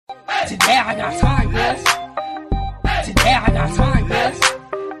Today I got time, cuz. Today I got time, cuz.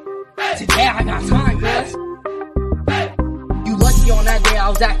 Today I got time, cuz. You lucky on that day I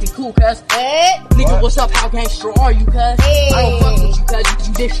was acting cool, cuz. Hey. Nigga, what's up? How gangster are you, cuz? Hey. I don't fuck with you, cuz.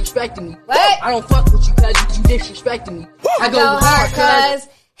 You disrespecting me. What? I don't fuck with you, cuz. You disrespecting me. I go hard, cuz.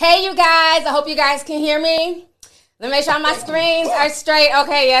 Hey, you guys. I hope you guys can hear me. Let me make sure my screens are straight.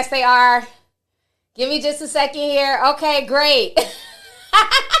 Okay, yes, they are. Give me just a second here. Okay, great.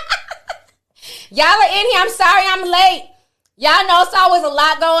 Y'all are in here. I'm sorry I'm late. Y'all know it's always a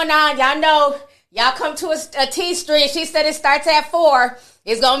lot going on. Y'all know, y'all come to a T stream. She said it starts at 4.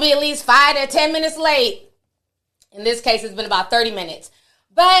 It's going to be at least 5 to 10 minutes late. In this case, it's been about 30 minutes.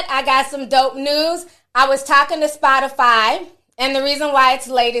 But I got some dope news. I was talking to Spotify, and the reason why it's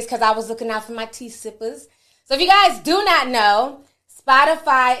late is because I was looking out for my tea sippers. So if you guys do not know,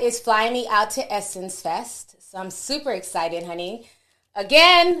 Spotify is flying me out to Essence Fest. So I'm super excited, honey.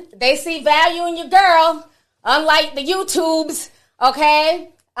 Again, they see value in your girl, unlike the YouTubes, okay?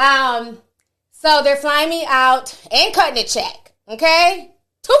 So they're flying me out and cutting a check, okay?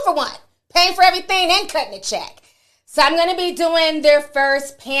 2 for 1. Paying for everything and cutting a check. So I'm going to be doing their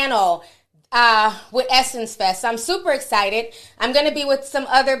first panel with Essence Fest. So I'm super excited. I'm going to be with some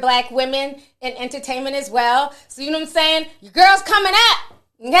other black women in entertainment as well. So you know what I'm saying? Your girl's coming up,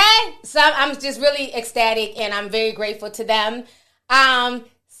 okay? So I'm just really ecstatic, and I'm very grateful to them.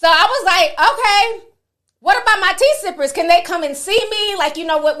 So I was like, okay, what about my tea sippers? Can they come and see me? Like, you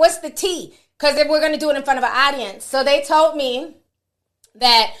know, what's the tea? Because we're going to do it in front of an audience. So they told me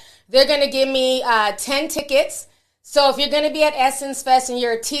that they're going to give me 10 tickets. So if you're going to be at Essence Fest and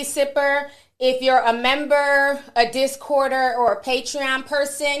you're a tea sipper, if you're a member, a Discorder, or a Patreon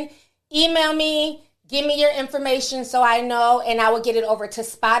person, email me, give me your information so I know, and I will get it over to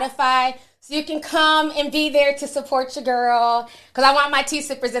Spotify so you can come and be there to support your girl. Because I want my tea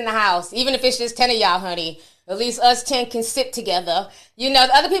sippers in the house, even if it's just 10 of y'all, honey. At least us 10 can sit together. You know,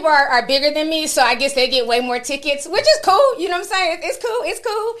 the other people are bigger than me, so I guess they get way more tickets, which is cool. You know what I'm saying? It's cool. It's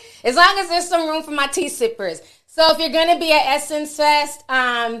cool. As long as there's some room for my tea sippers. So if you're going to be at Essence Fest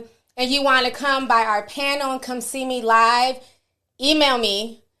and you want to come by our panel and come see me live, email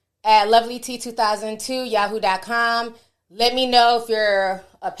me at lovelyt2002yahoo.com. Let me know if you're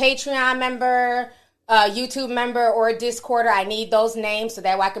a Patreon member, a YouTube member, or a Discorder. I need those names so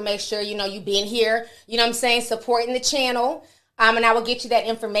that way I can make sure, you know, you being here, you know what I'm saying, supporting the channel, and I will get you that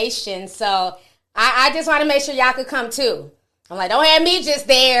information. So I just want to make sure y'all could come too. I'm like, don't have me just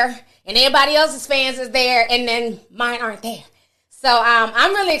there and everybody else's fans is there and then mine aren't there. So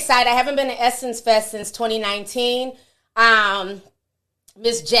I'm really excited. I haven't been to Essence Fest since 2019.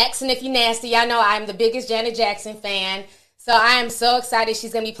 Miss Jackson, if you nasty, y'all know I'm the biggest Janet Jackson fan. So I am so excited.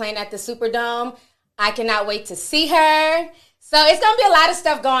 She's going to be playing at the Superdome. I cannot wait to see her. So it's going to be a lot of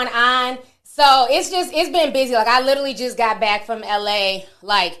stuff going on. So it's been busy. Like, I literally just got back from LA,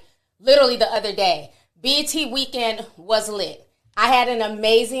 like, literally the other day. BET weekend was lit. I had an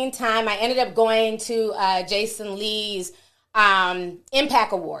amazing time. I ended up going to Jason Lee's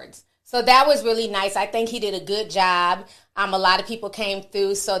Impact Awards. So that was really nice. I think he did a good job. A lot of people came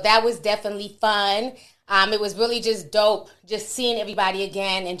through. So that was definitely fun. It was really just dope, just seeing everybody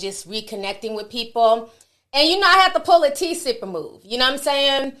again and just reconnecting with people. And, you know, I had to pull a tea sipper move. You know what I'm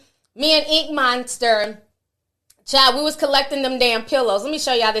saying? Me and Ink Monster, child, we was collecting them damn pillows. Let me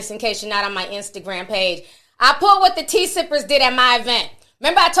show y'all this in case you're not on my Instagram page. I pulled what the tea sippers did at my event.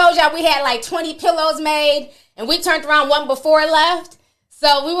 Remember I told y'all we had like 20 pillows made and we turned around one before left?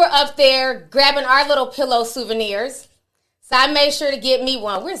 So we were up there grabbing our little pillow souvenirs. So I made sure to get me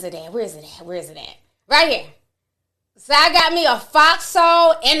one. Where's it at? Right here. So I got me a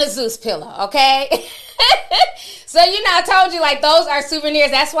Foxhole and a Zeus pillow, okay? So, you know, I told you, like, those are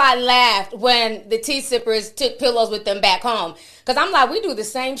souvenirs. That's why I laughed when the tea sippers took pillows with them back home. Because I'm like, we do the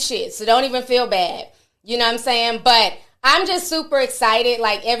same shit, so don't even feel bad. You know what I'm saying? But I'm just super excited.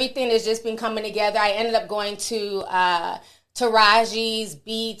 Like, everything has just been coming together. I ended up going to Taraji's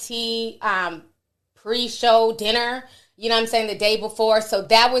BT pre-show dinner. You know what I'm saying, the day before. So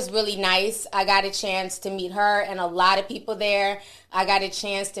that was really nice. I got a chance to meet her and a lot of people there. I got a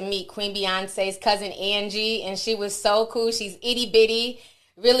chance to meet Queen Beyonce's cousin Angie, and she was so cool. She's itty bitty,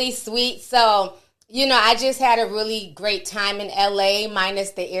 really sweet. So, you know, I just had a really great time in LA, minus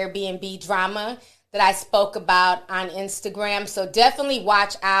the Airbnb drama that I spoke about on Instagram. So definitely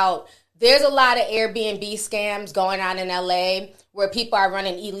watch out. There's a lot of Airbnb scams going on in LA where people are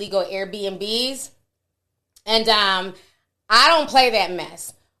running illegal Airbnbs. And I don't play that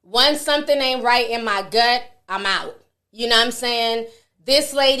mess. Once something ain't right in my gut, I'm out. You know what I'm saying?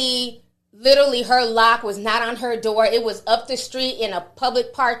 This lady Literally, her lock was not on her door. It was up the street in a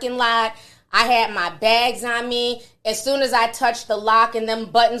public parking lot. I had my bags on me. As soon as I touched the lock and them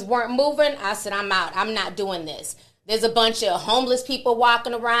buttons weren't moving, I said, I'm out. I'm not doing this. There's a bunch of homeless people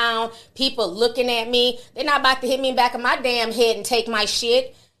walking around, people looking at me. They're not about to hit me in the back of my damn head and take my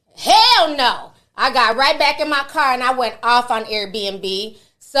shit. Hell no. I got right back in my car and I went off on Airbnb.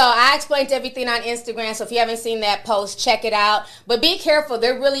 So I explained everything on Instagram. So if you haven't seen that post, check it out. But be careful.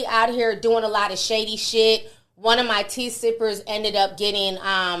 They're really out here doing a lot of shady shit. One of my tea sippers ended up getting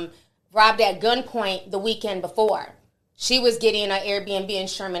robbed at gunpoint the weekend before. She was getting an Airbnb in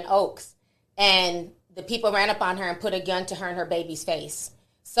Sherman Oaks. And the people ran up on her and put a gun to her and her baby's face.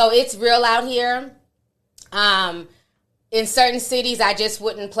 So it's real out here. In certain cities, I just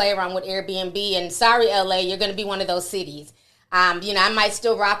wouldn't play around with Airbnb. And sorry, LA, you're going to be one of those cities. I might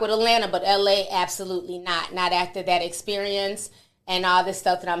still rock with Atlanta, but LA, absolutely not. Not after that experience and all the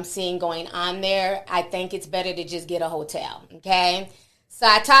stuff that I'm seeing going on there. I think it's better to just get a hotel, okay? So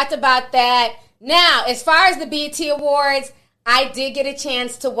I talked about that. Now, as far as the BET Awards, I did get a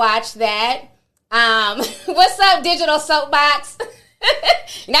chance to watch that. What's up, Digital Soapbox?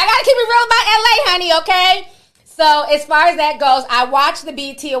 Now I gotta keep it real about LA, honey, okay? So as far as that goes, I watched the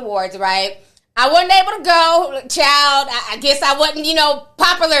BET Awards, right? I wasn't able to go, child. I guess I wasn't,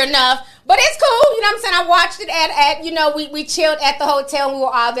 popular enough. But it's cool, you know what I'm saying? I watched it at we chilled at the hotel and we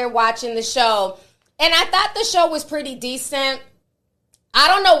were all there watching the show. And I thought the show was pretty decent. I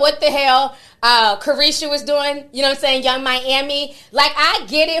don't know what the hell Carisha was doing, you know what I'm saying, Young Miami. Like, I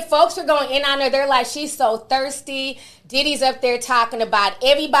get it. Folks are going in on her. They're like, she's so thirsty. Diddy's up there talking about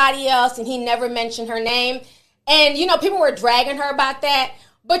everybody else, and he never mentioned her name. And, people were dragging her about that.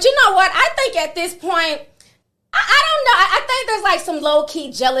 But you know what? I think at this point, I don't know. I think there's like some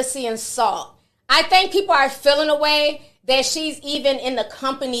low-key jealousy and salt. I think people are feeling a way that she's even in the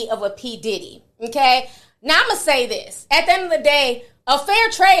company of a P. Diddy, okay? Now, I'm going to say this. At the end of the day, a fair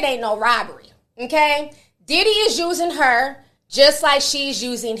trade ain't no robbery, okay? Diddy is using her just like she's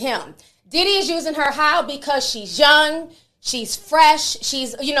using him. Diddy is using her how? Because she's young, she's fresh,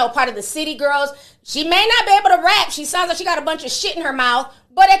 she's, part of the city girls. She may not be able to rap. She sounds like she got a bunch of shit in her mouth,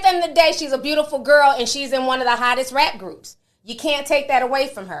 but at the end of the day, she's a beautiful girl and she's in one of the hottest rap groups. You can't take that away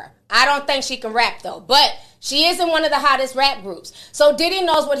from her. I don't think she can rap though, but she is in one of the hottest rap groups. So Diddy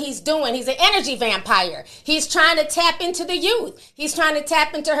knows what he's doing. He's an energy vampire. He's trying to tap into the youth. He's trying to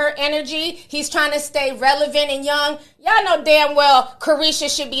tap into her energy. He's trying to stay relevant and young. Y'all know damn well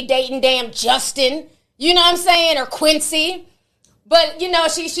Carisha should be dating damn Justin. You know what I'm saying? Or Quincy. But,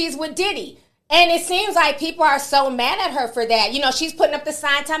 she's with Diddy. And it seems like people are so mad at her for that. She's putting up the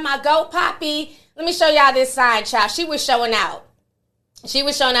sign talking about, go, Poppy. Let me show y'all this sign, child. She was showing out. She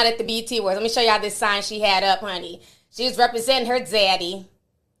was showing out at the BET Awards. Let me show y'all this sign she had up, honey. She was representing her daddy.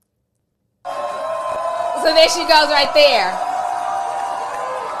 So there she goes right there.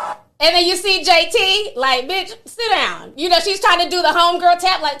 And then you see JT, like, bitch, sit down. She's trying to do the homegirl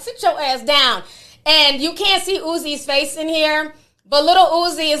tap, like, sit your ass down. And you can't see Uzi's face in here, but little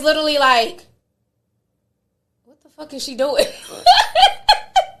Uzi is literally like, what the fuck is she doing?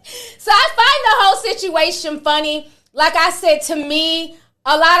 So I find the whole situation funny. Like I said, to me,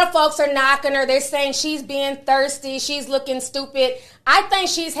 a lot of folks are knocking her. They're saying she's being thirsty. She's looking stupid. I think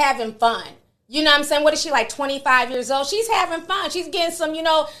she's having fun. You know what I'm saying? What is she, like 25 years old? She's having fun. She's getting some,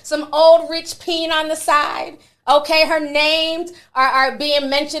 some old rich peen on the side. Okay, her names are being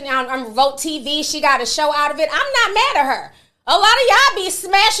mentioned on Vote TV. She got a show out of it. I'm not mad at her. A lot of y'all be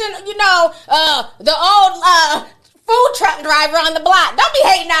smashing, the old food truck driver on the block. Don't be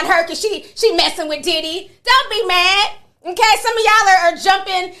hating on her because she messing with Diddy. Don't be mad. Okay, some of y'all are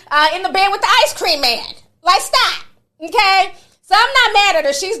jumping in the bed with the ice cream man. Like, stop. Okay? So I'm not mad at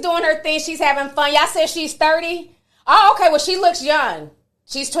her. She's doing her thing. She's having fun. Y'all said she's 30? Oh, okay. Well, she looks young.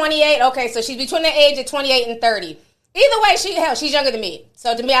 She's 28. Okay, so she's between the age of 28 and 30. Either way, she's younger than me.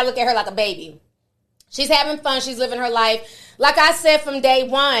 So to me, I look at her like a baby. She's having fun. She's living her life. Like I said from day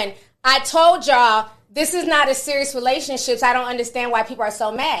one, I told y'all, this is not a serious relationship. So I don't understand why people are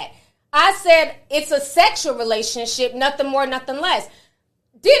so mad. I said it's a sexual relationship, nothing more, nothing less.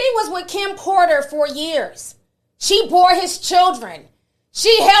 Diddy was with Kim Porter for years. She bore his children.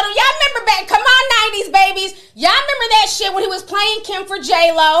 She held him. Y'all remember back, come on 90s babies. Y'all remember that shit when he was playing Kim for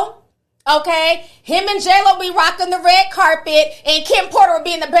J-Lo? Okay? Him and J-Lo be rocking the red carpet and Kim Porter would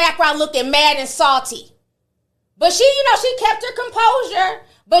be in the background looking mad and salty. But she, she kept her composure,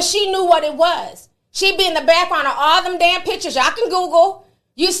 but she knew what it was. She'd be in the background of all them damn pictures. Y'all can Google.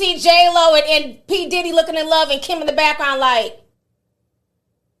 You see J-Lo and P. Diddy looking in love and Kim in the background like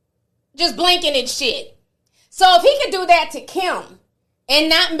just blinking and shit. So if he could do that to Kim and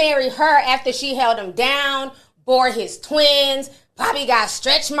not marry her after she held him down, bore his twins, probably got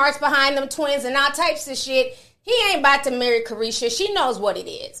stretch marks behind them twins and all types of shit. He ain't about to marry Caresha. She knows what it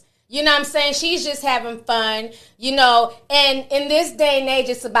is. You know what I'm saying? She's just having fun, you know, and in this day and age,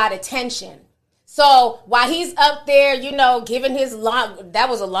 it's about attention. So while he's up there, you know, giving his that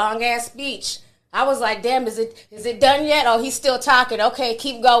was a long ass speech. I was like, damn, is it done yet? Oh, he's still talking. Okay,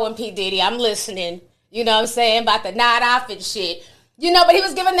 keep going, P. Diddy. I'm listening. You know what I'm saying? About the nod off and shit. You know, but he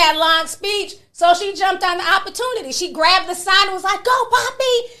was giving that long speech. So she jumped on the opportunity. She grabbed the sign and was like, go,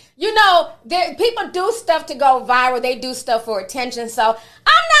 Poppy. You know, people do stuff to go viral. They do stuff for attention. So I'm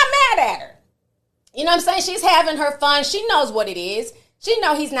not mad at her. You know what I'm saying? She's having her fun. She knows what it is. She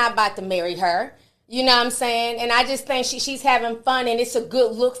know he's not about to marry her. You know what I'm saying? And I just think she's having fun, and it's a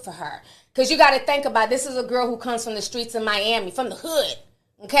good look for her. Because you got to think about, this is a girl who comes from the streets of Miami, from the hood,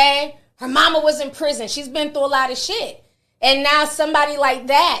 okay? Her mama was in prison. She's been through a lot of shit. And now somebody like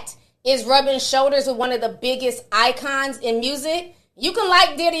that is rubbing shoulders with one of the biggest icons in music. You can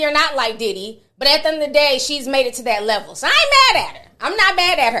like Diddy or not like Diddy, but at the end of the day, she's made it to that level. So I ain't mad at her. I'm not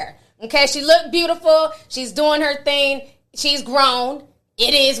mad at her, okay? She looked beautiful. She's doing her thing. She's grown.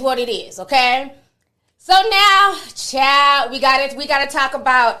 It is what it is, okay? So now, child, we gotta talk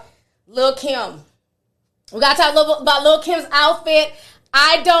about Lil' Kim. We gotta talk a little bit about Lil' Kim's outfit.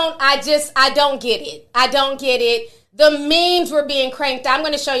 I don't get it. I don't get it. The memes were being cranked. I'm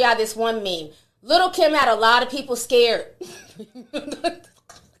gonna show y'all this one meme. Lil' Kim had a lot of people scared.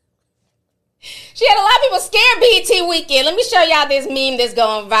 She had a lot of people scared BET weekend. Let me show y'all this meme that's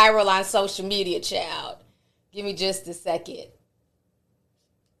going viral on social media, child. Give me just a second.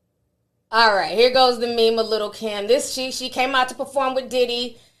 All right, here goes the meme of Lil' Kim. She came out to perform with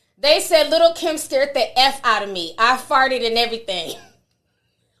Diddy. They said Lil' Kim scared the F out of me. I farted and everything.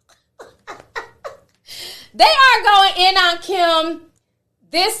 They are going in on Kim.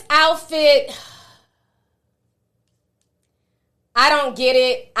 This outfit, I don't get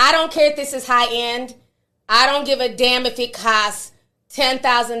it. I don't care if this is high end. I don't give a damn if it costs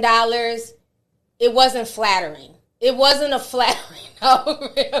 $10,000. It wasn't flattering. It wasn't a flattering. No,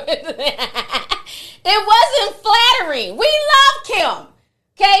 it wasn't flattering. We love Kim.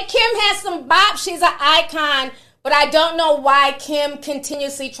 Okay, Kim has some bop. She's an icon. But I don't know why Kim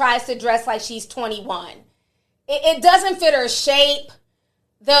continuously tries to dress like she's 21. It doesn't fit her shape.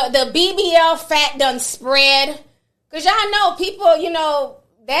 The BBL fat done spread. Because y'all know people, you know,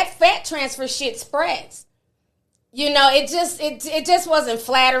 that fat transfer shit spreads. You know, it just wasn't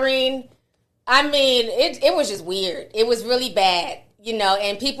flattering. I mean, it was just weird. It was really bad, you know,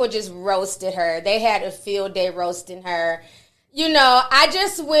 and people just roasted her. They had a field day roasting her. You know, I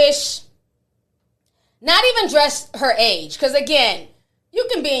just wish, not even dress her age. Because again, you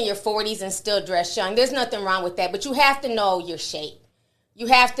can be in your 40s and still dress young. There's nothing wrong with that. But you have to know your shape. You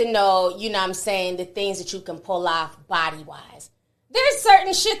have to know, you know what I'm saying, the things that you can pull off body-wise. There's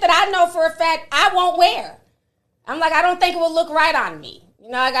certain shit that I know for a fact I won't wear. I'm like, I don't think it will look right on me. You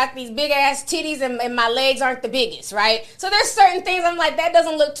know, I got these big-ass titties and my legs aren't the biggest, right? So there's certain things I'm like, that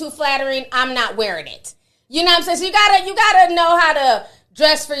doesn't look too flattering. I'm not wearing it. You know what I'm saying? So you gotta know how to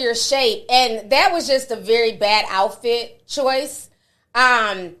dress for your shape. And that was just a very bad outfit choice.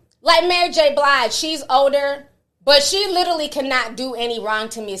 Like Mary J. Blige, she's older, but she literally cannot do any wrong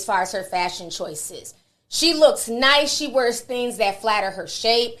to me as far as her fashion choices. She looks nice. She wears things that flatter her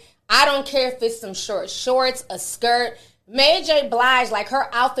shape. I don't care if it's some short shorts, a skirt. Mary J. Blige, like, her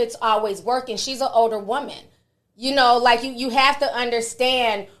outfits always work, and she's an older woman. You know, like, you have to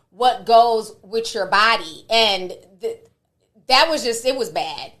understand what goes with your body. And that was just, it was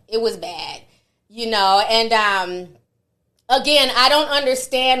bad. It was bad, you know. And, again, I don't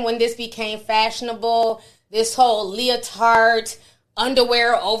understand when this became fashionable, this whole leotard,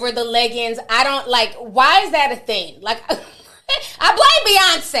 underwear over the leggings. I don't, like, why is that a thing? Like, I blame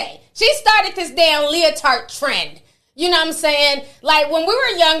Beyonce. She started this damn leotard trend. You know what I'm saying? Like, when we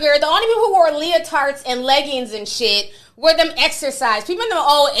were younger, the only people who wore leotards and leggings and shit were them exercise. People in the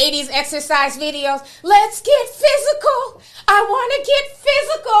old 80s exercise videos. Let's get physical. I want to get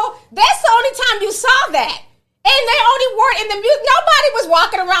physical. That's the only time you saw that. And they only wore it in the music. Nobody was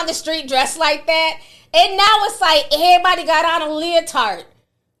walking around the street dressed like that. And now it's like everybody got on a leotard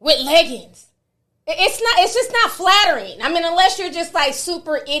with leggings. It's just not flattering. I mean, unless you're just like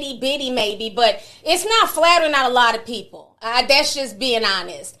super itty bitty maybe, but it's not flattering on a lot of people. That's just being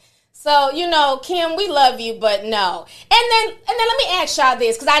honest. So, you know, Kim, we love you, but no. And then let me ask y'all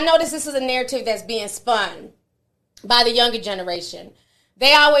this, because I notice this is a narrative that's being spun by the younger generation.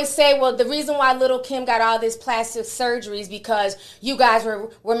 They always say, well, the reason why Lil' Kim got all this plastic surgery is because you guys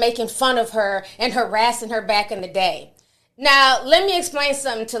were making fun of her and harassing her back in the day. Now, let me explain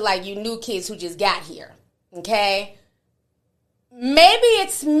something to like you new kids who just got here, okay? Maybe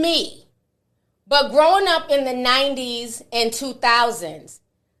it's me, but growing up in the 90s and 2000s,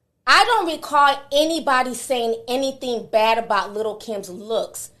 I don't recall anybody saying anything bad about Lil' Kim's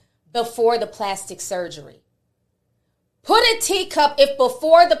looks before the plastic surgery. Put a teacup if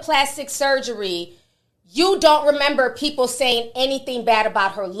before the plastic surgery, you don't remember people saying anything bad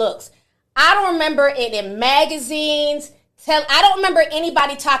about her looks. I don't remember it in magazines. I don't remember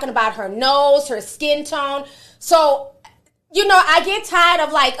anybody talking about her nose, her skin tone. So, you know, I get tired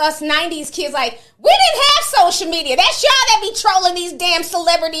of like us 90s kids like, we didn't have social media. That's y'all that be trolling these damn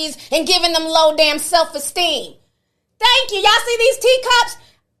celebrities and giving them low damn self-esteem. Thank you. Y'all see these teacups?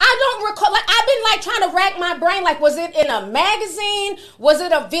 I don't recall. Like, I've been like trying to rack my brain. Like, was it in a magazine? Was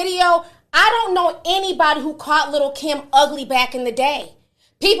it a video? I don't know anybody who called Lil' Kim ugly back in the day.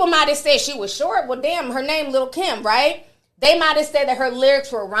 People might have said she was short. Well, damn, her name Lil' Kim, right? They might have said that her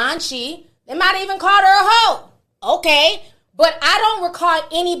lyrics were raunchy. They might have even called her a hoe. Okay. But I don't recall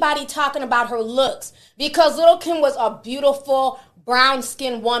anybody talking about her looks because Lil' Kim was a beautiful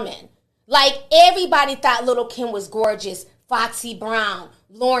brown-skinned woman. Like, everybody thought Lil' Kim was gorgeous. Foxy Brown,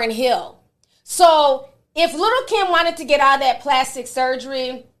 Lauryn Hill. So if Lil' Kim wanted to get out of that plastic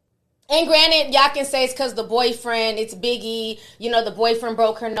surgery, and granted, y'all can say it's because the boyfriend, it's Biggie, you know, the boyfriend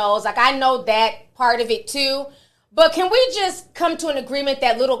broke her nose. Like, I know that part of it too. But can we just come to an agreement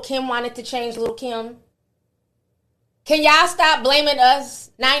that Lil' Kim wanted to change Lil' Kim? Can y'all stop blaming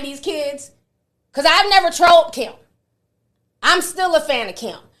us 90s kids? Because I've never trolled Kim. I'm still a fan of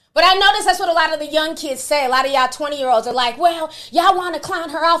Kim. But I notice that's what a lot of the young kids say. A lot of y'all 20-year-olds are like, well, y'all want to clown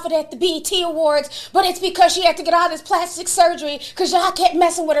her outfit at the BET Awards, but it's because she had to get all this plastic surgery because y'all kept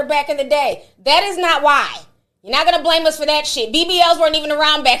messing with her back in the day. That is not why. You're not going to blame us for that shit. BBLs weren't even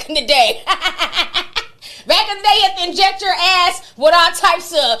around back in the day. Back in the day, you had to inject your ass with all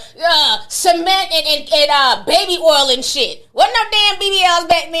types of cement and baby oil and shit. Wasn't no damn BBLs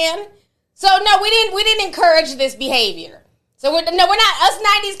back then. So no, we didn't encourage this behavior. So we're not, us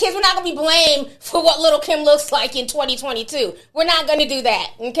 90s kids, we're not going to be blamed for what Lil' Kim looks like in 2022. We're not going to do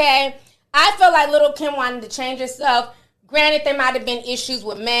that, okay? I feel like Lil' Kim wanted to change herself. Granted, there might have been issues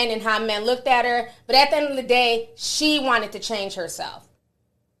with men and how men looked at her, but at the end of the day, she wanted to change herself,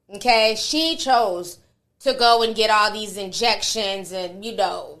 okay? She chose to go and get all these injections and, you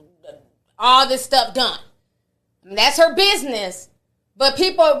know, all this stuff done. I mean, that's her business. But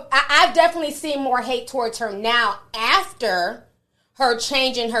people, I've definitely seen more hate towards her now after her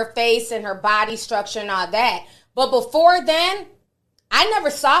changing her face and her body structure and all that. But before then, I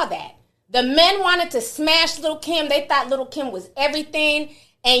never saw that. The men wanted to smash Lil' Kim. They thought Lil' Kim was everything.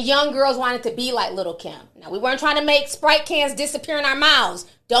 And young girls wanted to be like Lil' Kim. Now, we weren't trying to make Sprite cans disappear in our mouths.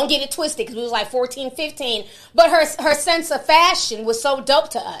 Don't get it twisted because we was like 14, 15. But her sense of fashion was so dope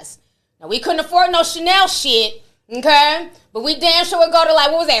to us. Now, we couldn't afford no Chanel shit. Okay, but we damn sure would go to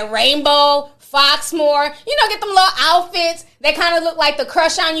like, what was that, Rainbow, Foxmore, you know, get them little outfits that kind of look like the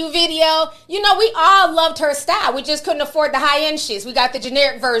Crush on You video. You know, we all loved her style. We just couldn't afford the high-end shits. We got the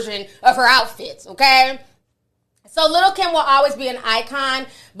generic version of her outfits, okay? So Lil' Kim will always be an icon,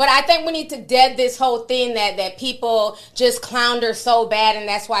 but I think we need to dead this whole thing that people just clowned her so bad and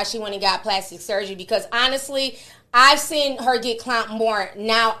that's why she went and got plastic surgery because honestly, I've seen her get clowned more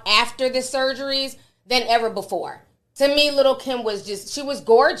now after the surgeries than ever before. To me, Lil' Kim was she was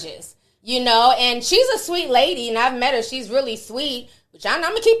gorgeous, you know, and she's a sweet lady, and I've met her. She's really sweet, but I'm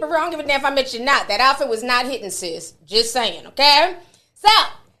going to keep it real. I don't give a damn if I met you not. That outfit was not hitting, sis. Just saying, okay? So,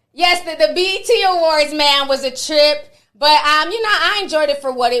 yes, the BET Awards, man, was a trip, but, you know, I enjoyed it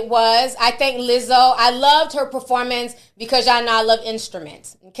for what it was. I think Lizzo, I loved her performance because y'all know I love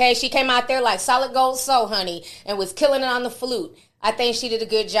instruments, okay? She came out there like Solid Gold Soul, honey, and was killing it on the flute. I think she did a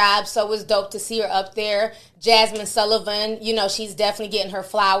good job, so it was dope to see her up there. Jasmine Sullivan, you know, she's definitely getting her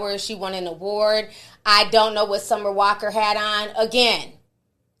flowers. She won an award. I don't know what Summer Walker had on. Again,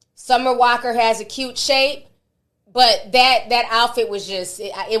 Summer Walker has a cute shape, but that outfit was just,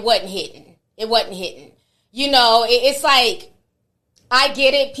 it wasn't hitting. It wasn't hitting. You know, it's like, I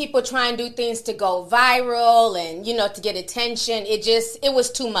get it. People try and do things to go viral and, you know, to get attention. It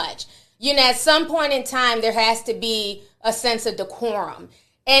was too much. You know, at some point in time, there has to be a sense of decorum.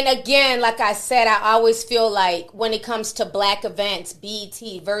 And again, like I said, I always feel like when it comes to black events, BET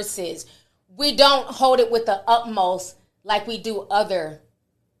versus, we don't hold it with the utmost like we do other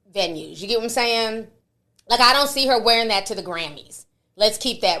venues. You get what I'm saying? Like, I don't see her wearing that to the Grammys. Let's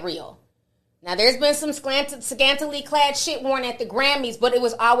keep that real. Now, there's been some scantily clad shit worn at the Grammys, but it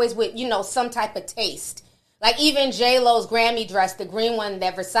was always with, you know, some type of taste. Like even J-Lo's Grammy dress, the green one,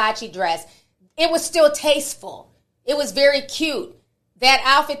 that Versace dress, it was still tasteful. It was very cute. That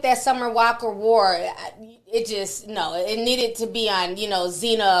outfit that Summer Walker wore, it just, no, it needed to be on,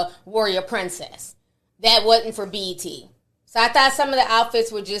 Xena Warrior Princess. That wasn't for BET. So I thought some of the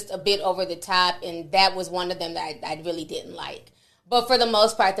outfits were just a bit over the top, and that was one of them that I really didn't like. But for the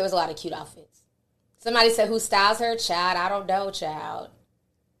most part, there was a lot of cute outfits. Somebody said, who styles her? Child, I don't know, child.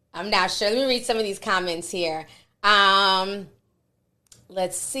 I'm not sure. Let me read some of these comments here.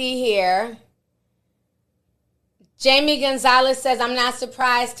 Let's see here. Jamie Gonzalez says, I'm not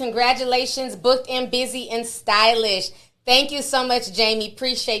surprised. Congratulations, booked and busy and stylish. Thank you so much, Jamie.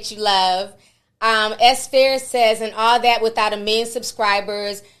 Appreciate you, love. S. Fair says, and all that without 1 million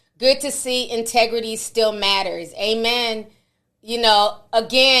subscribers. Good to see integrity still matters. Amen.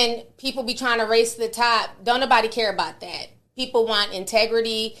 Again, people be trying to race to the top. Don't nobody care about that. People want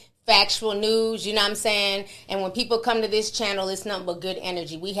integrity, factual news, you know what I'm saying? And when people come to this channel, it's nothing but good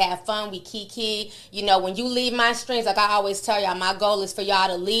energy. We have fun, we kiki. When you leave my streams, like I always tell y'all, my goal is for y'all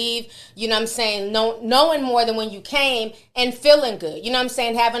to leave, you know what I'm saying, knowing more than when you came and feeling good. You know what I'm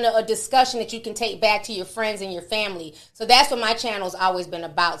saying? Having a discussion that you can take back to your friends and your family. So that's what my channel's always been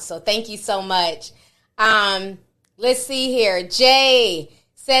about. So thank you so much. Let's see here. Jay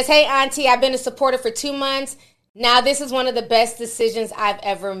says, hey, Auntie, I've been a supporter for 2 months. Now, this is one of the best decisions I've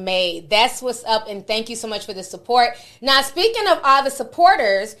ever made. That's what's up, and thank you so much for the support. Now, speaking of all the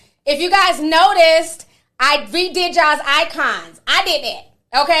supporters, if you guys noticed, I redid y'all's icons. I did that,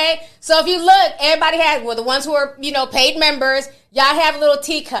 okay? So if you look, everybody has, the ones who are, paid members, y'all have little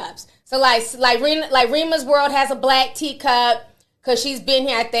teacups. So like Rima's World has a black teacup because she's been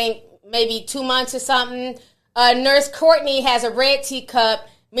here, I think, maybe 2 months or something. Nurse Courtney has a red teacup,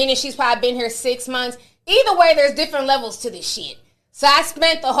 meaning she's probably been here 6 months. Either way, there's different levels to this shit. So I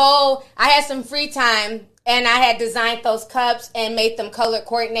had some free time, and I had designed those cups and made them color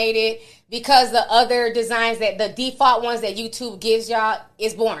coordinated because the other designs, that the default ones that YouTube gives y'all,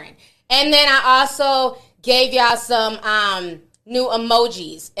 is boring. And then I also gave y'all some new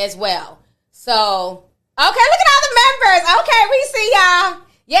emojis as well. So, okay, look at all the members. Okay, we see y'all.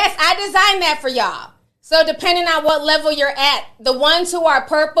 Yes, I designed that for y'all. So depending on what level you're at, the ones who are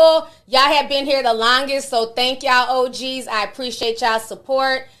purple, y'all have been here the longest. So thank y'all, OGs. I appreciate y'all's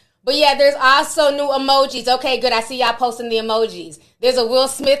support. But yeah, there's also new emojis. Okay, good. I see y'all posting the emojis. There's a Will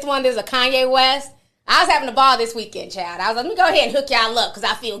Smith one. There's a Kanye West. I was having a ball this weekend, child. I was like, let me go ahead and hook y'all up because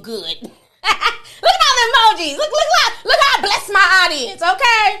I feel good. Look at all the emojis. Look how I bless my audience,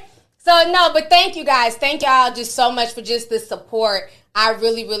 okay? So no, but thank you guys. Thank y'all just so much for just the support. I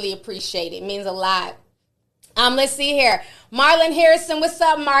really, really appreciate it. It means a lot. Let's see here. Marlon Harrison, what's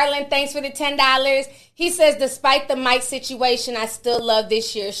up, Marlon? Thanks for the $10. He says, despite the mic situation, I still love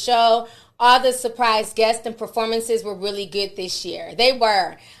this year's show. All the surprise guests and performances were really good this year. They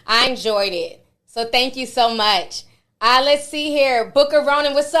were. I enjoyed it. So thank you so much. Let's see here. Booker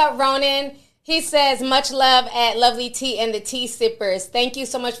Ronan, what's up, Ronan? He says, much love at Lovely Tea and the Tea Sippers. Thank you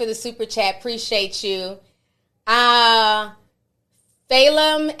so much for the super chat. Appreciate you. Phelan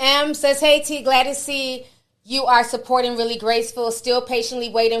M says, hey, T, glad to see you are supporting Really Graceful. Still patiently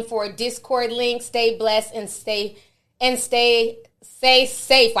waiting for a Discord link. Stay blessed and stay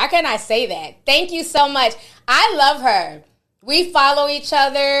safe. Why can't I say that? Thank you so much. I love her. We follow each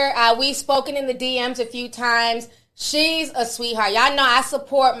other. We've spoken in the DMs a few times. She's a sweetheart. Y'all know I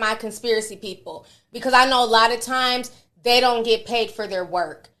support my conspiracy people because I know a lot of times they don't get paid for their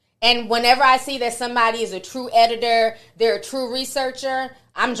work. And whenever I see that somebody is a true editor, they're a true researcher,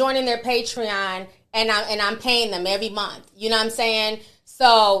 I'm joining their Patreon and I'm paying them every month. You know what I'm saying?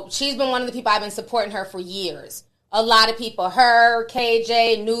 So she's been one of the people I've been supporting her for years. A lot of people, her,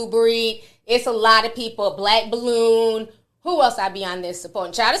 KJ, New Breed. It's a lot of people. Black Balloon. Who else I be on this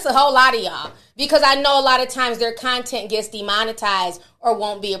supporting? Child, it's a whole lot of y'all. Because I know a lot of times their content gets demonetized or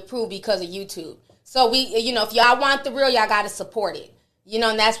won't be approved because of YouTube. So if y'all want the real, y'all got to support it.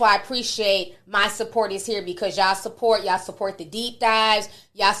 And that's why I appreciate my support is here because y'all support the deep dives.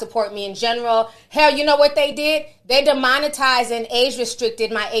 Y'all support me in general. Hell, you know what they did? They demonetized and age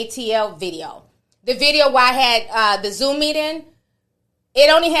restricted my ATL video. The video where I had the Zoom meeting,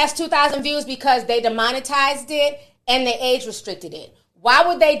 it only has 2,000 views because they demonetized it and they age restricted it. Why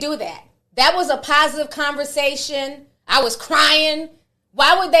would they do that? That was a positive conversation. I was crying.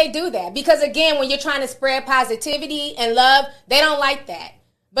 Why would they do that? Because again, when you're trying to spread positivity and love, they don't like that.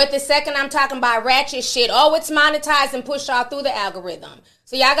 But the second I'm talking about ratchet shit, it's monetized and pushed all through the algorithm.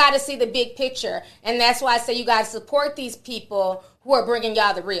 So y'all got to see the big picture. And that's why I say you got to support these people who are bringing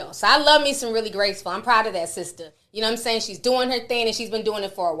y'all the real. So I love me some Really Graceful. I'm proud of that sister. You know what I'm saying? She's doing her thing and she's been doing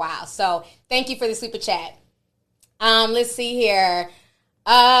it for a while. So thank you for the super chat. Let's see here.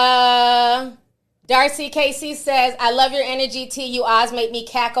 Donna Darcy Casey says, I love your energy, T. You always make me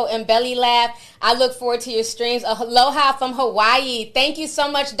cackle and belly laugh. I look forward to your streams. Aloha from Hawaii. Thank you so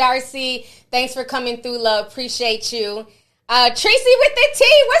much, Darcy. Thanks for coming through, love. Appreciate you. Tracy with the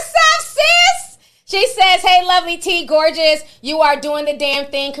T. What's up, sis? She says, hey, lovely T, gorgeous. You are doing the damn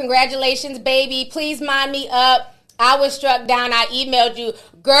thing. Congratulations, baby. Please mind me up. I was struck down. I emailed you.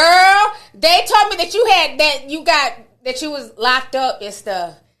 Girl, they told me that you was locked up and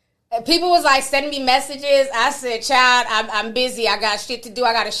stuff. People was like sending me messages. I said, child, I'm busy. I got shit to do.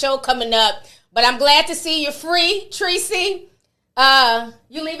 I got a show coming up. But I'm glad to see you're free, Tracy.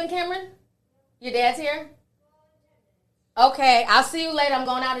 You leaving, Cameron? Your dad's here? Okay, I'll see you later. I'm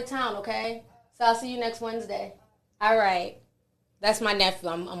going out of town, okay? So I'll see you next Wednesday. All right. That's my nephew.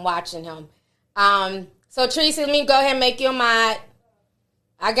 I'm watching him. So, Tracy, let me go ahead and make you a mod.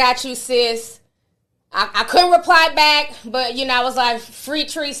 I got you, sis. I couldn't reply back, but, I was like, free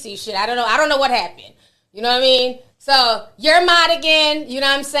Tracy shit. I don't know what happened. You know what I mean? So, you're a mod again. You know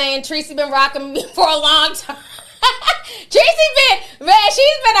what I'm saying? Tracy been rocking me for a long time. She's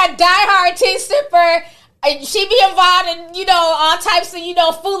been a diehard tea sipper. She be involved in, all types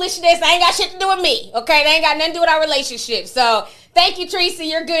of, foolishness. I ain't got shit to do with me, okay? They ain't got nothing to do with our relationship. So, thank you, Tracy.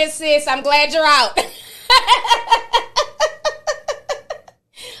 You're good, sis. I'm glad you're out.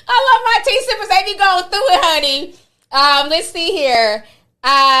 I love my tea sippers. They be going through it, honey. Let's see here.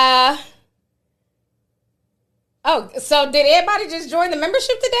 So did everybody just join the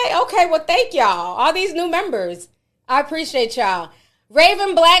membership today? Okay, well, thank y'all. All these new members. I appreciate y'all.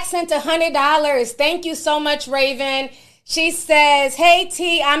 Raven Black sent $100. Thank you so much, Raven. She says, hey,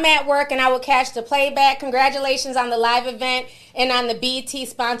 T, I'm at work and I will catch the playback. Congratulations on the live event and on the BT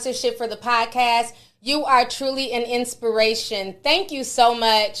sponsorship for the podcast. You are truly an inspiration. Thank you so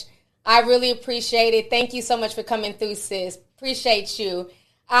much. I really appreciate it. Thank you so much for coming through, sis. Appreciate you.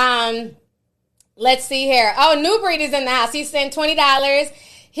 Let's see here. Oh, New Breed is in the house. He sent $20.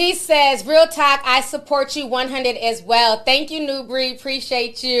 He says, real talk, I support you 100 as well. Thank you, New Breed.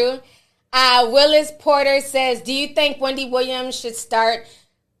 Appreciate you. Willis Porter says, do you think Wendy Williams should be starting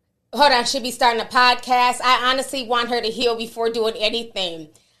a podcast? I honestly want her to heal before doing anything.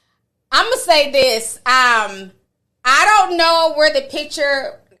 I'm going to say this. I don't know where the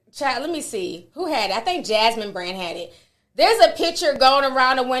picture, let me see. Who had it? I think Jasmine Brand had it. There's a picture going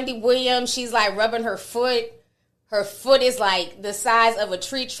around of Wendy Williams. She's like rubbing her foot. Her foot is like the size of a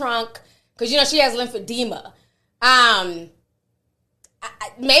tree trunk because, she has lymphedema.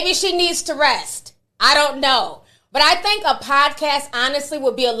 Maybe she needs to rest. I don't know. But I think a podcast, honestly,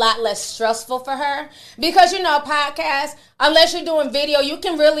 would be a lot less stressful for her. Because, a podcast, unless you're doing video, you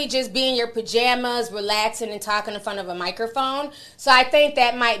can really just be in your pajamas, relaxing and talking in front of a microphone. So I think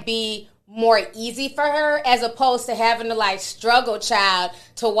that might be more easy for her as opposed to having to, struggle, child,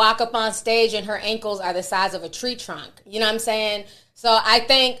 to walk up on stage and her ankles are the size of a tree trunk. You know what I'm saying? So I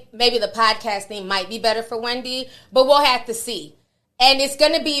think maybe the podcast thing might be better for Wendy, but we'll have to see. And it's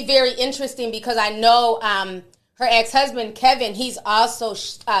going to be very interesting because I know her ex-husband, Kevin, he's also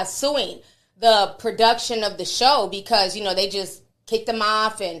suing the production of the show because, they just kicked him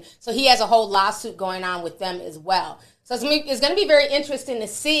off. And so he has a whole lawsuit going on with them as well. So it's going to be very interesting to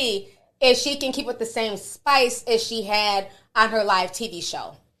see if she can keep with the same spice as she had on her live TV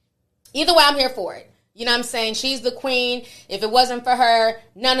show. Either way, I'm here for it. You know what I'm saying? She's the queen. If it wasn't for her,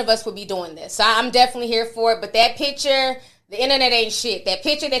 none of us would be doing this. So I'm definitely here for it. But that picture, the internet ain't shit. That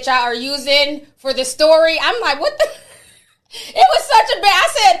picture that y'all are using for the story, I'm like, what the? It was such a bad. I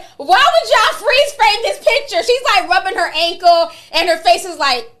said, why would y'all freeze frame this picture? She's like rubbing her ankle and her face is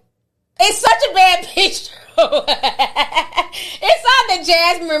like, it's such a bad picture. It's on the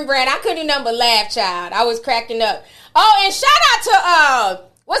Jasmine Brand. I couldn't even but laugh, child. I was cracking up. Oh, and shout out to,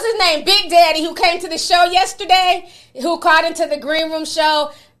 what's his name? Big Daddy, who came to the show yesterday, who called into the Green Room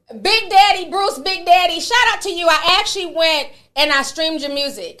show. Big Daddy, Bruce, Big Daddy, shout out to you. I actually went and I streamed your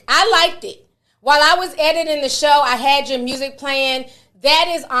music. I liked it. While I was editing the show, I had your music playing. That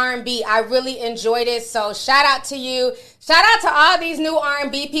is R&B. I really enjoyed it. So shout out to you. Shout out to all these new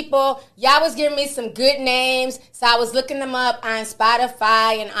R&B people. Y'all was giving me some good names. So I was looking them up on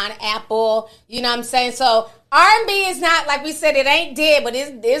Spotify and on Apple. You know what I'm saying? So R&B is not, like we said, it ain't dead, but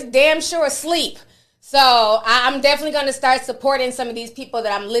it's damn sure asleep. So I'm definitely going to start supporting some of these people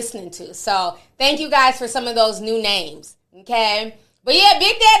that I'm listening to. So thank you guys for some of those new names. Okay? But yeah,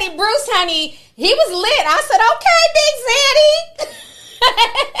 Big Daddy Bruce, honey, he was lit. I said, okay, Big Zaddy.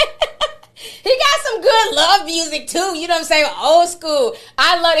 He got some good love music too, you know what I'm saying? Old school.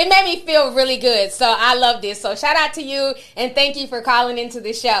 I love it. It made me feel really good. So I love this. So shout out to you and thank you for calling into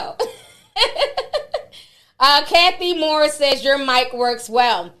the show. Kathy Moore says your mic works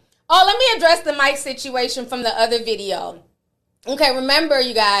well. Oh, let me address the mic situation from the other video. Okay, remember,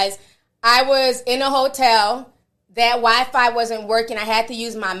 you guys, I was in a hotel. That Wi-Fi wasn't working. I had to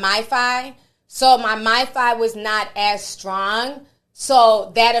use my MiFi. So my MiFi was not as strong.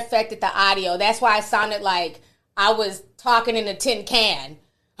 So that affected the audio. That's why I sounded like I was talking in a tin can.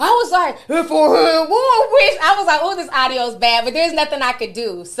 I was like, if I wish. I was like, oh, this audio is bad, but there's nothing I could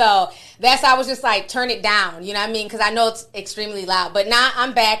do. So that's why I was just like, turn it down. You know what I mean? Because I know it's extremely loud. But now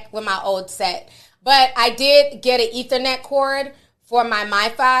I'm back with my old set. But I did get an Ethernet cord for my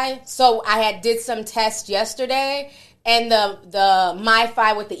MiFi. So I did some tests yesterday. And the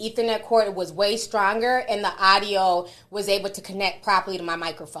MiFi with the Ethernet cord was way stronger, and the audio was able to connect properly to my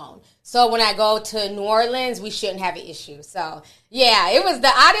microphone. So when I go to New Orleans, we shouldn't have an issue. So yeah, the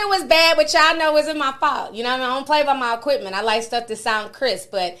audio was bad, but y'all know it wasn't my fault. You know what I mean? I don't play by my equipment. I like stuff to sound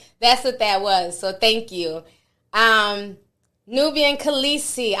crisp, but that's what that was. So thank you. Nubian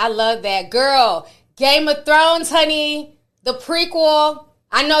Khaleesi, I love that. Girl, Game of Thrones, honey, the prequel,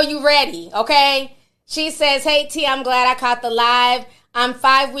 I know you ready, okay? She says, hey, T, I'm glad I caught the live. I'm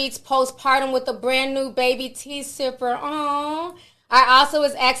 5 weeks postpartum with a brand new baby tea sipper. Aww. I also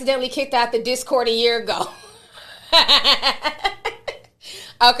was accidentally kicked out the Discord a year ago.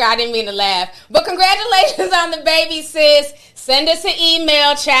 Okay, I didn't mean to laugh. But congratulations on the baby, sis. Send us an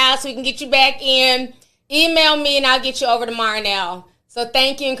email, child, so we can get you back in. Email me, and I'll get you over to Marnell. So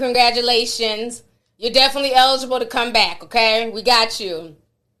thank you and congratulations. You're definitely eligible to come back, okay? We got you.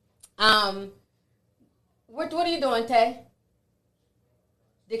 What are you doing, Tay?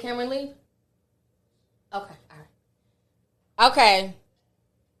 Did Cameron leave? Okay, all right. Okay.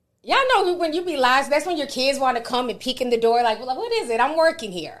 Y'all know when you be live, that's when your kids want to come and peek in the door like, well, what is it? I'm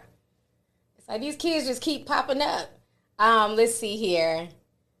working here. It's like these kids just keep popping up. Let's see here.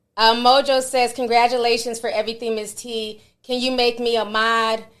 Mojo says, congratulations for everything, Ms. T. Can you make me a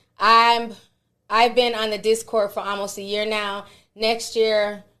mod? I've been on the Discord for almost a year now. Next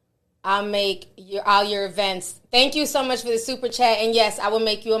year, I'll make all your events. Thank you so much for the super chat. And yes, I will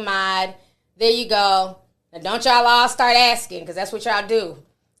make you a mod. There you go. Now don't y'all all start asking, because that's what y'all do.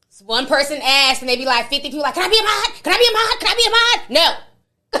 So one person asked and they be like 50 people like, can I be a mod? Can I be a mod? Can I be a mod? No.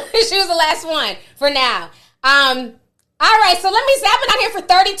 She was the last one for now. All right, so let me say, I've been out here for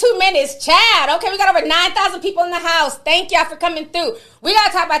 32 minutes. Chad, okay, we got over 9,000 people in the house. Thank y'all for coming through. We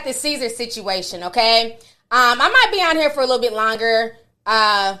got to talk about this Caesar situation, okay? I might be on here for a little bit longer.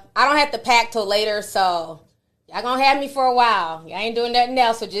 I don't have to pack till later, so y'all gonna have me for a while. Y'all ain't doing nothing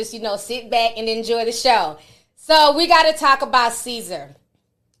else, so just, sit back and enjoy the show. So we got to talk about Caesar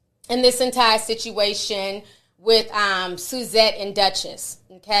and this entire situation with Suzette and Duchess,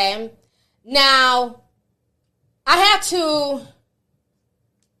 okay? Now, I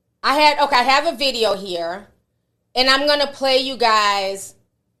have a video here, and I'm going to play you guys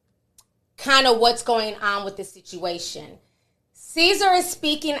kind of what's going on with this situation. Caesar is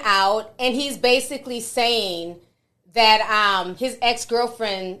speaking out, and he's basically saying that his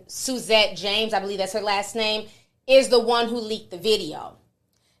ex-girlfriend, Suzette James, I believe that's her last name, is the one who leaked the video.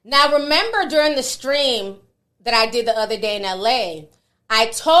 Now, remember during the stream that I did the other day in LA, I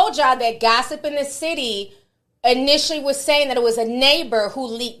told y'all that Gossip in the City initially was saying that it was a neighbor who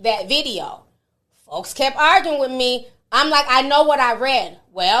leaked that video. Folks kept arguing with me. I'm like, I know what I read.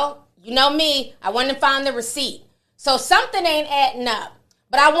 Well, you know me, I went and found the receipt. So something ain't adding up.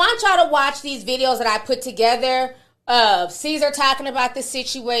 But I want y'all to watch these videos that I put together of Caesar talking about the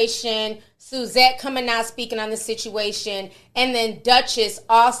situation, Suzette coming out speaking on the situation, and then Duchess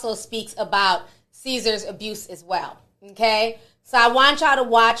also speaks about Caesar's abuse as well. Okay? So I want y'all to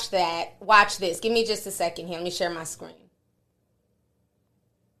watch that. Watch this. Give me just a second here. Let me share my screen.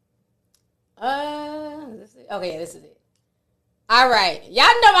 This is it. All right. Y'all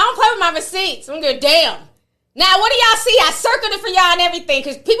know I don't play with my receipts. I'm good. Damn. Now, what do y'all see? I circled it for y'all and everything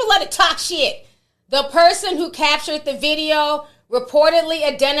because people love to talk shit. The person who captured the video reportedly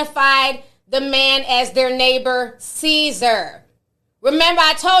identified the man as their neighbor, Caesar. Remember,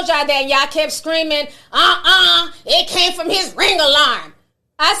 I told y'all that and y'all kept screaming, it came from his Ring alarm.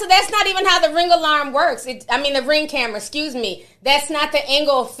 I said, that's not even how the Ring alarm works. The Ring camera, excuse me. That's not the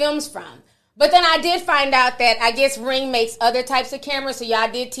angle it films from. But then I did find out that I guess Ring makes other types of cameras, so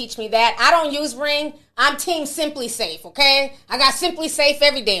y'all did teach me that. I don't use Ring. I'm Team Simply Safe, okay? I got Simply Safe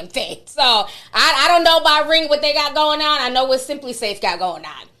every damn thing. So I don't know about Ring, what they got going on. I know what Simply Safe got going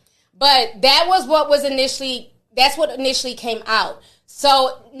on. But that's what initially came out.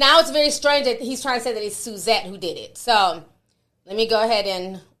 So now it's very strange that he's trying to say that it's Suzette who did it. So let me go ahead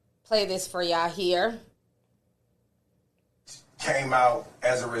and play this for y'all here. Came out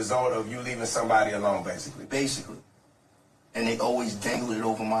as a result of you leaving somebody alone, basically. and they always dangled it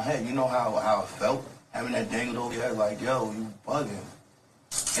over my head. You know how it felt having that dangled over your head, like, yo, you bugging,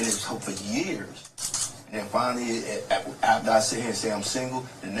 and it's for years. And then finally, after I sit here and say I'm single,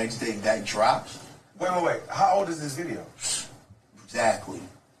 the next day that drops. Wait. How old is this video? Exactly.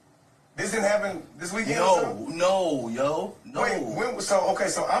 This didn't happen this weekend? No. Wait,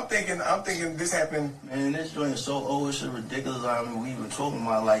 so I'm thinking this happened. Man, this joint is so old, it's just ridiculous. I mean, we were talking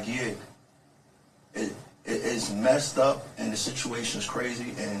about, like, yeah, it's messed up and the situation's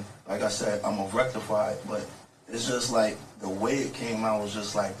crazy, and like I said, I'm gonna rectify it, but it's just like the way it came out was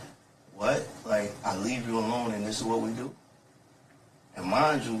just like, what? Like, I leave you alone and this is what we do? And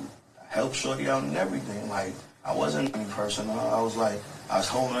mind you, I helped Shorty out and everything. Like, I wasn't any person. I was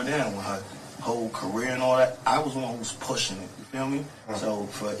holding her down with her whole career and all that. I was the one who was pushing it, you feel me? Mm-hmm. So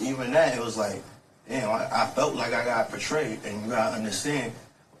for even that, it was like, damn, I felt like I got betrayed. And you gotta understand,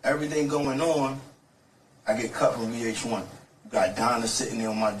 everything going on, I get cut from VH1. You got Donna sitting there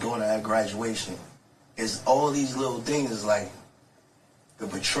with my daughter at graduation. It's all these little things. It's like, the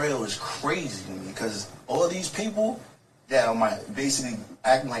betrayal is crazy to me because all these people that are basically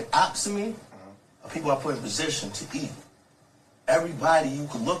acting like ops to me are people I put in position to eat. Everybody you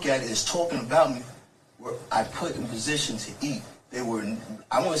could look at is talking about me where I put in position to eat. I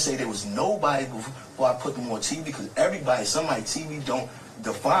want to say there was nobody before I put them on TV because somebody TV don't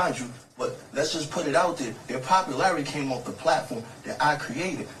define you, but let's just put it out there. Their popularity came off the platform that I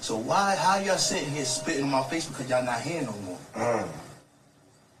created. So how y'all sitting here spitting in my face because y'all not here no more?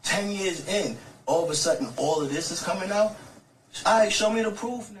 10 years in, all of a sudden, all of this is coming out. All right, show me the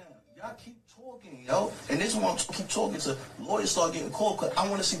proof now. Y'all keep talking, yo. And this one, keep talking to lawyers start getting called because I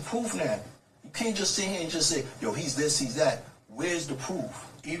want to see proof now. You can't just sit here and just say, yo, he's this, he's that. Where's the proof?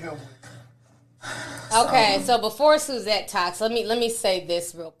 Okay, so before Suzette talks, let me say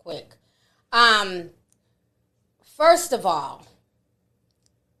this real quick. First of all,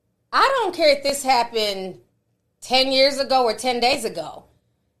 I don't care if this happened 10 years ago or 10 days ago.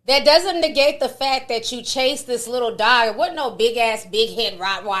 That doesn't negate the fact that you chased this little dog. It wasn't no big-ass, big-head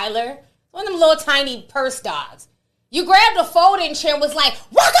Rottweiler. One of them little tiny purse dogs. You grabbed a folding chair and was like,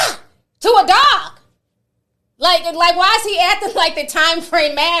 waka! To a dog. Like, why is he acting like the time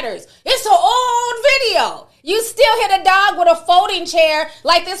frame matters? It's an old video. You still hit a dog with a folding chair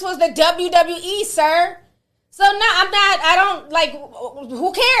like this was the WWE, sir. So,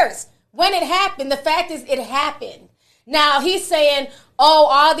 who cares? When it happened, the fact is it happened. Now, he's saying, oh,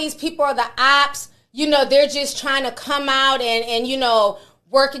 all these people are the ops. You know, they're just trying to come out and you know,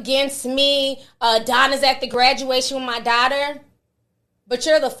 work against me. Donna's at the graduation with my daughter. But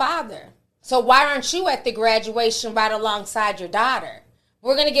you're the father. So why aren't you at the graduation right alongside your daughter?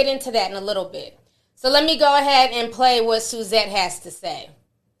 We're going to get into that in a little bit. So let me go ahead and play what Suzette has to say.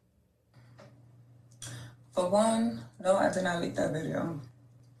 For one, no, I did not leak that video.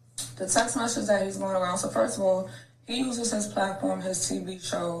 The text message that he's going around, so first of all, he uses his platform, his TV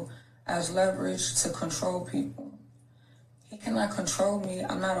show, as leverage to control people. He cannot control me.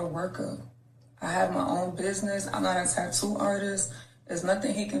 I'm not a worker. I have my own business. I'm not a tattoo artist. There's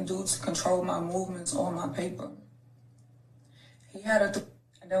nothing he can do to control my movements or my paper. He had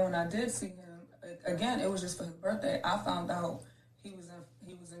and then when I did see him, again, it was just for his birthday. I found out he was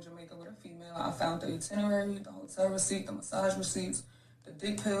in Jamaica with a female. I found the itinerary, the hotel receipt, the massage receipts, the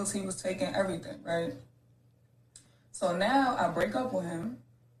dick pills he was taking, everything, right? So now I break up with him.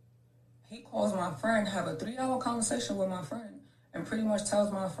 He calls my friend, have a 3-hour conversation with my friend, and pretty much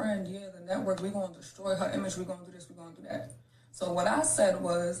tells my friend, yeah, the network, we're going to destroy her image, we're going to do this, we're going to do that. So what I said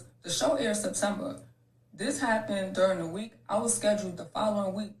was, the show airs September. This happened during the week. I was scheduled the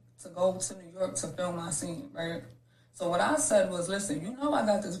following week to go to New York to film my scene, right? So what I said was, listen, you know I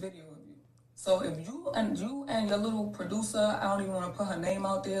got this video of you. So if you and your little producer, I don't even want to put her name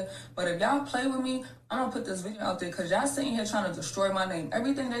out there, but if y'all play with me, I'm going to put this video out there because y'all sitting here trying to destroy my name.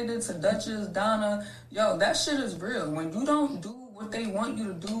 Everything they did to Duchess, Donna, yo, that shit is real. When you don't do what they want you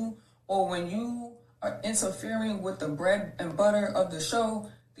to do, or when you are interfering with the bread and butter of the show,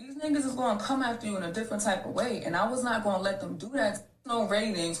 these niggas is going to come after you in a different type of way. And I was not going to let them do that. No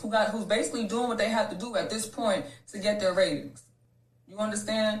ratings, who's basically doing what they have to do at this point to get their ratings. You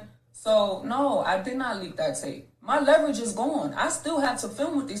understand? So, no, I did not leak that tape. My leverage is gone. I still have to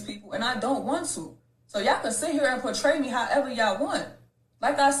film with these people, and I don't want to. So y'all can sit here and portray me however y'all want.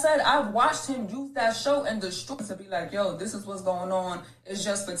 Like I said, I've watched him use that show and destroy to be like, yo, this is what's going on. It's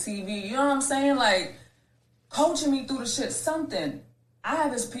just for TV. You know what I'm saying? Like, coaching me through the shit, something. I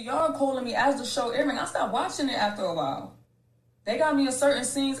have his PR calling me as the show airing. I stopped watching it after a while. They got me in certain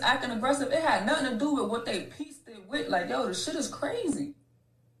scenes acting aggressive. It had nothing to do with what they pieced it with. Like, yo, this shit is crazy.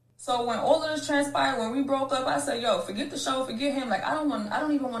 So when all of this transpired, when we broke up, I said, yo, forget the show, forget him. Like, I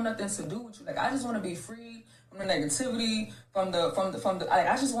don't even want nothing to do with you. Like, I just want to be free from the negativity, from the, like,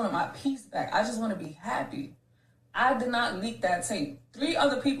 I just wanted my peace back. I just want to be happy. I did not leak that tape. 3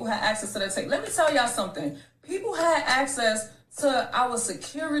 other people had access to that tape. Let me tell y'all something. People had access to our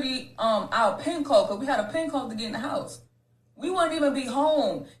security, our PIN code, because we had a PIN code to get in the house. We wouldn't even be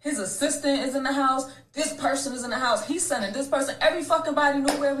home. His assistant is in the house. This person is in the house. He's sending this person. Every fucking body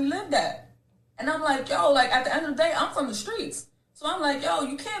knew where we lived at. And I'm like, yo, like, at the end of the day, I'm from the streets. So I'm like, yo,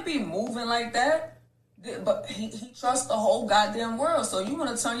 you can't be moving like that. But he trusts the whole goddamn world. So you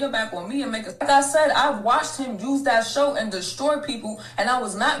want to turn your back on me and make a... Like I said, I've watched him use that show and destroy people, and I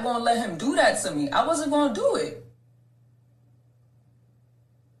was not going to let him do that to me. I wasn't going to do it.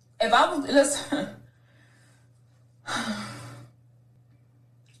 If I was... Listen...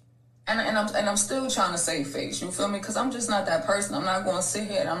 And I'm still trying to save face, you feel me? Because I'm just not that person. I'm not going to sit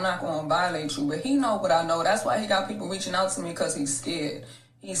here and I'm not going to violate you. But he know what I know. That's why he got people reaching out to me, because he's scared.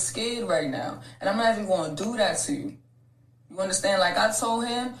 He's scared right now. And I'm not even going to do that to you. You understand? Like I told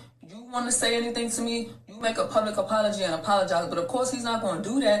him, you want to say anything to me, you make a public apology and apologize. But of course he's not going to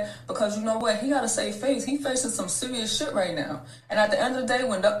do that, because you know what? He got to save face. He facing some serious shit right now. And at the end of the day,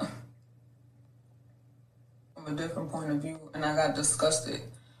 when from a different point of view, and I got disgusted.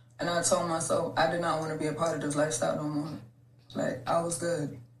 And I told myself I did not want to be a part of this lifestyle no more. Like, I was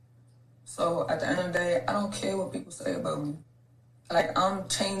good. So at the end of the day, I don't care what people say about me. Like, I'm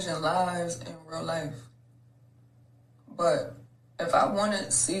changing lives in real life. But if I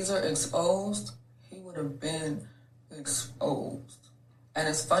wanted Caesar exposed, he would have been exposed. And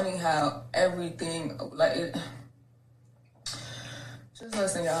it's funny how everything, like, just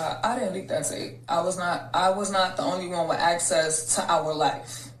listen, y'all, I didn't leak that tape. I was not the only one with access to our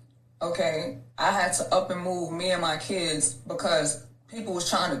life. Okay, I had to up and move me and my kids because people was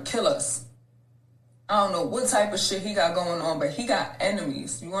trying to kill us. I don't know what type of shit he got going on, but he got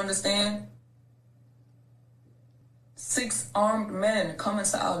enemies. You understand? 6 armed men coming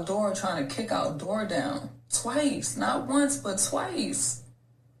to our door trying to kick our door down. Twice. Not once, but twice.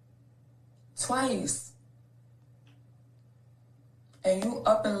 Twice. And you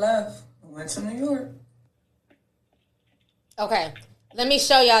up and left. Went to New York. Okay. Let me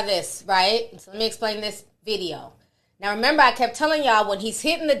show y'all this, right? So let me explain this video. Now, remember, I kept telling y'all when he's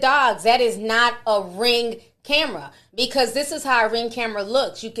hitting the dogs, that is not a Ring camera, because this is how a Ring camera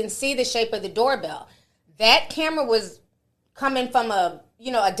looks. You can see the shape of the doorbell. That camera was coming from a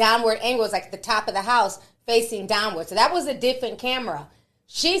downward angle. It's like the top of the house facing downward. So that was a different camera.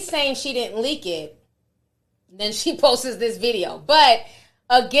 She's saying she didn't leak it. Then she posts this video. But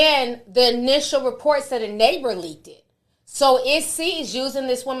again, the initial report said a neighbor leaked it. So is C's using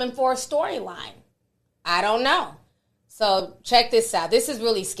this woman for a storyline? I don't know. So check this out. This is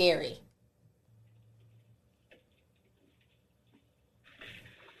really scary.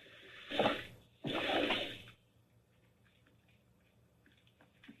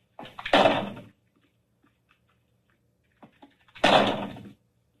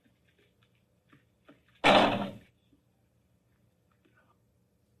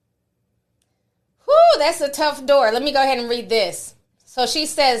 That's a tough door. Let me go ahead and read this. So she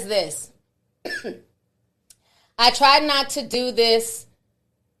says this. I tried not to do this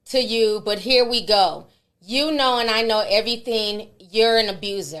to you, but here we go. You know and I know everything. You're an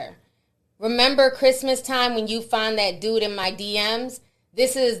abuser. Remember Christmas time when you found that dude in my DMs?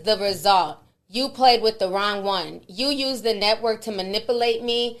 This is the result. You played with the wrong one. You used the network to manipulate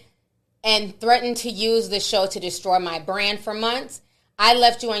me and threatened to use the show to destroy my brand for months. I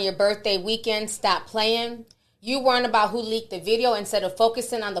left you on your birthday weekend. Stop playing. You worried about who leaked the video instead of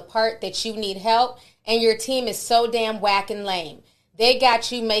focusing on the part that you need help. And your team is so damn whack and lame. They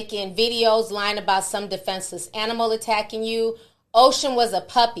got you making videos lying about some defenseless animal attacking you. Ocean was a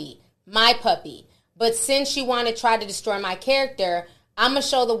puppy, my puppy. But since you want to try to destroy my character, I'm going to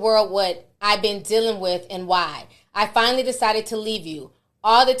show the world what I've been dealing with and why. I finally decided to leave you.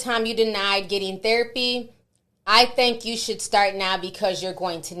 All the time you denied getting therapy, I think you should start now because you're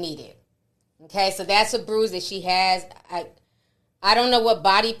going to need it. Okay, so that's a bruise that she has. I don't know what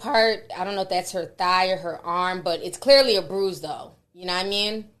body part. I don't know if that's her thigh or her arm, but it's clearly a bruise though. You know what I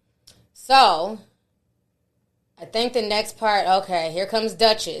mean? So, I think the next part, okay, here comes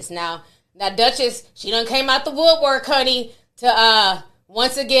Duchess. Now Duchess, she done came out the woodwork, honey, to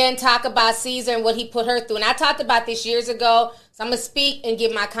once again talk about Caesar and what he put her through. And I talked about this years ago, so I'm going to speak and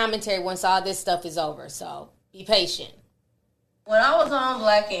give my commentary once all this stuff is over. So, be patient. When I was on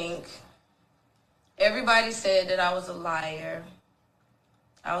Black Ink, everybody said that I was a liar.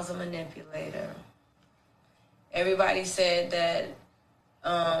 I was a manipulator. Everybody said that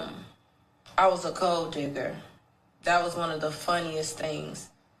I was a gold digger. That was one of the funniest things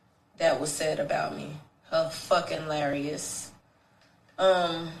that was said about me. Fucking hilarious.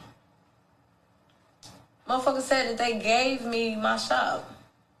 Motherfucker said that they gave me my shop.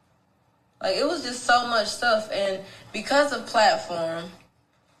 Like, it was just so much stuff. And because of platform,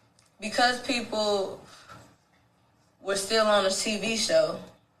 because people were still on a TV show,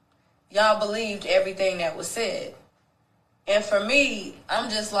 y'all believed everything that was said. And for me,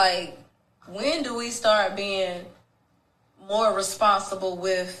 I'm just like, when do we start being more responsible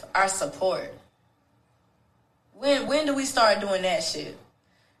with our support? When do we start doing that shit?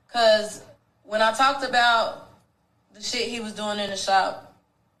 Because when I talked about the shit he was doing in the shop,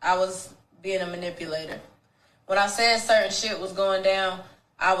 I was being a manipulator. When I said certain shit was going down,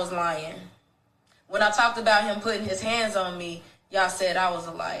 I was lying. When I talked about him putting his hands on me, y'all said I was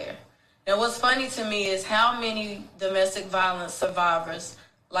a liar. Now, what's funny to me is how many domestic violence survivors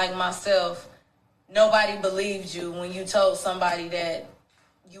like myself, nobody believed you when you told somebody that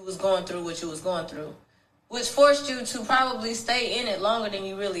you was going through what you was going through, which forced you to probably stay in it longer than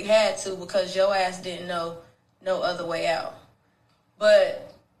you really had to because your ass didn't know no other way out.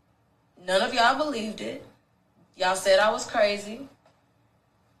 But none of y'all believed it. Y'all said I was crazy.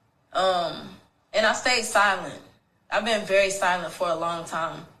 And I stayed silent. I've been very silent for a long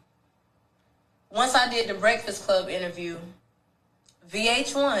time. Once I did the Breakfast Club interview,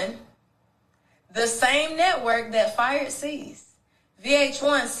 VH1, the same network that fired Cease,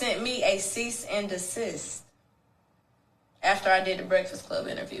 VH1 sent me a cease and desist after I did the Breakfast Club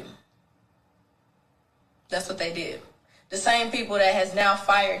interview. That's what they did. The same people that has now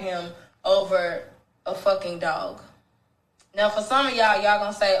fired him over a fucking dog. Now, for some of y'all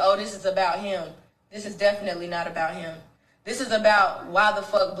gonna say, oh, this is about him. This is definitely not about him. This is about why the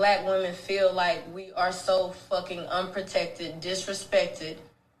fuck black women feel like we are so fucking unprotected, disrespected.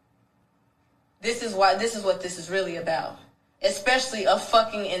 This is what this is really about. Especially a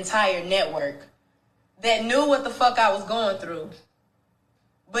fucking entire network that knew what the fuck I was going through,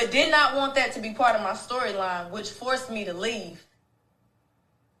 but did not want that to be part of my storyline, which forced me to leave.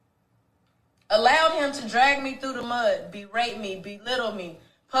 Allowed him to drag me through the mud, berate me, belittle me,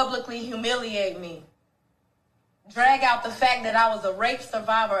 publicly humiliate me. Drag out the fact that I was a rape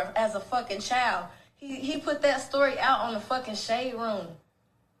survivor as a fucking child. He put that story out on the fucking Shade Room.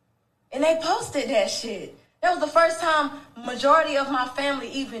 And they posted that shit. That was the first time majority of my family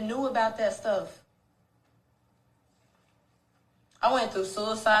even knew about that stuff. I went through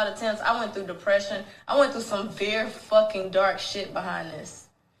suicide attempts. I went through depression. I went through some very fucking dark shit behind this.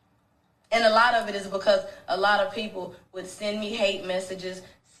 And a lot of it is because a lot of people would send me hate messages,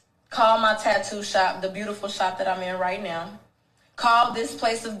 call my tattoo shop, the beautiful shop that I'm in right now, call this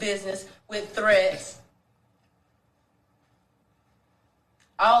place of business with threats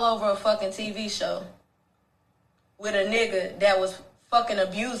all over a fucking TV show with a nigga that was fucking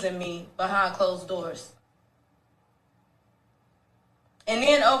abusing me behind closed doors. And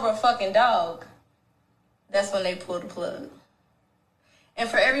then over a fucking dog, that's when they pulled the plug. And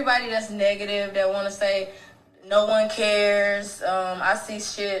for everybody that's negative, that want to say, no one cares, I see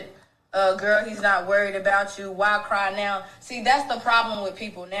shit, girl, he's not worried about you, why cry now? See, that's the problem with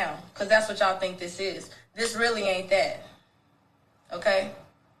people now, because that's what y'all think this is. This really ain't that, okay?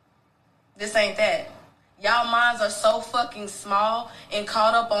 This ain't that. Y'all minds are so fucking small and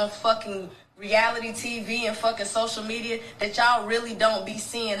caught up on fucking reality TV and fucking social media that y'all really don't be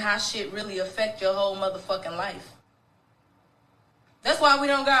seeing how shit really affect your whole motherfucking life. That's why we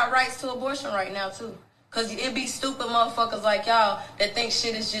don't got rights to abortion right now, too. Because it be stupid motherfuckers like y'all that think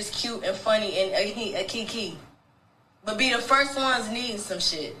shit is just cute and funny and a kiki. But be the first ones needing some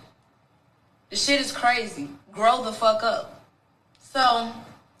shit. The shit is crazy. Grow the fuck up. So.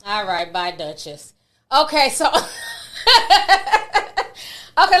 All right, bye, Duchess. Okay, so. Okay,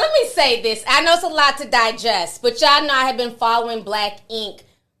 let me say this. I know it's a lot to digest, but y'all know I have been following Black Ink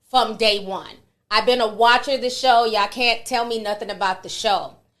from day one. I've been a watcher of the show. Y'all can't tell me nothing about the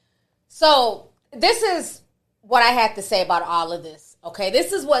show. So this is what I have to say about all of this, okay?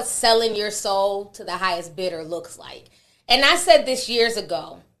 This is what selling your soul to the highest bidder looks like. And I said this years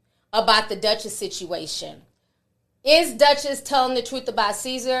ago about the Duchess situation. Is Duchess telling the truth about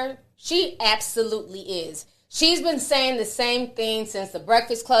Caesar? She absolutely is. She's been saying the same thing since the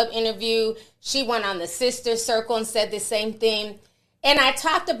Breakfast Club interview. She went on the Sister Circle and said the same thing. And I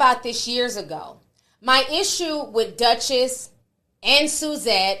talked about this years ago. My issue with Duchess and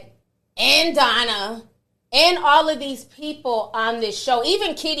Suzette and Donna and all of these people on this show,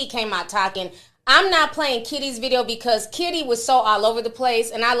 even Kitty came out talking. I'm not playing Kitty's video because Kitty was so all over the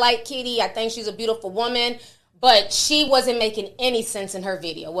place. And I like Kitty. I think she's a beautiful woman. But she wasn't making any sense in her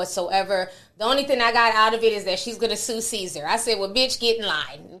video whatsoever. The only thing I got out of it is that she's going to sue Caesar. I said, well, bitch, get in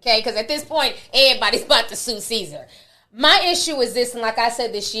line, okay? Because at this point, everybody's about to sue Caesar. My issue is this, and like I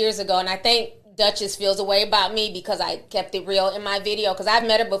said this years ago, and I think Duchess feels a way about me because I kept it real in my video, because I've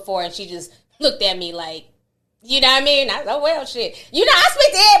met her before, and she just looked at me like, you know what I mean? I said, oh, well, shit. You know, I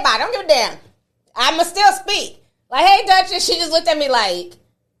speak to everybody. I don't give a damn. I'ma still speak. Like, hey, Duchess. She just looked at me like,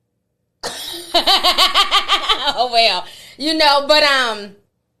 oh, well. You know, but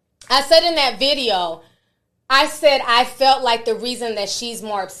I said in that video, I said I felt like the reason that she's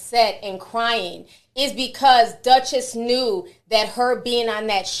more upset and crying is because Duchess knew that her being on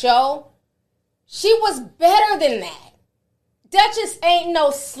that show, she was better than that. Duchess ain't no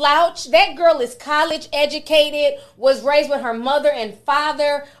slouch. That girl is college educated, was raised with her mother and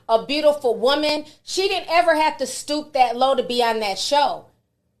father, a beautiful woman. She didn't ever have to stoop that low to be on that show.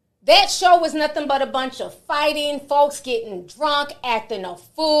 That show was nothing but a bunch of fighting, folks getting drunk, acting a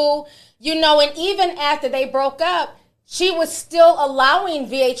fool. You know, and even after they broke up, she was still allowing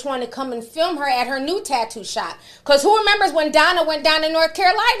VH1 to come and film her at her new tattoo shop. Because who remembers when Donna went down to North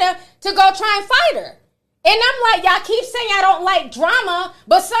Carolina to go try and fight her? And I'm like, y'all keep saying I don't like drama,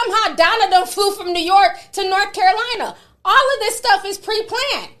 but somehow Donna done flew from New York to North Carolina. All of this stuff is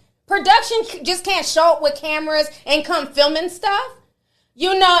pre-planned. Production just can't show up with cameras and come filming stuff.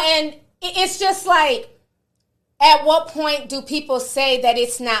 You know, and it's just like, at what point do people say that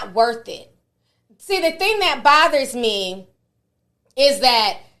it's not worth it? See, the thing that bothers me is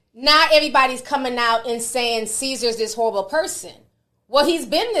that not everybody's coming out and saying Caesar's this horrible person. Well, he's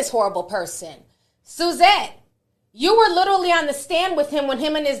been this horrible person. Suzette, you were literally on the stand with him when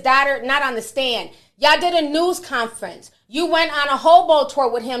him and his daughter, not on the stand, y'all did a news conference. You went on a hobo tour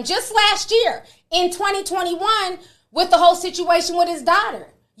with him just last year in 2021 with the whole situation with his daughter.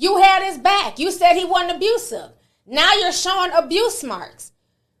 You had his back. You said he wasn't abusive. Now you're showing abuse marks.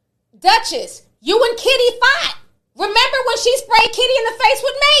 Duchess, you and Kitty fought. Remember when she sprayed Kitty in the face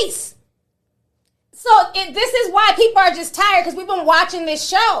with mace? So this is why people are just tired, because we've been watching this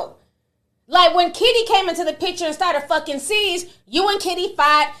show. Like when Kitty came into the picture and started fucking C's, you and Kitty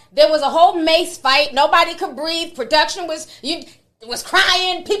fought. There was a whole mace fight. Nobody could breathe. Production was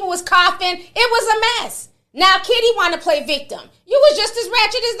crying. People was coughing. It was a mess. Now Kitty want to play victim. You was just as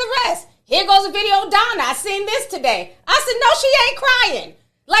ratchet as the rest. Here goes a video of Donna. I seen this today. I said, no, she ain't crying.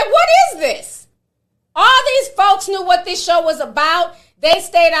 Like, what is this? All these folks knew what this show was about. They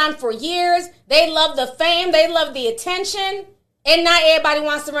stayed on for years. They love the fame. They love the attention. And not everybody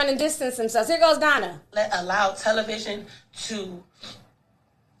wants to run and distance themselves. Here goes Donna. Allow television to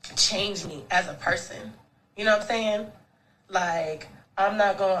change me as a person. You know what I'm saying? Like, I'm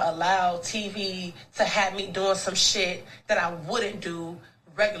not going to allow TV to have me doing some shit that I wouldn't do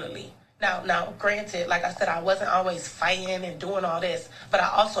regularly. Now, granted, like I said, I wasn't always fighting and doing all this, but I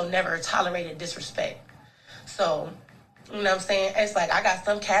also never tolerated disrespect. So, you know what I'm saying? It's like I got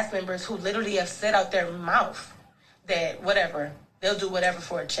some cast members who literally have said out their mouth that whatever, they'll do whatever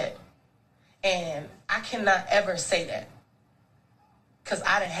for a check. And I cannot ever say that. Because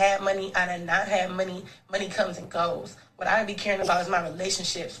I done had money, I done not had money. Money comes and goes. What I be caring about is my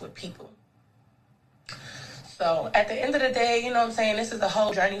relationships with people. So at the end of the day, you know what I'm saying, this is a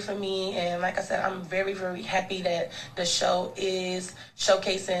whole journey for me. And like I said, I'm very, very happy that the show is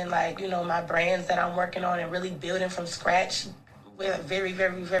showcasing, like, you know, my brands that I'm working on and really building from scratch with a very,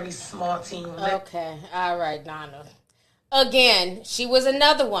 very, very small team. Okay. All right, Donna. Again, she was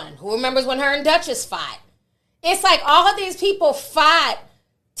another one. Who remembers when her and Duchess fought? It's like all of these people fought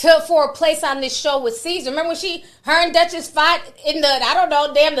for a place on this show with Caesar. Remember when her and Duchess fought in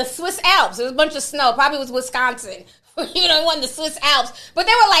the Swiss Alps. There was a bunch of snow. Probably was Wisconsin. You know, one of the Swiss Alps. But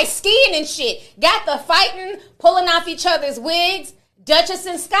they were like skiing and shit. Got the fighting, pulling off each other's wigs. Duchess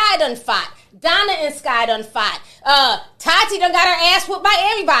and Sky done fought. Donna and Sky done fought. Tati done got her ass whooped by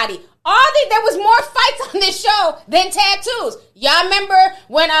everybody. There was more fights on this show than tattoos. Y'all remember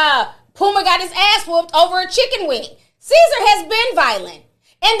when Puma got his ass whooped over a chicken wing? Caesar has been violent.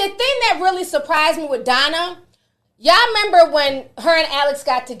 And the thing that really surprised me with Donna, y'all remember when her and Alex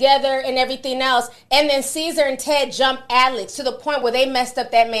got together and everything else, and then Caesar and Ted jumped Alex to the point where they messed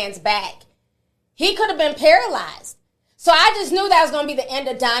up that man's back. He could have been paralyzed. So I just knew that was going to be the end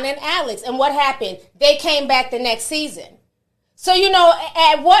of Donna and Alex. And what happened? They came back the next season. So, you know,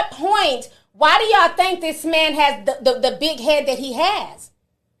 at what point, why do y'all think this man has the big head that he has?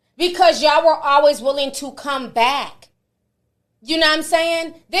 Because y'all were always willing to come back. You know what I'm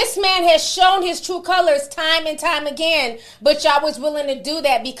saying? This man has shown his true colors time and time again, but y'all was willing to do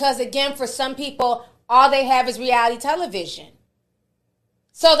that because, again, for some people, all they have is reality television.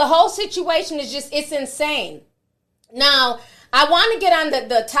 So the whole situation is it's insane. Now, I want to get on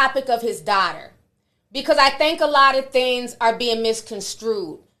the topic of his daughter, because I think a lot of things are being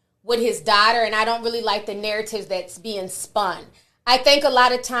misconstrued with his daughter, and I don't really like the narrative that's being spun. I think a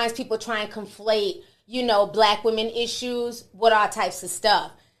lot of times people try and conflate, black women issues with all types of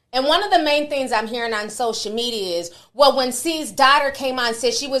stuff. And one of the main things I'm hearing on social media is, well, when C's daughter came on and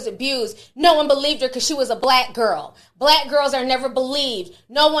said she was abused, no one believed her because she was a black girl. Black girls are never believed.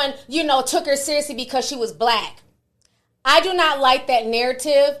 No one, took her seriously because she was black. I do not like that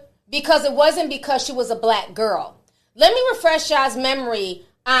narrative because it wasn't because she was a black girl. Let me refresh y'all's memory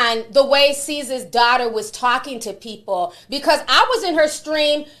on the way Caesar's daughter was talking to people, because I was in her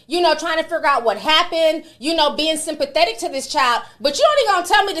stream, trying to figure out what happened, being sympathetic to this child, but you only gonna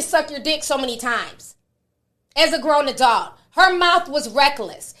tell me to suck your dick so many times as a grown adult. Her mouth was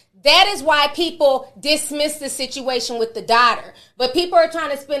reckless. That is why people dismiss the situation with the daughter. But people are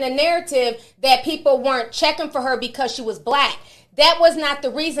trying to spin a narrative that people weren't checking for her because she was black. That was not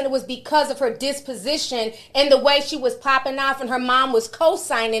the reason. It was because of her disposition and the way she was popping off, and her mom was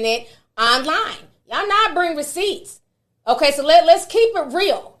co-signing it online. Y'all not bring receipts. Okay, so let's keep it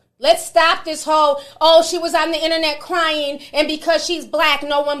real. Let's stop this whole, she was on the internet crying, and because she's black,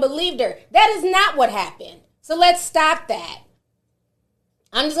 no one believed her. That is not what happened. So let's stop that.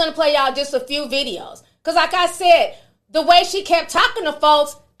 I'm just going to play y'all just a few videos. Because like I said, the way she kept talking to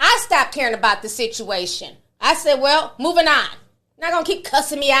folks, I stopped caring about the situation. I said, well, moving on. Not going to keep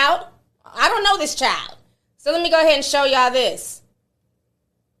cussing me out. I don't know this child. So let me go ahead and show y'all this.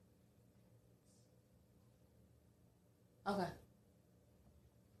 Okay.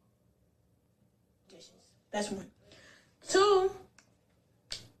 That's one. Two,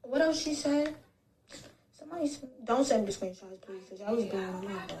 what else she said? Somebody, don't send me screenshots, please, because I was doing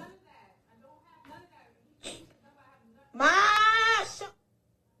that.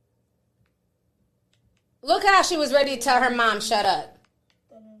 Look how she was ready to tell her mom, shut up.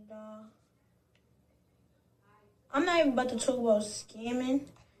 I'm not even about to talk about scamming,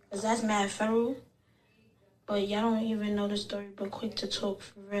 because that's mad federal. But y'all don't even know the story, but quick to talk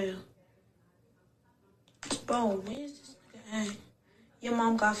for real. Bro, where's this nigga at? Your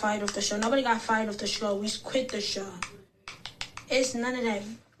mom got fired off the show. Nobody got fired off the show. We quit the show. It's none of that.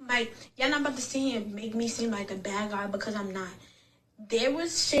 Like, y'all not about to sit here and make me seem like a bad guy, because I'm not. There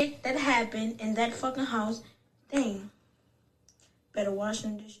was shit that happened in that fucking house. Dang. Better wash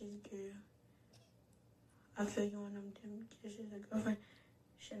them dishes, girl. I feel you on them dishes. A girlfriend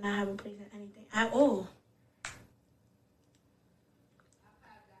should not have a place in anything at all.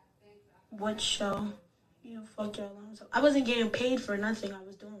 What show? You fucked your alarms up. I wasn't getting paid for nothing I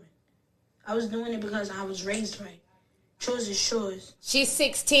was doing. I was doing it because I was raised right. Chores is chores. She's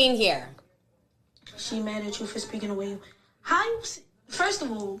 16 here. She mad at you for speaking the way you... How you... First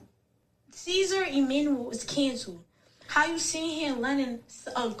of all, Caesar Emmanuel was canceled. How you sitting here letting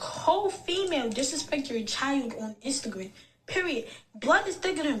a whole female disrespect your child on Instagram? Period. Blood is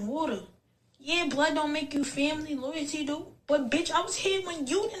thicker than water. Yeah, blood don't make you family. Loyalty do. But bitch, I was here when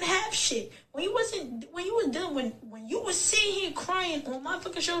you didn't have shit. When you was sitting here crying on my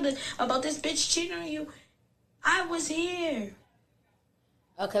fucking shoulder about this bitch cheating on you, I was here.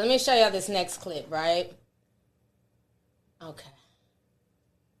 Okay, let me show y'all this next clip, right? Okay.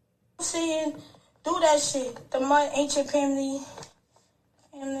 Saying, do that shit. The ancient family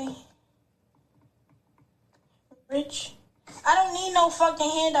rich. I don't need no fucking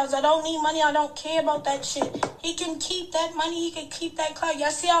handouts. I don't need money. I don't care about that shit. He can keep that money. He can keep that car.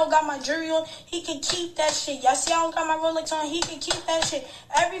 Y'all see I don't got my jewelry on? He can keep that shit. Y'all see I don't got my Rolex on? He can keep that shit.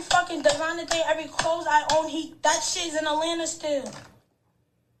 Every fucking designer thing, every clothes I own, that shit's in Atlanta still.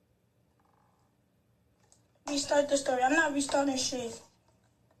 Restart the story. I'm not restarting shit.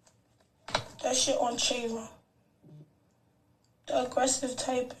 That shit on Chavo. The aggressive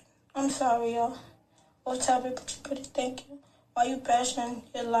type. I'm sorry, y'all. Off topic, but thank you. Why you bashing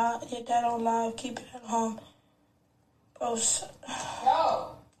your dad on live? Keep it at home. Bro,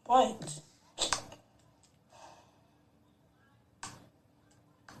 No. What?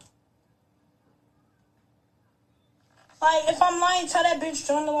 Like, if I'm lying, tell that bitch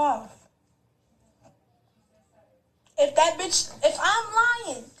join the live. If I'm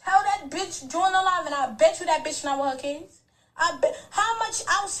lying, tell that bitch join the live, and I bet you that bitch not with her kids. I bet. How much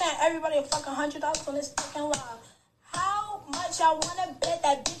I'll send everybody a fucking $100 on this fucking live? How much I wanna bet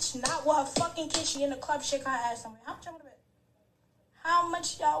that bitch not with her fucking kids? She in the club shaking her ass somewhere. How much I wanna bet? How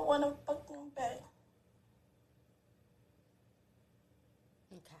much y'all wanna fucking bet?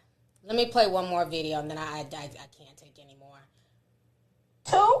 Okay. Let me play one more video, and then I can't take any more.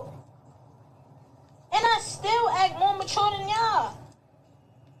 2? And I still act more mature than y'all.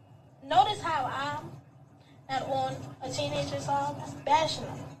 Notice how I'm and on a teenager's side, bashing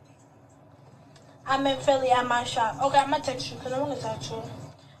them. I'm in Philly at my shop. Okay, I'm gonna text you because I want to text you.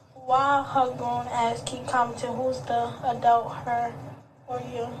 Why her grown ass keep commenting who's the adult, her or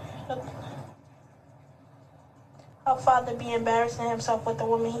you? Her father be embarrassing himself with the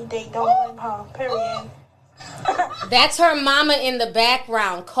woman he date. Don't blame her. Period. That's her mama in the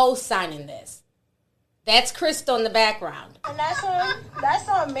background co-signing this. That's Crystal in the background. And that's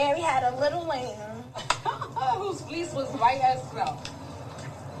when Mary had a little lamb. Whose fleece was white as snow.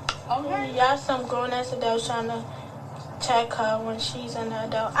 Okay. Y'all some grown ass adults trying to check her when she's an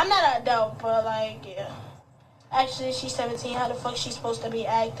adult. I'm not an adult, but like, yeah. Actually, she's 17. How the fuck she supposed to be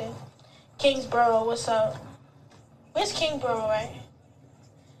acting? Kingsborough, what's up? Where's Kingsborough, right?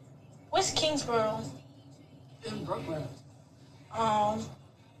 Where's Kingsborough? In Brooklyn. I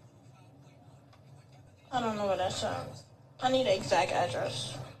don't know where that's at. I need the exact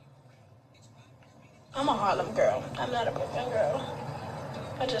address. I'm a Harlem girl. I'm not a Brooklyn girl.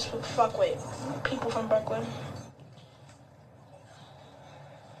 I just fuck with people from Brooklyn.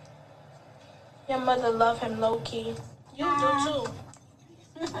 Your mother love him low key. You do too.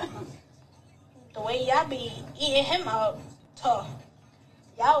 The way y'all be eating him out, tough.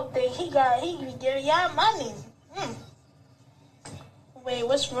 Y'all think he be giving y'all money. Wait,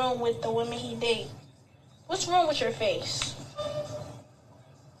 what's wrong with the women he date? What's wrong with your face?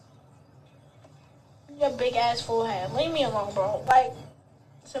 Your big ass forehead. Leave me alone, bro. Like,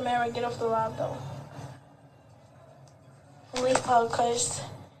 Samara, get off the live though. Leave her, cause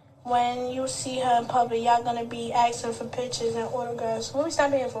when you see her in public, y'all gonna be asking for pictures and autographs. What we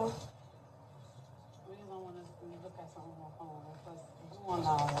stop here for? We don't want to look at something on my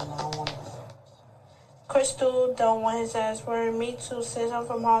phone. I don't want to. Crystal don't want his ass word. Me too, sis. I'm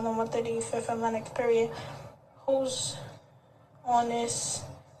from Harlem, 135th and Lennox, period. Who's on this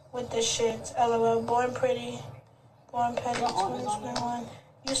with the shit? LOL. Born pretty. Born petty, 2021.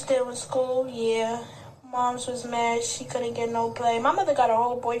 You still in school? Yeah. Mom's was mad. She couldn't get no play. My mother got a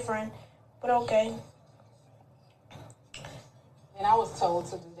whole boyfriend, but okay. And I was told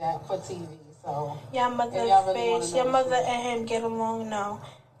to do that for TV, so. Your mother really face. Your mother and him get along now.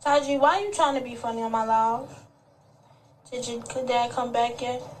 Taji, why are you trying to be funny on my live? Could Dad come back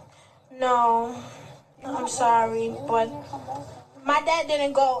yet? No. I'm sorry, but my dad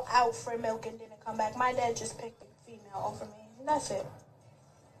didn't go out for milk and didn't come back. My dad just picked a female over me. That's it.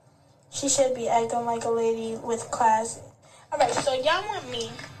 She should be acting like a lady with class. All right, so y'all want me,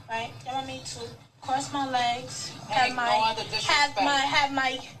 right? Y'all want me to cross my legs, have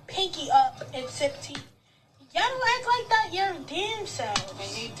my pinky up and sip tea. Y'all don't act like that your damn self. And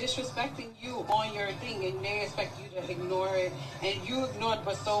they disrespecting you on your thing, and they expect you to ignore it, and you ignore it,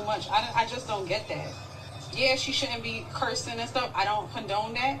 but so much. I just don't get that. Yeah, she shouldn't be cursing and stuff. I don't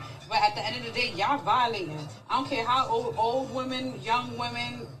condone that. But at the end of the day, y'all violating. I don't care how old women, young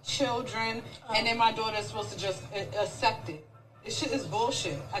women, children, and then my daughter is supposed to just accept it. This shit is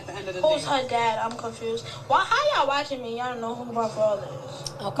bullshit at the end of the day. Who's her dad? I'm confused. Why? How y'all watching me? Y'all don't know who my father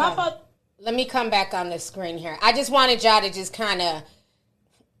is. Okay. My father. Let me come back on the screen here. I just wanted y'all to just kind of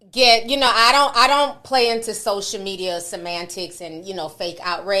get, I don't play into social media semantics and, fake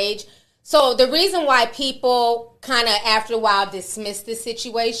outrage. So the reason why people kind of after a while dismiss this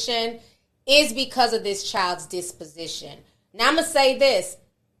situation is because of this child's disposition. Now I'm going to say this.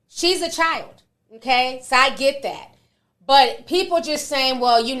 She's a child, okay? So I get that. But people just saying,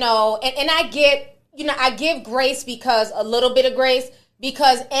 well, and I get, I give grace because a little bit of grace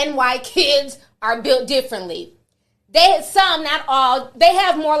because NY kids are built differently. Some, not all, they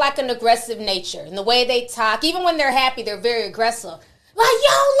have more like an aggressive nature in the way they talk. Even when they're happy, they're very aggressive. Like,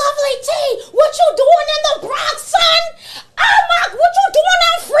 yo, Lovely T, what you doing in the Bronx, son? Oh my, what you doing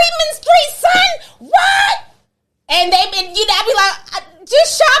on Freeman Street, son? What? And I'd be like,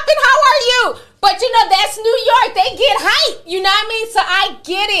 just shopping, how are you? But that's New York, they get hype, you know what I mean? So I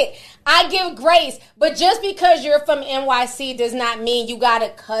get it. I give grace, but just because you're from NYC does not mean you gotta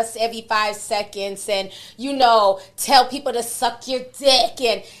cuss every 5 seconds and, tell people to suck your dick.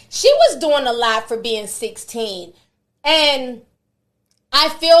 And she was doing a lot for being 16. And I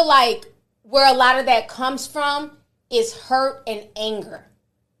feel like where a lot of that comes from is hurt and anger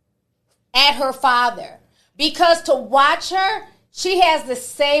at her father. Because to watch her, she has the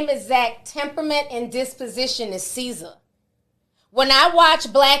same exact temperament and disposition as Caesar. When I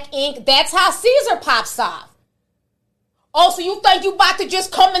watch Black Ink, that's how Caesar pops off. Oh, so you think you about to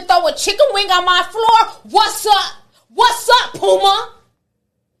just come and throw a chicken wing on my floor? What's up? What's up, Puma?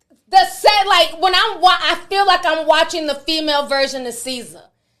 I feel like I'm watching the female version of Caesar.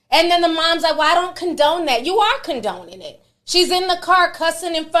 And then the mom's like, well, I don't condone that. You are condoning it. She's in the car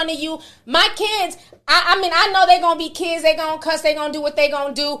cussing in front of you. My kids, I mean, I know they're going to be kids. They're going to cuss. They're going to do what they're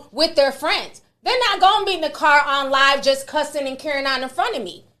going to do with their friends. They're not going to be in the car on live just cussing and carrying on in front of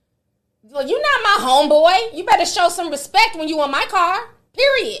me. Well, you're not my homeboy. You better show some respect when you in my car,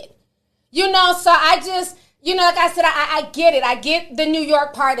 period. You know, so I just, you know, like I said, I get it. I get the New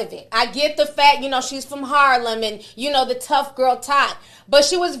York part of it. I get the fact, you know, she's from Harlem and, you know, the tough girl talk. But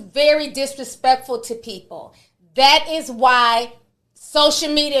she was very disrespectful to people. That is why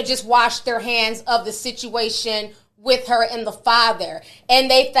social media just washed their hands of the situation with her and the father.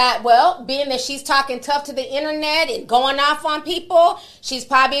 And they thought, well, being that she's talking tough to the internet and going off on people, she's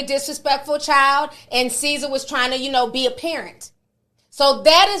probably a disrespectful child. And Caesar was trying to, you know, be a parent. So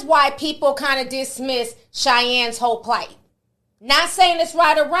that is why people kind of dismiss Cheyenne's whole plight. Not saying it's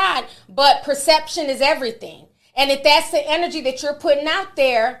right or wrong, but perception is everything. And if that's the energy that you're putting out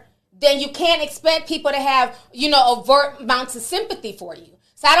there, then you can't expect people to have, you know, overt amounts of sympathy for you.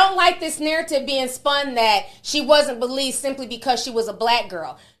 So I don't like this narrative being spun that she wasn't believed simply because she was a black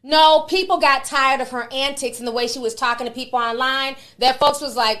girl. No, people got tired of her antics and the way she was talking to people online, that folks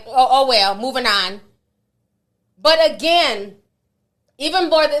was like, oh well, moving on. But again, even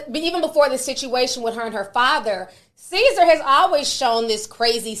before the situation with her and her father, Caesar has always shown this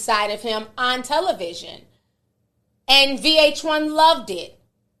crazy side of him on television. And VH1 loved it.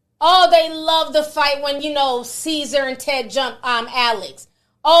 Oh, they loved the fight when, you know, Caesar and Ted jumped Alex.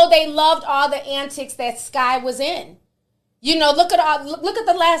 Oh, they loved all the antics that Sky was in. You know, look at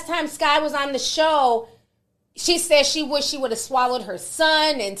the last time Sky was on the show. She said she wished she would have swallowed her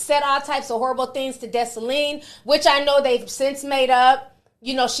son and said all types of horrible things to Dessalines, which I know they've since made up.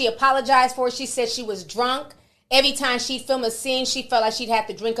 You know, she apologized for it. She said she was drunk. Every time she'd film a scene, she felt like she'd have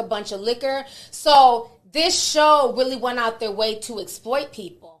to drink a bunch of liquor. So this show really went out their way to exploit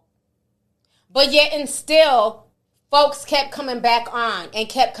people. But yet and still, folks kept coming back on and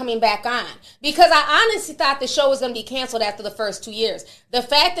kept coming back on. Because I honestly thought the show was going to be canceled after the first 2 years. The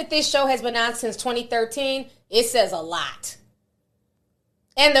fact that this show has been on since 2013, it says a lot.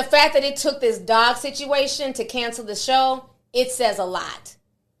 And the fact that it took this dog situation to cancel the show, it says a lot.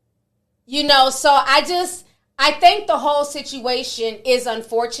 You know, so I think the whole situation is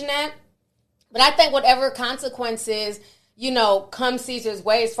unfortunate. But I think whatever consequences, you know, come Caesar's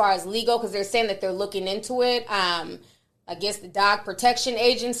way as far as legal, because they're saying that they're looking into it. I guess the dog protection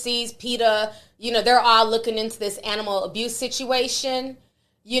agencies, PETA, you know, they're all looking into this animal abuse situation,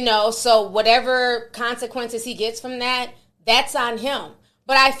 you know, so whatever consequences he gets from that, that's on him.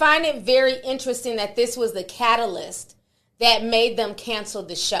 But I find it very interesting that this was the catalyst that made them cancel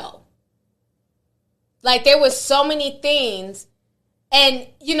the show. Like, there was so many things. And,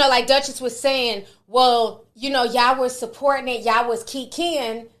 you know, like Duchess was saying, well, you know, y'all were supporting it, y'all was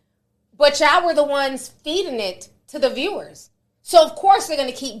kikiing, but y'all were the ones feeding it to the viewers. So, of course, they're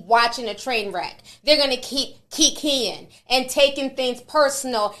going to keep watching a train wreck. They're going to keep kikiing and taking things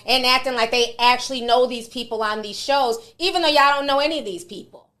personal and acting like they actually know these people on these shows, even though y'all don't know any of these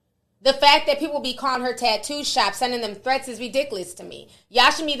people. The fact that people be calling her tattoo shop, sending them threats is ridiculous to me.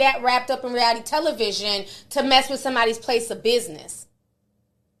 Y'all should be that wrapped up in reality television to mess with somebody's place of business.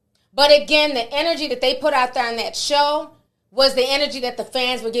 But again, the energy that they put out there on that show was the energy that the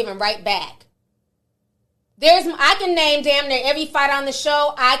fans were giving right back. I can name damn near every fight on the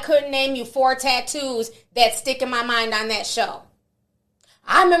show. I couldn't name you 4 tattoos that stick in my mind on that show.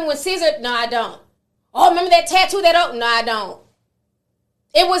 I remember when Caesar, no, I don't. Oh, remember that tattoo that, no, I don't.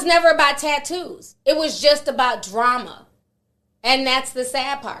 It was never about tattoos. It was just about drama. And that's the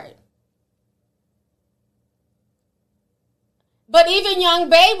sad part. But even Young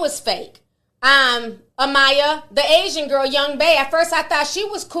Bae was fake. Amaya, the Asian girl, Young Bae, at first I thought she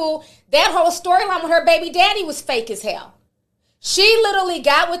was cool. That whole storyline with her baby daddy was fake as hell. She literally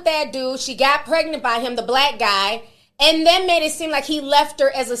got with that dude. She got pregnant by him, the black guy, and then made it seem like he left her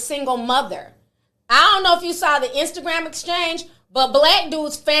as a single mother. I don't know if you saw the Instagram exchange, but black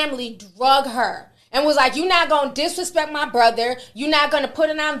dude's family drug her and was like, you're not going to disrespect my brother. You're not going to put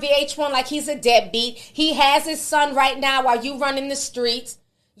it on VH1 like he's a deadbeat. He has his son right now while you run in the streets.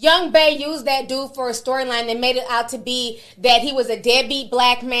 Young Bae used that dude for a storyline that made it out to be that he was a deadbeat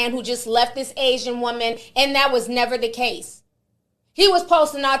black man who just left this Asian woman, and that was never the case. He was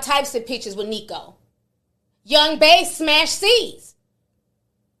posting all types of pictures with Nico. Young Bae smashed C's.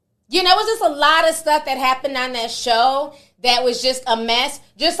 You know, it was just a lot of stuff that happened on that show that was just a mess.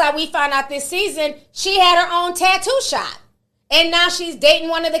 Just like we found out this season, she had her own tattoo shop. And now she's dating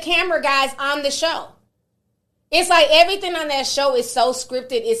one of the camera guys on the show. It's like everything on that show is so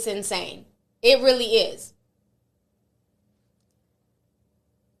scripted, it's insane. It really is.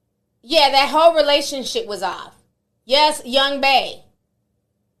 Yeah, that whole relationship was off. Yes, Young Bae.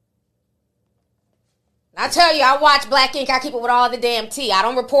 I tell you, I watch Black Ink. I keep it with all the damn tea. I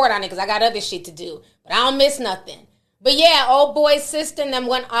don't report on it because I got other shit to do. But I don't miss nothing. But yeah, old boy's sister and them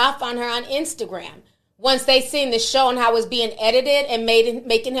went off on her on Instagram. Once they seen the show and how it was being edited and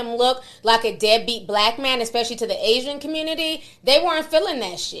making him look like a deadbeat black man, especially to the Asian community, they weren't feeling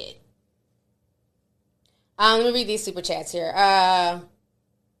that shit. Let me read these super chats here.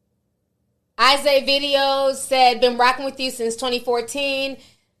 Isaiah Videos said, been rocking with you since 2014.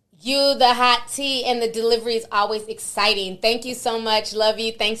 You, the hot tea, and the delivery is always exciting. Thank you so much. Love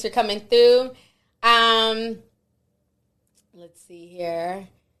you. Thanks for coming through. Let's see here.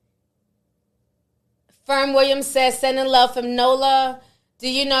 Fern Williams says, sending love from Nola.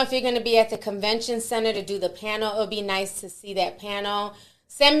 Do you know if you're going to be at the convention center to do the panel? It would be nice to see that panel.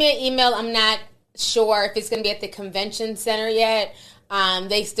 Send me an email. I'm not sure if it's going to be at the convention center yet.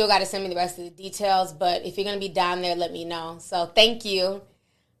 They still got to send me the rest of the details. But if you're going to be down there, let me know. So thank you.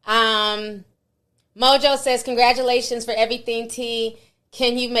 Mojo says, congratulations for everything, T.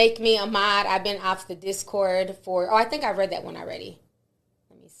 Can you make me a mod? I've been off the Discord for... Oh, I think I read that one already.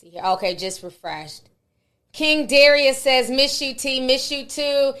 Let me see here. Okay, just refreshed. King Darius says, miss you, T. Miss you,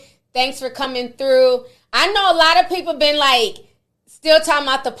 too. Thanks for coming through. I know a lot of people been, like, still talking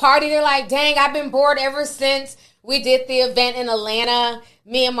about the party. They're like, dang, I've been bored ever since we did the event in Atlanta.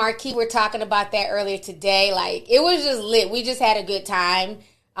 Me and Marquis were talking about that earlier today. Like, it was just lit. We just had a good time.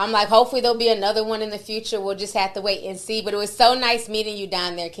 I'm like, hopefully there'll be another one in the future. We'll just have to wait and see. But it was so nice meeting you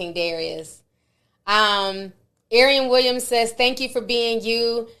down there, King Darius. Arian Williams says, thank you for being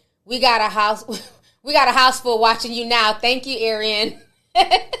you. We got a house full watching you now. Thank you, Arian.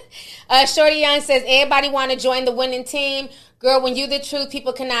 Shorty Young says, everybody want to join the winning team. Girl, when you the truth,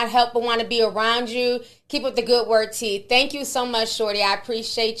 people cannot help but want to be around you. Keep up the good work, T. Thank you so much, Shorty. I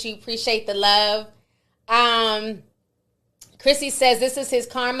appreciate you. Appreciate the love. Chrissy says this is his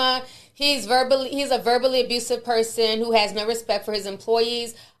karma. He's a verbally abusive person who has no respect for his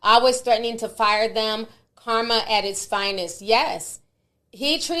employees, always threatening to fire them. Karma at its finest. Yes.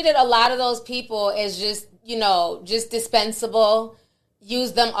 He treated a lot of those people as just dispensable,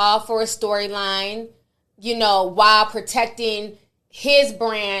 used them all for a storyline, while protecting his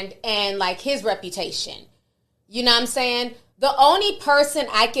brand and like his reputation. You know what I'm saying? The only person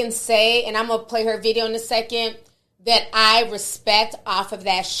I can say, and I'm going to play her video in a second, that I respect off of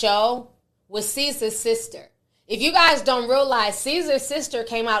that show was Caesar's sister. If you guys don't realize, Caesar's sister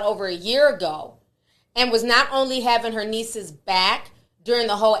came out over a year ago and was not only having her nieces back during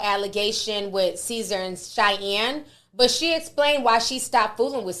the whole allegation with Caesar and Cheyenne, but she explained why she stopped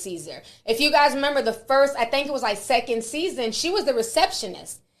fooling with Caesar. If you guys remember the first, I think it was like second season, she was the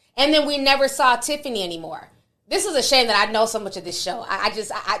receptionist. And then we never saw Tiffany anymore. This is a shame that I know so much of this show.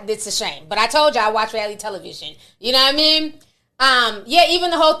 It's a shame. But I told you I watch reality television. You know what I mean? Yeah,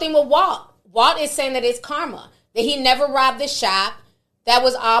 even the whole thing with Walt. Walt is saying that it's karma. That he never robbed the shop. That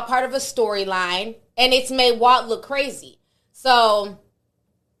was all part of a storyline. And it's made Walt look crazy. So,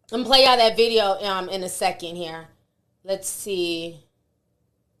 I'm going to play y'all that video in a second here. Let's see.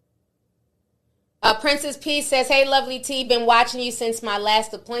 Princess P says, hey, lovely T, been watching you since my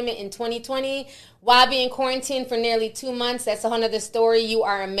last deployment in 2020. While being quarantined for nearly 2 months, that's a whole nother story. You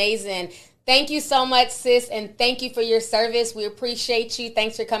are amazing. Thank you so much, sis, and thank you for your service. We appreciate you.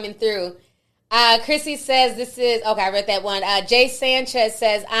 Thanks for coming through. Chrissy says I read that one. Jay Sanchez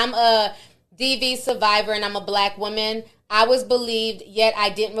says, I'm a DV survivor and I'm a black woman. I was believed, yet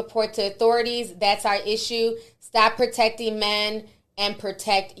I didn't report to authorities. That's our issue. Stop protecting men and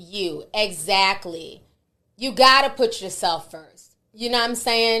protect you. Exactly. You got to put yourself first. You know what I'm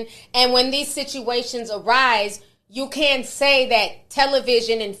saying? And when these situations arise, you can't say that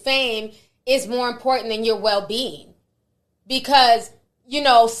television and fame is more important than your well-being. Because,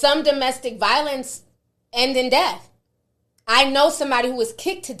 some domestic violence end in death. I know somebody who was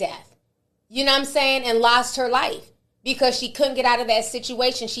kicked to death, you know what I'm saying, and lost her life because she couldn't get out of that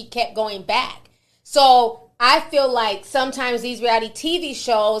situation. She kept going back. So I feel like sometimes these reality TV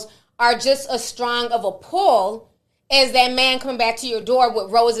shows are just as strong of a pull as that man coming back to your door with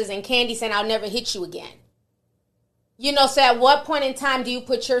roses and candy saying, I'll never hit you again. So at what point in time do you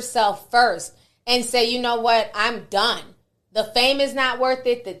put yourself first and say, you know what, I'm done. The fame is not worth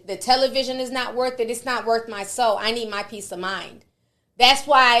it. The television is not worth it. It's not worth my soul. I need my peace of mind. That's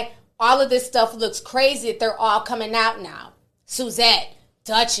why all of this stuff looks crazy that they're all coming out now. Suzette,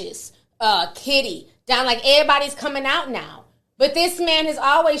 Duchess, Kitty, down like everybody's coming out now. But this man has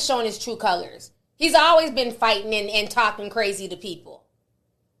always shown his true colors. He's always been fighting and talking crazy to people.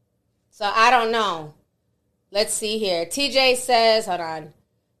 So I don't know. Let's see here. TJ says, hold on.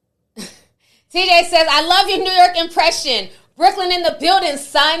 TJ says, I love your New York impression. Brooklyn in the building,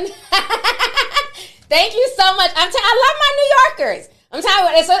 son. Thank you so much. I love my New Yorkers. I'm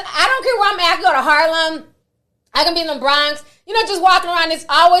telling you, I don't care where I'm at. I can go to Harlem. I can be in the Bronx. You know, just walking around. It's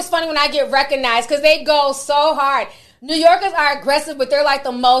always funny when I get recognized because they go so hard. New Yorkers are aggressive, but they're like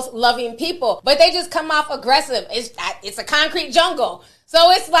the most loving people. But they just come off aggressive. It's a concrete jungle.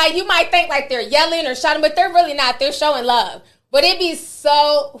 So it's like, you might think like they're yelling or shouting, but they're really not. They're showing love. But it'd be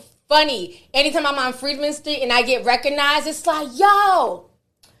so funny. Anytime I'm on Freedman Street and I get recognized, it's like, yo,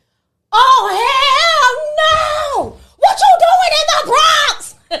 oh, hell no. What you doing in the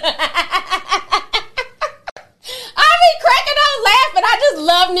Bronx? I be cracking up laughing. I just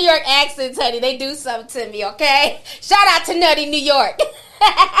love New York accents, honey. They do something to me, okay? Shout out to Nutty New York.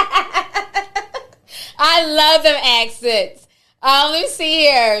 I love them accents. Let me see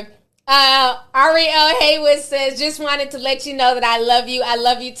here. Ariel Haywood says, just wanted to let you know that I love you. I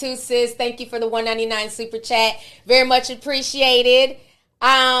love you too, sis. Thank you for the $1.99 super chat. Very much appreciated.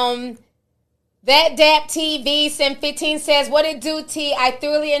 That Dap TV Sim 15 says, what it do, T? I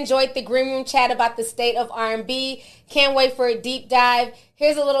thoroughly enjoyed the Green Room chat about the state of R&B. Can't wait for a deep dive.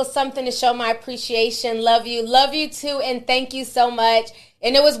 Here's a little something to show my appreciation. Love you. Love you too, and thank you so much.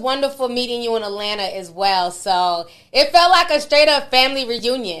 And it was wonderful meeting you in Atlanta as well. So it felt like a straight up family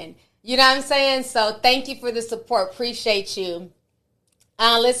reunion. You know what I'm saying? So thank you for the support. Appreciate you.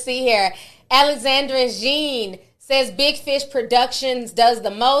 Let's see here. Alexandra Jean says, Big Fish Productions does the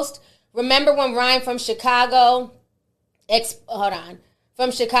most. Remember when Ryan from Chicago, exposed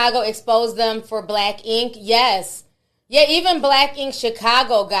them for Black Ink? Yes. Yeah, even Black Ink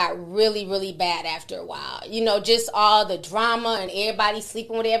Chicago got really, really bad after a while. You know, just all the drama and everybody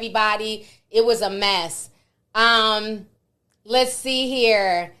sleeping with everybody. It was a mess. Let's see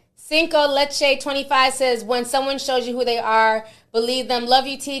here. Cinco Leche 25 says, when someone shows you who they are, believe them. Love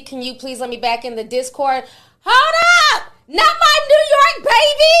you, T. Can you please let me back in the Discord? Hold up! Not my New York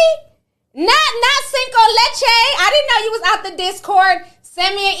baby! Not Cinco Leche. I didn't know you was out the Discord.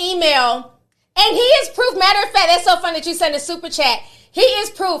 Send me an email. And he is proof. Matter of fact, that's so funny that you sent a super chat. He is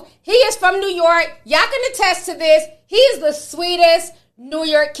proof. He is from New York. Y'all can attest to this. He is the sweetest New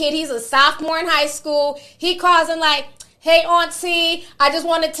York kid. He's a sophomore in high school. He calls him like, hey, Auntie, I just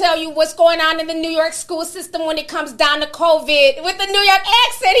want to tell you what's going on in the New York school system when it comes down to COVID. With the New York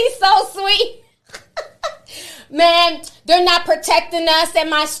accent, he's so sweet. Man, they're not protecting us at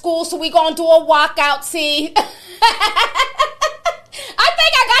my school, so we gonna do a walkout, T. I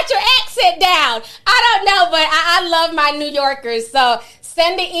think I got your accent down. I don't know, but I love my New Yorkers. So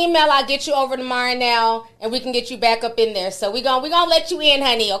send the email. I'll get you over tomorrow now, and we can get you back up in there. So we gonna let you in,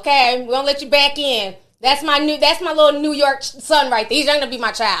 honey, okay? We're gonna let you back in. That's my little New York son right there. He's not gonna be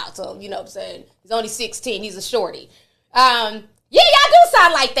my child, so you know what I'm saying. He's only 16. He's a shorty. Yeah, y'all do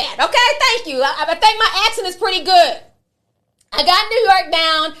sound like that. Okay, thank you. I think my accent is pretty good. I got New York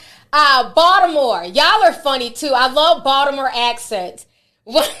down. Baltimore. Y'all are funny, too. I love Baltimore accents.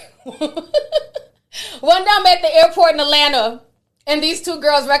 One time I'm at the airport in Atlanta, and these two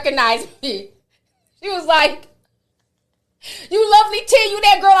girls recognized me. She was like, you lovely T, you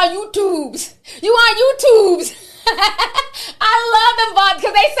that girl on YouTubes. You on YouTubes. I love them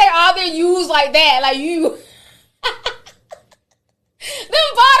because they say all their U's like that. Like you. Them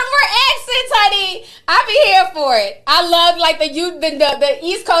Baltimore accents, honey. I be here for it. I love like the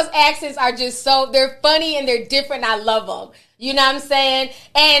East Coast accents are just they're funny and they're different. I love them. You know what I'm saying?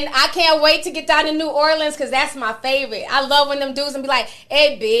 And I can't wait to get down to New Orleans because that's my favorite. I love when them dudes and be like,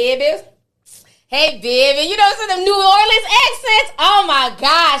 hey, baby. Hey, baby. You know what I'm saying? Them New Orleans accents. Oh, my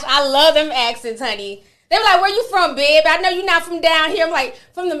gosh. I love them accents, honey. They be like, where you from, babe? I know you're not from down here. I'm like,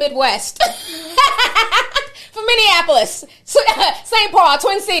 from the Midwest. From Minneapolis, St. Paul,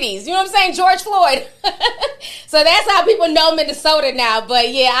 Twin Cities. You know what I'm saying? George Floyd. So that's how people know Minnesota now.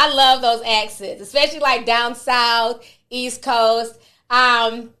 But yeah, I love those accents, especially like down south, East Coast.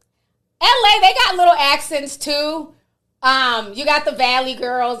 LA, they got little accents too. You got the Valley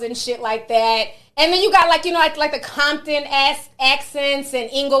girls and shit like that. And then you got like, you know, like the Compton accents and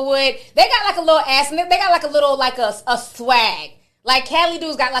Inglewood. They got like a little accent. They got like a little, like a swag. Like Cali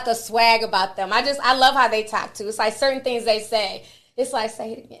dudes got like a swag about them. I love how they talk too. It's like certain things they say. It's like,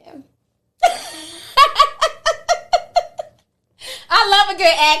 say it again. I love a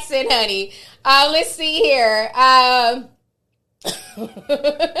good accent, honey. Let's see here.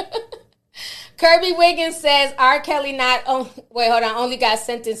 Kirby Wiggins says R. Kelly only got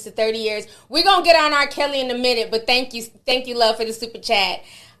sentenced to 30 years. We're gonna get on R. Kelly in a minute, but thank you, love, for the super chat.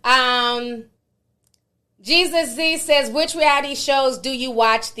 Jesus Z says, which reality shows do you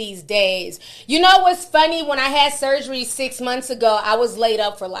watch these days? You know what's funny? When I had surgery 6 months ago, I was laid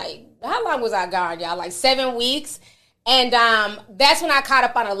up for like, how long was I gone, y'all? Like 7 weeks. And that's when I caught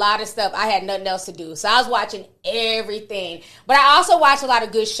up on a lot of stuff. I had nothing else to do. So I was watching everything. But I also watch a lot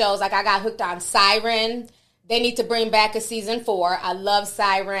of good shows. Like I got hooked on Siren. They need to bring back a season 4. I love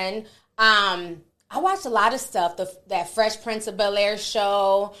Siren. I watched a lot of stuff. That Fresh Prince of Bel-Air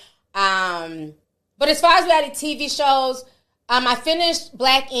show. But as far as reality TV shows, I finished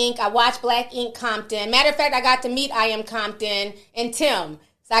Black Ink. I watched Black Ink Compton. Matter of fact, I got to meet I Am Compton and Tim.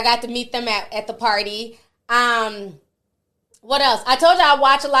 So I got to meet them at the party. What else? I told you I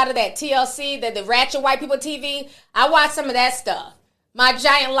watch a lot of that TLC, the Ratchet White People TV. I watch some of that stuff. My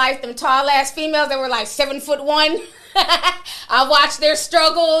Giant Life, them tall ass females that were like 7'1". I watch their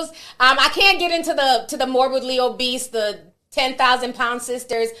struggles. I can't get into the morbidly obese, the 10,000 pound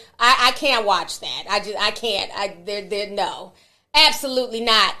sisters. I can't watch that. I can't. No, absolutely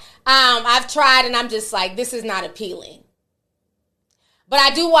not. I've tried and I'm just like, this is not appealing. But I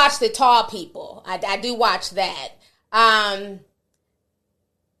do watch the tall people. I do watch that.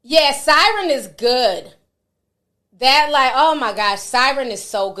 Yeah, Siren is good. That, like, oh my gosh, Siren is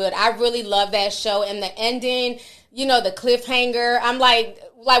so good. I really love that show. And the ending, you know, the cliffhanger. I'm like,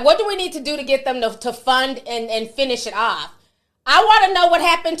 what do we need to do to get them to fund and finish it off? I want to know what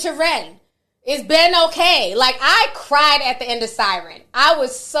happened to Ren. Is Ben okay? Like, I cried at the end of Siren. I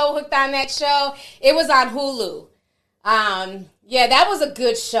was so hooked on that show. It was on Hulu. Yeah, that was a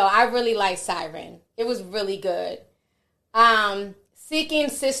good show. I really liked Siren. It was really good. Seeking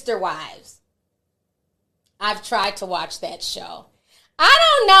Sister Wives. I've tried to watch that show. I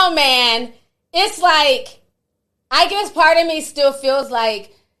don't know, man. It's like, I guess part of me still feels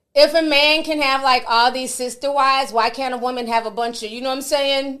like if a man can have like all these sister wives, why can't a woman have a bunch of, you know what I'm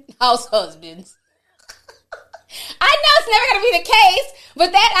saying, house husbands? I know it's never going to be the case,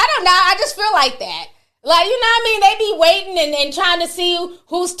 but that, I don't know. I just feel like that. Like, you know what I mean? They be waiting and trying to see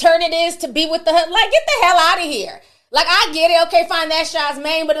whose turn it is to be with the, like, get the hell out of here. Like, I get it. Okay, fine, that's Shaw's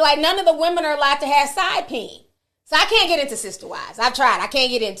main, but like none of the women are allowed to have side peen. So I can't get into sister wives. I've tried. I can't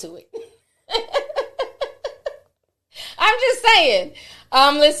get into it. I'm just saying.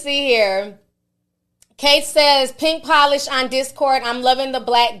 Let's see here. Kate says, pink polish on Discord. I'm loving the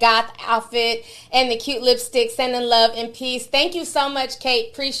black goth outfit and the cute lipstick. Sending love and peace. Thank you so much,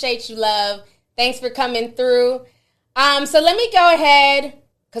 Kate. Appreciate you, love. Thanks for coming through. So let me go ahead,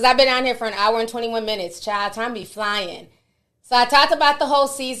 because I've been on here for an hour and 21 minutes. Child, time be flying. So I talked about the whole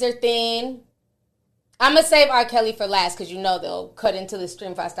Caesar thing. I'm going to save R. Kelly for last, because you know they'll cut into the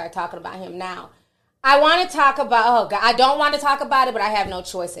stream if I start talking about him now. I want to talk about, oh God, I don't want to talk about it, but I have no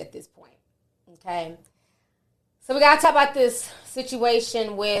choice at this point. Okay. So we got to talk about this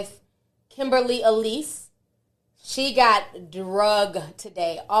situation with Kimberly Elise. She got drugged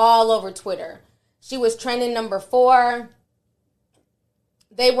today all over Twitter. She was trending number 4.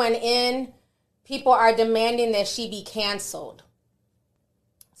 They went in. People are demanding that she be canceled.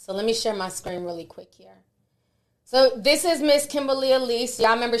 So let me share my screen really quick here. So this is Miss Kimberly Elise.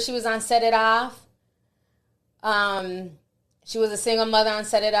 Y'all remember she was on Set It Off? She was a single mother on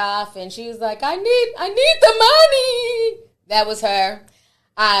Set It Off, and she was like, I need the money. That was her.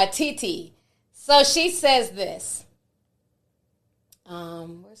 TT. So she says this.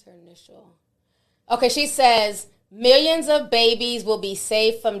 Where's her initial? Okay, she says, millions of babies will be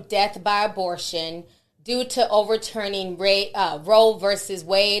saved from death by abortion due to overturning Roe versus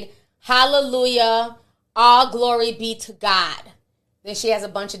Wade. Hallelujah. All glory be to God. Then she has a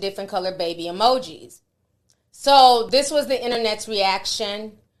bunch of different color baby emojis. So this was the internet's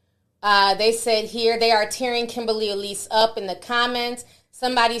reaction. They said here, they are tearing Kimberly Elise up in the comments.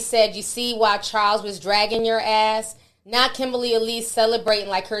 Somebody said, you see why Charles was dragging your ass? Not Kimberly Elise celebrating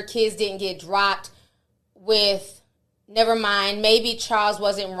like her kids didn't get dropped with, never mind, maybe Charles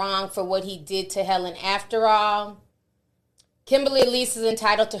wasn't wrong for what he did to Helen after all. Kimberly Elise is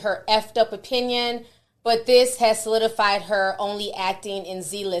entitled to her effed up opinion, but this has solidified her only acting in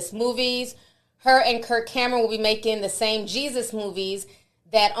Z-list movies. Her and Kirk Cameron will be making the same Jesus movies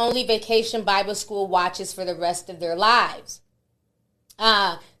that only Vacation Bible School watches for the rest of their lives.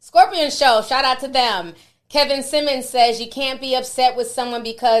 Scorpion Show, shout out to them. Kevin Simmons says, you can't be upset with someone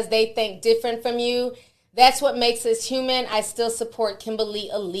because they think different from you. That's what makes us human. I still support Kimberly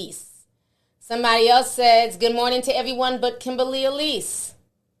Elise. Somebody else says, good morning to everyone but Kimberly Elise.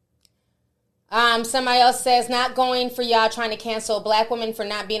 Somebody else says, not going for y'all trying to cancel a black woman for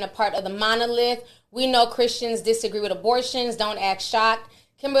not being a part of the monolith. We know Christians disagree with abortions. Don't act shocked.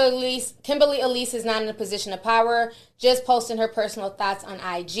 Kimberly Elise is not in a position of power, just posting her personal thoughts on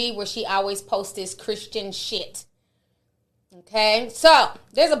IG, where she always posts this Christian shit. Okay, so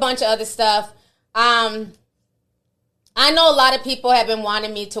there's a bunch of other stuff. I know a lot of people have been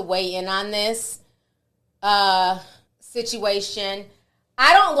wanting me to weigh in on this situation.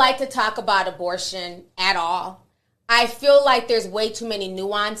 I don't like to talk about abortion at all. I feel like there's way too many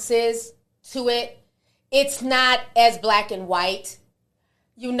nuances to it. It's not as black and white,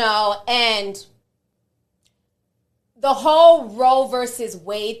 you know, and the whole Roe versus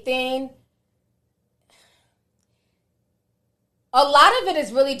Wade thing, a lot of it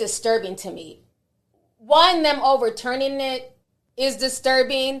is really disturbing to me. One, them overturning it is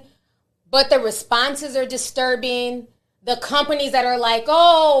disturbing, but the responses are disturbing. The companies that are like,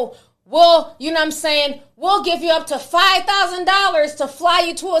 oh, well, you know what I'm saying, we'll give you up to $5,000 to fly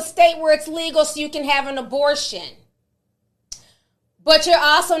you to a state where it's legal so you can have an abortion. But you're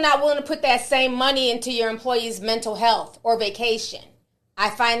also not willing to put that same money into your employees' mental health or vacation. I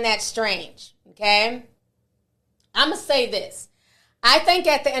find that strange, okay? I'm going to say this. I think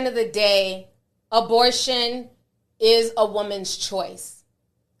at the end of the day, abortion is a woman's choice.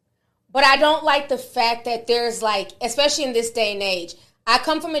 But I don't like the fact that there's like, especially in this day and age, I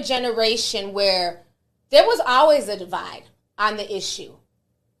come from a generation where there was always a divide on the issue,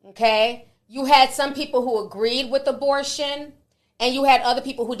 okay? You had some people who agreed with abortion, and you had other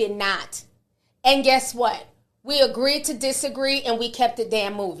people who did not. And guess what? We agreed to disagree, and we kept it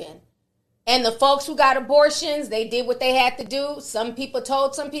damn moving. And the folks who got abortions, they did what they had to do. Some people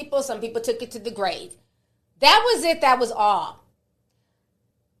told some people took it to the grave. That was it, that was all.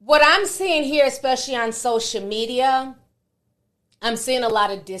 What I'm seeing here, especially on social media, I'm seeing a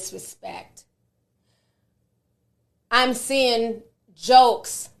lot of disrespect. I'm seeing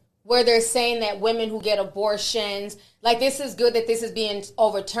jokes where they're saying that women who get abortions, like this is good that this is being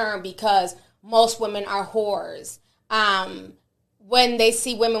overturned because most women are whores. When they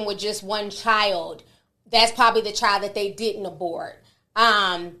see women with just one child, that's probably the child that they didn't abort.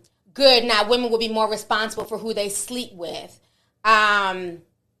 Good, now women will be more responsible for who they sleep with.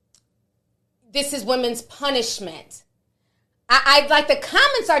 This is women's punishment. I like the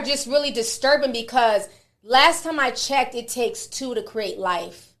comments are just really disturbing because last time I checked, it takes two to create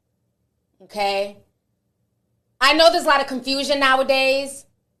life. Okay? I know there's a lot of confusion nowadays,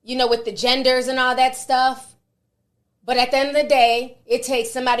 you know, with the genders and all that stuff. But at the end of the day, it takes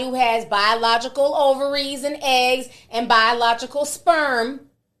somebody who has biological ovaries and eggs and biological sperm,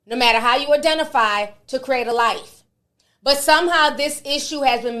 no matter how you identify, to create a life. But somehow this issue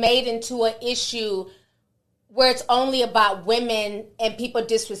has been made into an issue where it's only about women and people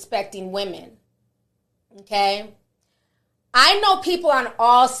disrespecting women. Okay? I know people on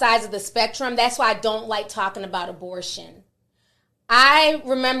all sides of the spectrum. That's why I don't like talking about abortion. I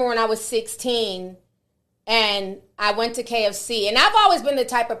remember when I was 16 and I went to KFC. And I've always been the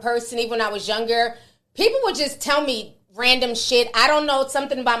type of person, even when I was younger, people would just tell me random shit. I don't know,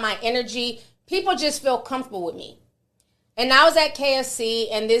 something about my energy. People just feel comfortable with me. And I was at KFC,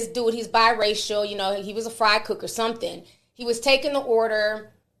 and this dude, he's biracial, you know, he was a fry cook or something. He was taking the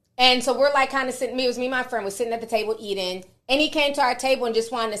order, and so we're like kind of sitting, it was me and my friend was sitting at the table eating, and he came to our table and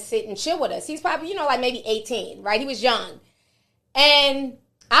just wanted to sit and chill with us. He's probably, you know, like maybe 18, right? He was young. And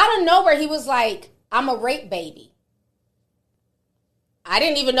out of nowhere, he was like, I'm a rape baby. I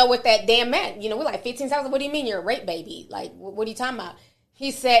didn't even know what that damn meant. You know, we're like 15 seconds. What do you mean you're a rape baby? Like, what are you talking about? He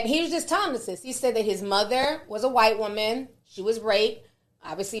said, he was just telling us this. He said that his mother was a white woman. She was raped,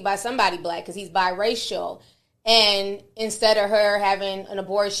 obviously by somebody black because he's biracial. And instead of her having an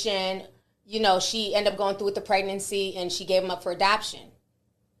abortion, you know, she ended up going through with the pregnancy and she gave him up for adoption.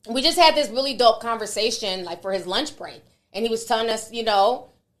 We just had this really dope conversation like for his lunch break. And he was telling us, you know,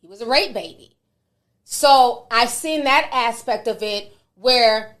 he was a rape baby. So I've seen that aspect of it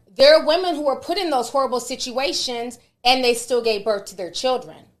where there are women who are put in those horrible situations and they still gave birth to their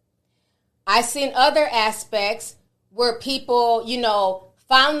children. I've seen other aspects where people, you know,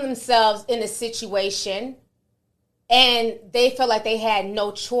 found themselves in a situation and they felt like they had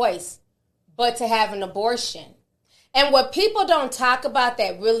no choice but to have an abortion. And what people don't talk about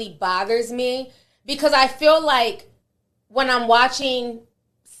that really bothers me, because I feel like when I'm watching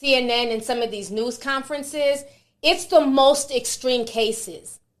CNN and some of these news conferences, it's the most extreme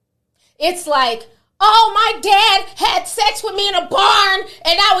cases. It's like, oh, my dad had sex with me in a barn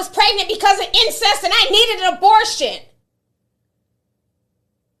and I was pregnant because of incest and I needed an abortion.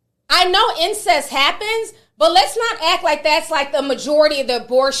 I know incest happens, but let's not act like that's like the majority of the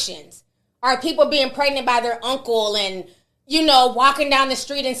abortions are people being pregnant by their uncle and, you know, walking down the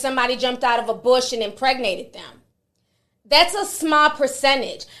street and somebody jumped out of a bush and impregnated them. That's a small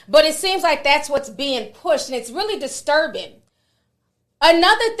percentage, but it seems like that's what's being pushed, and it's really disturbing.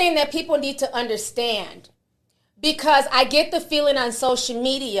 Another thing that people need to understand, because I get the feeling on social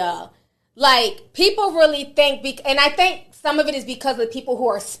media, like people really think, and I think some of it is because of the people who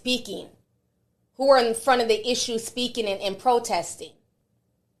are speaking, who are in front of the issue speaking and protesting.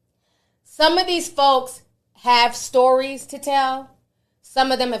 Some of these folks have stories to tell.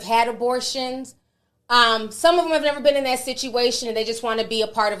 Some of them have had abortions. Some of them have never been in that situation and they just want to be a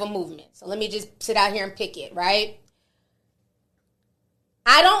part of a movement. So let me just sit out here and pick it, right?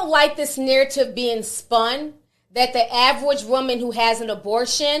 I don't like this narrative being spun that the average woman who has an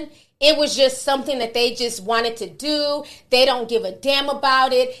abortion, it was just something that they just wanted to do. They don't give a damn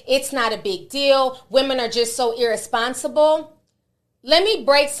about it. It's not a big deal. Women are just so irresponsible. Let me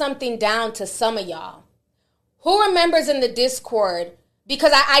break something down to some of y'all. Who remembers in the Discord,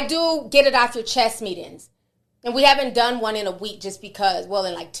 because I do get it off your chest meetings, and we haven't done one in a week just because, well,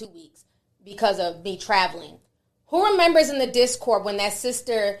 in like 2 weeks, because of me traveling. Who remembers in the Discord when that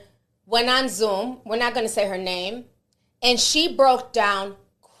sister went on Zoom, we're not going to say her name, and she broke down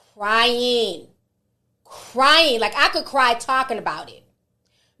crying, like I could cry talking about it,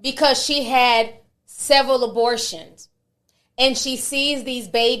 because she had several abortions, and she sees these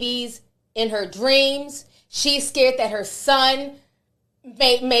babies in her dreams. She's scared that her son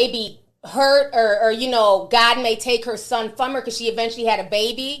may be hurt or, you know, God may take her son from her because she eventually had a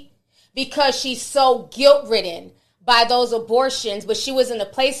baby, because she's so guilt-ridden by those abortions. But she was in a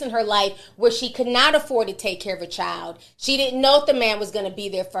place in her life where she could not afford to take care of a child. She didn't know if the man was going to be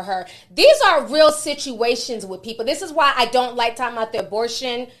there for her. These are real situations with people. This is why I don't like talking about the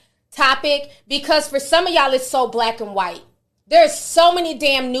abortion topic, because for some of y'all, it's so black and white. There's so many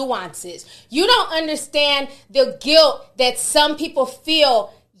damn nuances. You don't understand the guilt that some people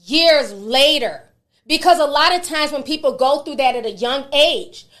feel years later. Because a lot of times when people go through that at a young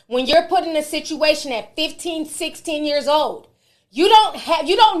age, when you're put in a situation at 15, 16 years old, you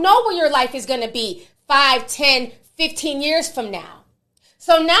don't know where your life is going to be 5, 10, 15 years from now.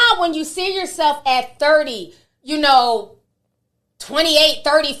 So now when you see yourself at 30, 28,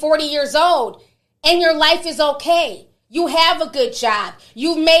 30, 40 years old, and your life is okay, you have a good job,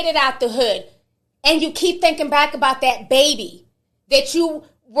 you've made it out the hood, and you keep thinking back about that baby that you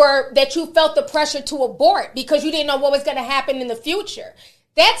felt the pressure to abort because you didn't know what was going to happen in the future.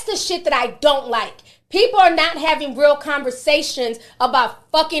 That's the shit that I don't like. People are not having real conversations about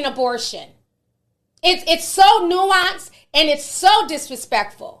fucking abortion. It's so nuanced and it's so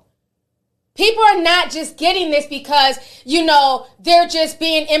disrespectful. People are not just getting this because, they're just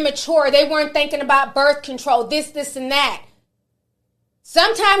being immature. They weren't thinking about birth control, this, and that.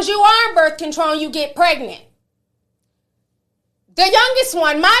 Sometimes you are on birth control and you get pregnant. The youngest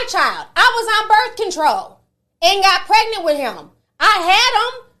one, my child, I was on birth control and got pregnant with him. I had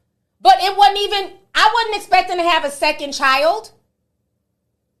him, but I wasn't expecting to have a second child.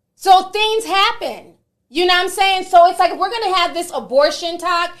 So things happen. You know what I'm saying? So it's like, if we're going to have this abortion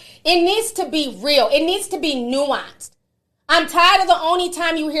talk, it needs to be real. It needs to be nuanced. I'm tired of the only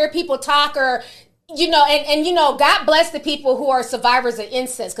time you hear people talk God bless the people who are survivors of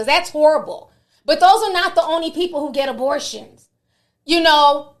incest, because that's horrible. But those are not the only people who get abortions, and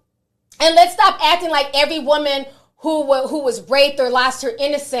let's stop acting like every woman who was raped or lost her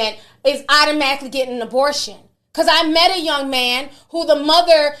innocence is automatically getting an abortion. Because I met a young man who the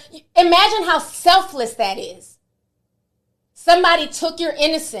mother, imagine how selfless that is. Somebody took your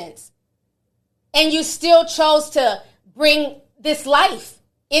innocence and you still chose to bring this life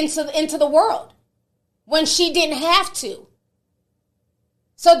into the world when she didn't have to.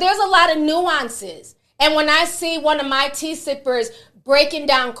 So there's a lot of nuances. And when I see one of my tea sippers breaking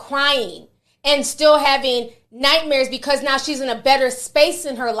down crying and still having nightmares because now she's in a better space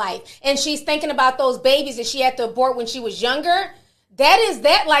in her life and she's thinking about those babies that she had to abort when she was younger, that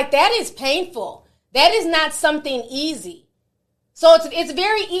is painful. That is not something easy. So it's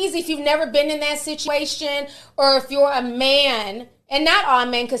very easy if you've never been in that situation, or if you're a man, and not all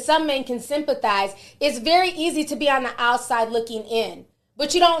men, because some men can sympathize, it's very easy to be on the outside looking in,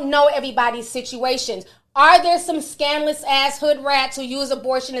 but you don't know everybody's situations. Are there some scandalous ass hood rats who use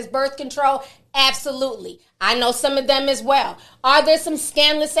abortion as birth control? Absolutely. I know some of them as well. Are there some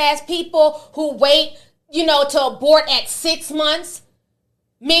scandalous ass people who wait, to abort at 6 months?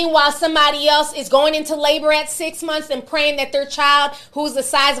 Meanwhile, somebody else is going into labor at 6 months and praying that their child, who's the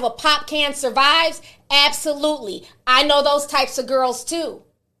size of a pop can, survives? Absolutely. I know those types of girls too.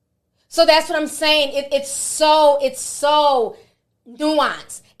 So that's what I'm saying. It's so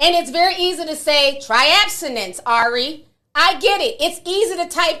nuanced. And it's very easy to say, try abstinence, Ari. I get it. It's easy to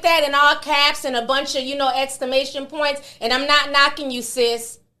type that in all caps and a bunch of, exclamation points. And I'm not knocking you,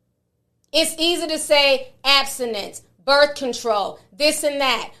 sis. It's easy to say abstinence, birth control, this and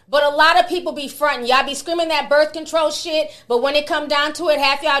that. But a lot of people be fronting. Y'all be screaming that birth control shit. But when it come down to it,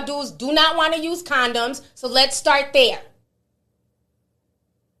 half y'all dudes do not want to use condoms. So let's start there.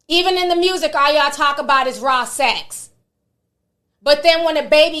 Even in the music, all y'all talk about is raw sex. But then when a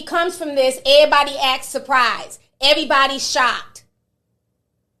baby comes from this, everybody acts surprised. Everybody's shocked.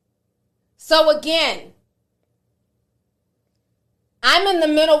 So again, I'm in the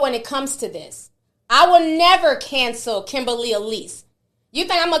middle when it comes to this. I will never cancel Kimberly Elise. You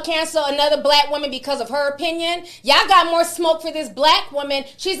think I'm going to cancel another black woman because of her opinion? Y'all got more smoke for this black woman.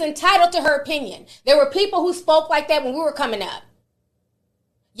 She's entitled to her opinion. There were people who spoke like that when we were coming up.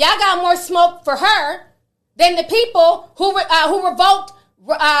 Y'all got more smoke for her than the people who revoked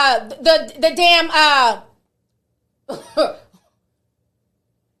the damn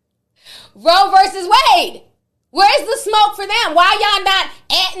Roe versus Wade. Where's the smoke for them? Why y'all not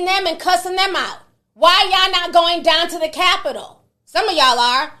atting them and cussing them out? Why y'all not going down to the Capitol? Some of y'all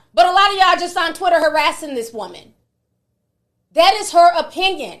are, but a lot of y'all just on Twitter harassing this woman. That is her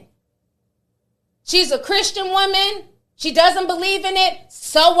opinion. She's a Christian woman. She doesn't believe in it.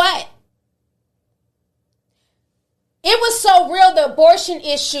 So what? It was so real, the abortion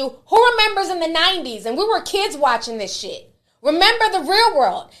issue. Who remembers in the 90s? And we were kids watching this shit. Remember The Real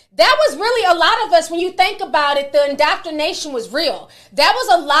World. That was really a lot of us, when you think about it, the indoctrination was real. That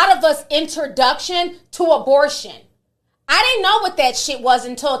was a lot of us introduction to abortion. I didn't know what that shit was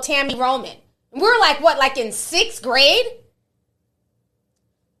until Tammy Roman. We were like in 6th grade?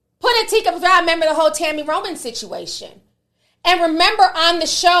 Put a teacup if I remember the whole Tammy Roman situation. And remember on the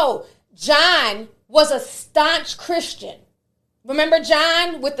show, John was a staunch Christian. Remember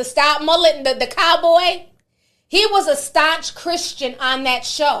John with the stout mullet and the cowboy? He was a staunch Christian on that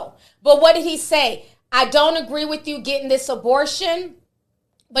show. But what did he say? I don't agree with you getting this abortion,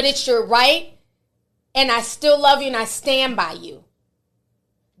 but it's your right, and I still love you and I stand by you.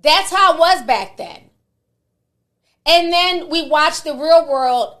 That's how it was back then. And then we watched The Real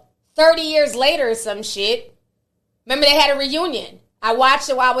World 30 years later or some shit. Remember they had a reunion. I watched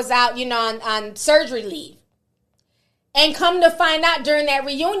it while I was out, on surgery leave. And come to find out during that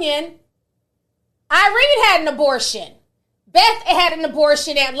reunion, Irene had an abortion. Beth had an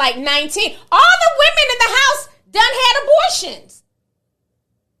abortion at like 19. All the women in the house done had abortions.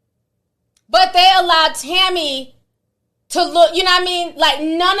 But they allowed Tammy to look, like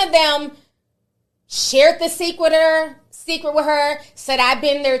none of them shared the secret with her, said I've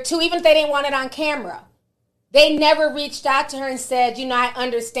been there too, even if they didn't want it on camera. They never reached out to her and said, I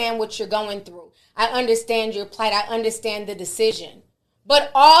understand what you're going through. I understand your plight. I understand the decision. But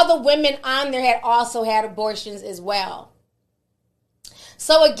all the women on there had also had abortions as well.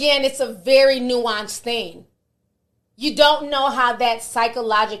 So again, it's a very nuanced thing. You don't know how that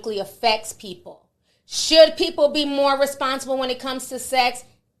psychologically affects people. Should people be more responsible when it comes to sex?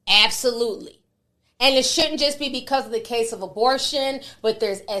 Absolutely. And it shouldn't just be because of the case of abortion, but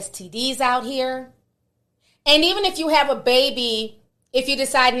there's STDs out here. And even if you have a baby, if you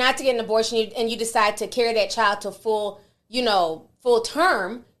decide not to get an abortion and you decide to carry that child to full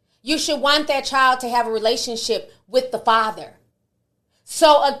term, you should want that child to have a relationship with the father.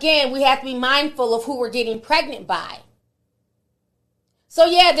 So again, we have to be mindful of who we're getting pregnant by. So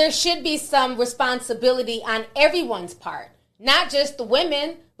yeah, there should be some responsibility on everyone's part, not just the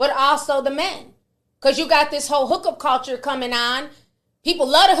women, but also the men. Because you got this whole hookup culture coming on. People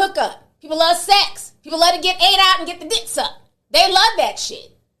love to hook up. People love sex. People love to get ate out and get the dick sucked. They love that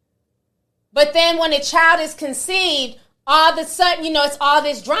shit. But then when a child is conceived, all of a sudden, it's all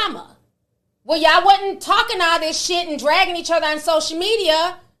this drama. Well, y'all wasn't talking all this shit and dragging each other on social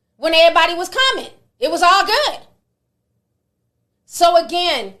media when everybody was coming. It was all good. So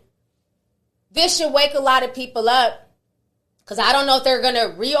again, this should wake a lot of people up, because I don't know if they're going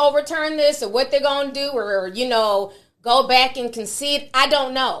to re-overturn this or what they're going to do or, go back and concede. I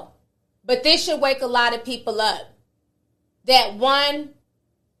don't know. But this should wake a lot of people up. That one,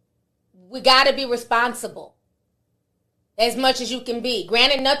 we got to be responsible as much as you can be.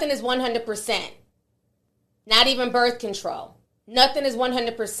 Granted, nothing is 100%. Not even birth control. Nothing is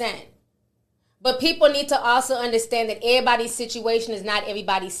 100%. But people need to also understand that everybody's situation is not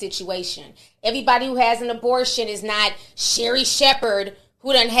everybody's situation. Everybody who has an abortion is not Sherry Shepherd,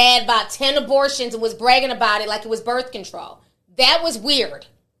 who done had about 10 abortions and was bragging about it like it was birth control. That was weird.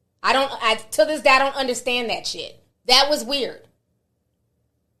 To this day, I don't understand that shit. That was weird.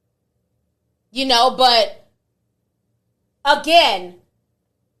 But again,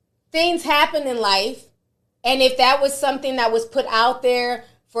 things happen in life. And if that was something that was put out there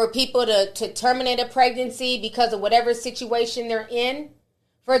for people to terminate a pregnancy because of whatever situation they're in,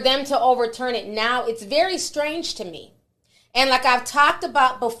 for them to overturn it now, it's very strange to me. And like I've talked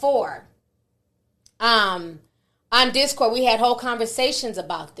about before, on Discord, we had whole conversations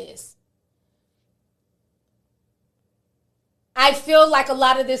about this. I feel like a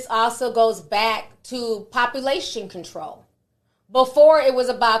lot of this also goes back to population control. Before, it was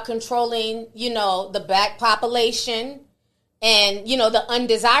about controlling, the black population and, the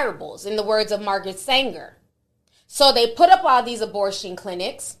undesirables, in the words of Margaret Sanger. So they put up all these abortion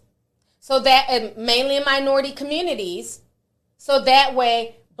clinics, so that mainly in minority communities, so that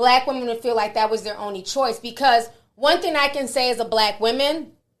way black women would feel like that was their only choice. Because one thing I can say as a black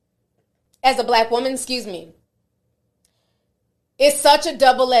woman, it's such a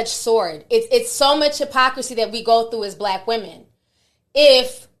double-edged sword. It's so much hypocrisy that we go through as black women.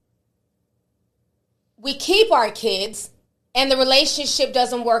 If we keep our kids and the relationship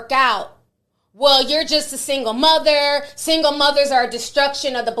doesn't work out, well, you're just a single mother. Single mothers are a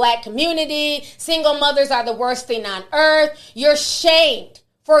destruction of the black community. Single mothers are the worst thing on earth. You're shamed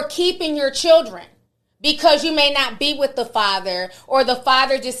for keeping your children because you may not be with the father, or the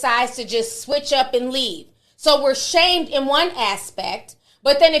father decides to just switch up and leave. So we're shamed in one aspect.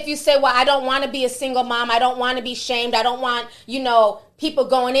 But then if you say, well, I don't want to be a single mom, I don't want to be shamed, I don't want, people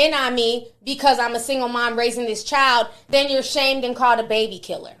going in on me because I'm a single mom raising this child, then you're shamed and called a baby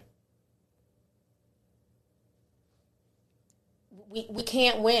killer. We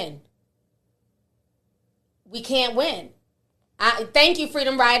can't win. We can't win. Thank you,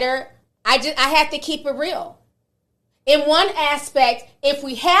 Freedom Rider. I have to keep it real. In one aspect, if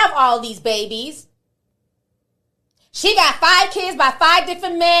we have all these babies, she got 5 kids by 5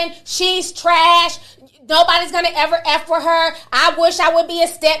 different men. She's trash. Nobody's going to ever F for her. I wish I would be a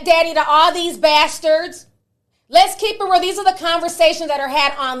stepdaddy to all these bastards. Let's keep it real. These are the conversations that are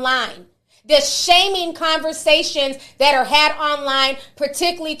had online. The shaming conversations that are had online,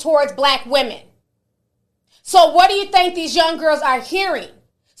 particularly towards black women. So what do you think these young girls are hearing?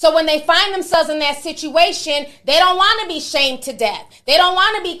 So when they find themselves in that situation, they don't want to be shamed to death. They don't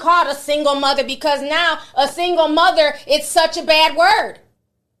want to be called a single mother, because now a single mother, it's such a bad word.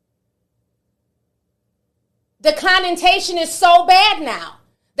 The connotation is so bad now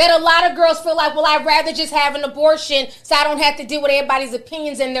that a lot of girls feel like, well, I'd rather just have an abortion so I don't have to deal with everybody's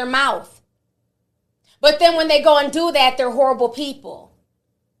opinions in their mouth. But then when they go and do that, they're horrible people.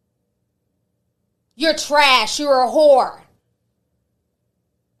 You're trash. You're a whore.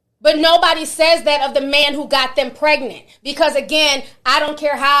 But nobody says that of the man who got them pregnant. Because again, I don't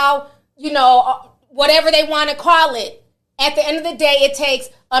care how, whatever they want to call it. At the end of the day, it takes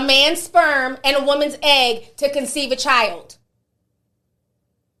a man's sperm and a woman's egg to conceive a child.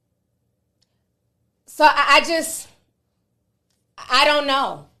 So I don't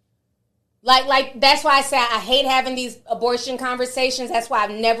know. Like that's why I say I hate having these abortion conversations. That's why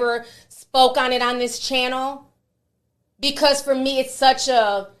I've never spoke on it on this channel. Because for me, it's such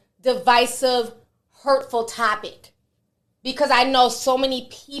a divisive, hurtful topic. Because I know so many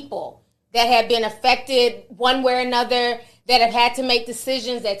people that have been affected one way or another, that have had to make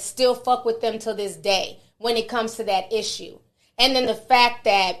decisions that still fuck with them to this day when it comes to that issue. And then the fact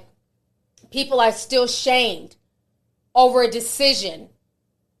that people are still shamed over a decision.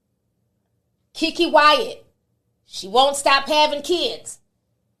 Kiki Wyatt, she won't stop having kids.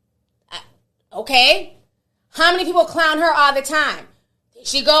 Okay? How many people clown her all the time?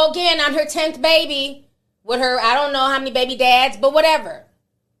 She go again on her 10th baby with her, I don't know how many baby dads, but whatever.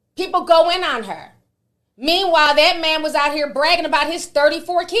 People go in on her. Meanwhile, that man was out here bragging about his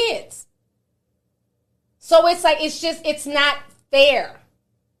 34 kids. So it's like, it's not fair.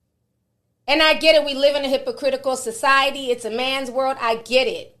 And I get it. We live in a hypocritical society. It's a man's world. I get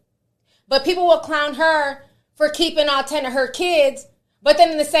it. But people will clown her for keeping all 10 of her kids. But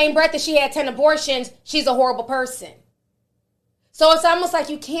then in the same breath that she had 10 abortions, she's a horrible person. So it's almost like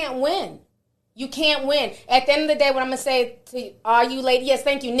you can't win. You can't win. At the end of the day, what I'm going to say to all you ladies, yes,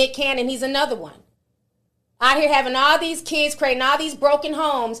 thank you, Nick Cannon, he's another one. Out here having all these kids, creating all these broken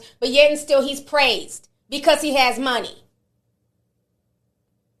homes, but yet and still he's praised because he has money.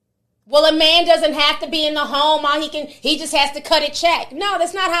 Well, a man doesn't have to be in the home. He just has to cut a check. No,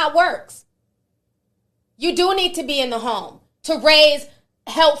 that's not how it works. You do need to be in the home to raise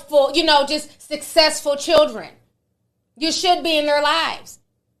helpful, just successful children. You should be in their lives.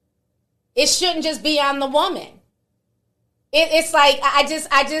 It shouldn't just be on the woman. It's like, I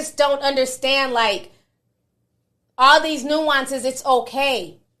just don't understand, like, all these nuances. It's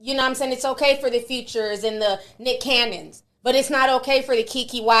okay. You know what I'm saying? It's okay for the Futures and the Nick Cannons. But it's not okay for the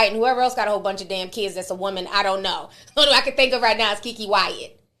Keke Wyatt and whoever else got a whole bunch of damn kids that's a woman. I don't know. The only I can think of right now is Keke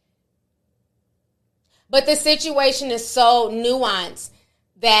Wyatt. But the situation is so nuanced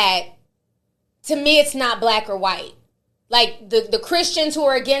that, to me, it's not black or white. Like, the Christians who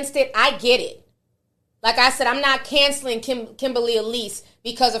are against it, I get it. Like I said, I'm not canceling Kimberly Elise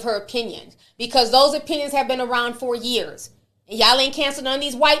because of her opinions. Because those opinions have been around for years. And y'all ain't canceled on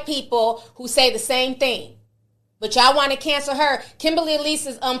these white people who say the same thing. But y'all want to cancel her. Kimberly Elise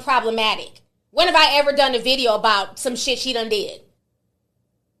is unproblematic. When have I ever done a video about some shit she done did?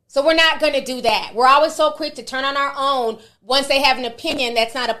 So we're not going to do that. We're always so quick to turn on our own once they have an opinion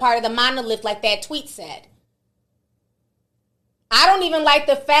that's not a part of the monolith like that tweet said. I don't even like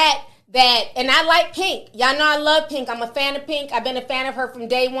the fact that, and I like Pink. Y'all know I love Pink. I'm a fan of Pink. I've been a fan of her from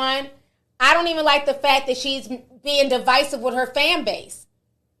day one. I don't even like the fact that she's being divisive with her fan base.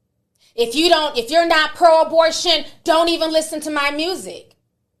 If you're not pro-abortion, don't even listen to my music.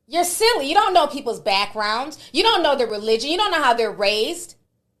 You're silly. You don't know people's backgrounds. You don't know their religion. You don't know how they're raised.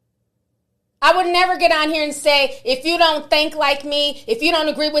 I would never get on here and say, if you don't think like me, if you don't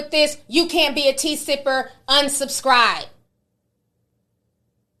agree with this, you can't be a tea sipper, unsubscribe.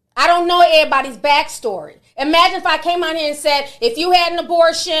 I don't know everybody's backstory. Imagine if I came on here and said, if you had an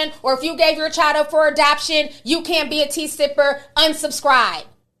abortion or if you gave your child up for adoption, you can't be a tea sipper, unsubscribe.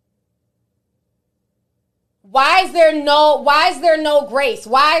 Why is there no grace?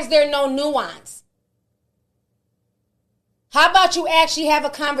 Why is there no nuance? How about you actually have a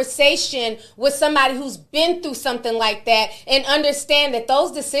conversation with somebody who's been through something like that and understand that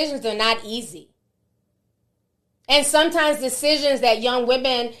those decisions are not easy. And sometimes decisions that young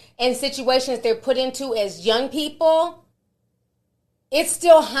women and situations they're put into as young people, it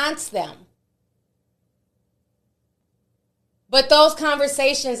still haunts them. But those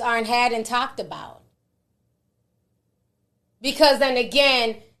conversations aren't had and talked about. Because then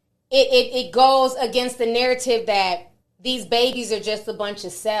again, it goes against the narrative that these babies are just a bunch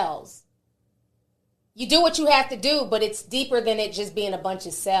of cells. You do what you have to do, but it's deeper than it just being a bunch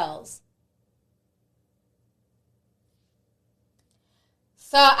of cells.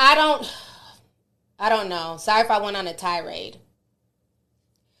 So I don't know. Sorry if I went on a tirade.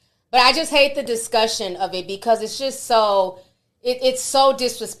 But I just hate the discussion of it because it's just it's so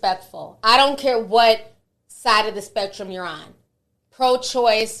disrespectful. I don't care what side of the spectrum you're on.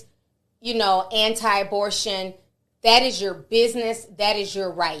 Pro-choice, anti-abortion. That is your business. That is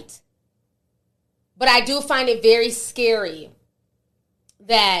your right. But I do find it very scary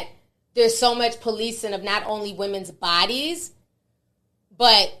that there's so much policing of not only women's bodies,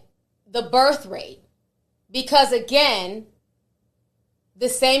 but the birth rate. Because again, the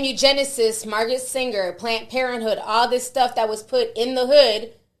same eugenicists, Margaret Sanger, Planned Parenthood, all this stuff that was put in the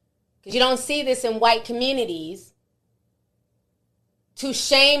hood, because you don't see this in white communities, to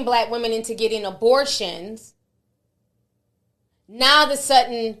shame black women into getting abortions. Now, all of a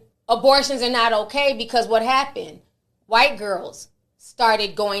sudden, abortions are not okay because what happened? White girls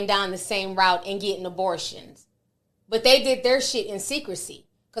started going down the same route and getting abortions. But they did their shit in secrecy.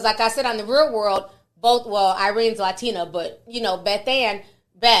 Because like I said, on The Real World, Irene's Latina, but,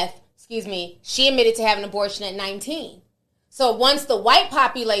 Beth, she admitted to having an abortion at 19. So once the white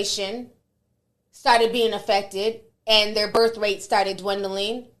population started being affected and their birth rate started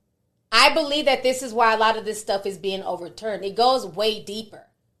dwindling, I believe that this is why a lot of this stuff is being overturned. It goes way deeper.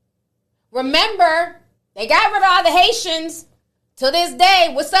 Remember, they got rid of all the Haitians. To this day,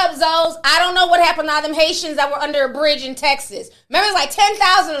 what's up, Zoes? I don't know what happened to all them Haitians that were under a bridge in Texas. Remember, it was like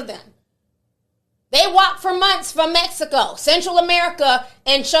 10,000 of them. They walked for months from Mexico, Central America,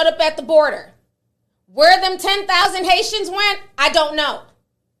 and showed up at the border. Where them 10,000 Haitians went, I don't know.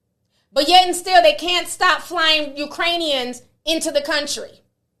 But yet and still, they can't stop flying Ukrainians into the country.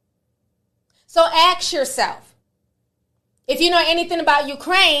 So ask yourself, if you know anything about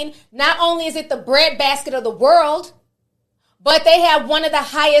Ukraine, not only is it the breadbasket of the world, but they have one of the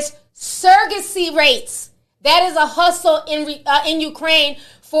highest surrogacy rates. That is a hustle in Ukraine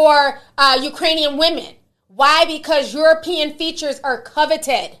for Ukrainian women. Why? Because European features are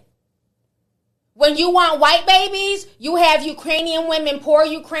coveted. When you want white babies, you have Ukrainian women, poor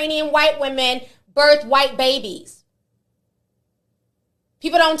Ukrainian white women, birth white babies.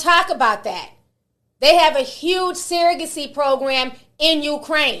 People don't talk about that. They have a huge surrogacy program in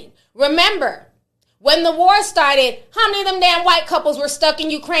Ukraine. Remember, when the war started, how many of them damn white couples were stuck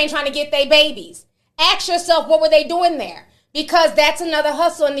in Ukraine trying to get their babies? Ask yourself, what were they doing there? Because that's another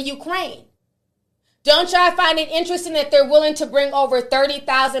hustle in the Ukraine. Don't y'all find it interesting that they're willing to bring over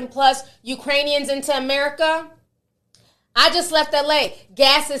 30,000 plus Ukrainians into America? I just left LA.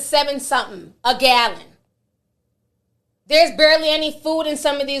 Gas is $7 something a gallon. There's barely any food in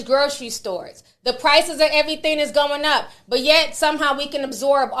some of these grocery stores. The prices of everything is going up. But yet somehow we can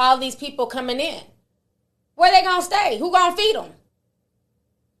absorb all these people coming in. Where they going to stay? Who going to feed them?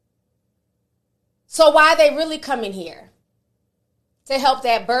 So why are they really coming here? To help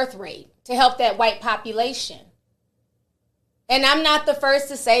that birth rate, to help that white population. And I'm not the first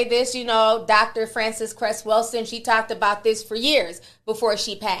to say this. You know, Dr. Frances Cress Welsing, she talked about this for years before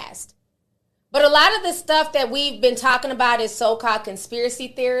she passed. But a lot of the stuff that we've been talking about is so-called conspiracy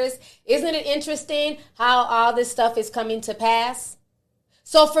theorists. Isn't it interesting how all this stuff is coming to pass?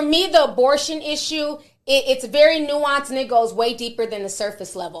 So for me, the abortion issue, it's very nuanced and it goes way deeper than the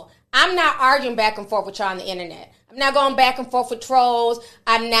surface level. I'm not arguing back and forth with y'all on the internet. I'm not going back and forth with trolls.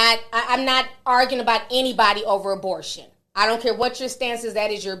 I'm not arguing about anybody over abortion. I don't care what your stance is,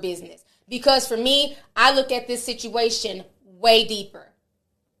 that is your business. Because for me, I look at this situation way deeper.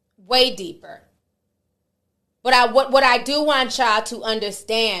 Way deeper. But what I do want y'all to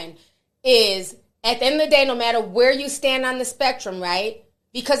understand is at the end of the day, no matter where you stand on the spectrum, right?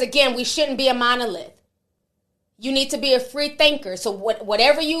 Because again, we shouldn't be a monolith. You need to be a free thinker. So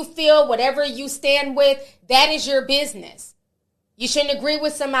whatever you feel, whatever you stand with, that is your business. You shouldn't agree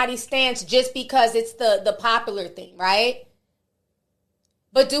with somebody's stance just because it's the popular thing, right?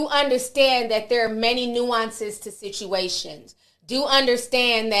 But do understand that there are many nuances to situations. Do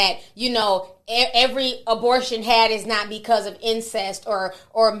understand that, you know, every abortion had is not because of incest or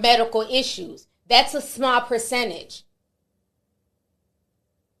medical issues. That's a small percentage.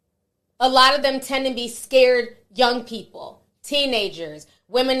 A lot of them tend to be scared young people, teenagers,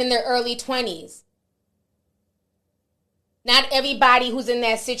 women in their early 20s. Not everybody who's in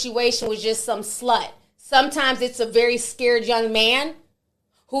that situation was just some slut. Sometimes it's a very scared young man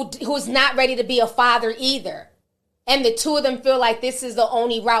who's not ready to be a father either. And the two of them feel like this is the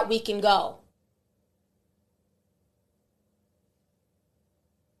only route we can go.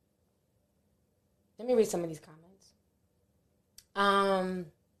 Let me read some of these comments.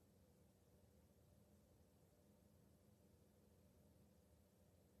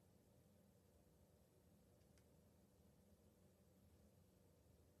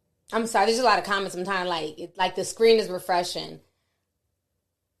 I'm sorry, there's a lot of comments. I'm trying to like the screen is refreshing.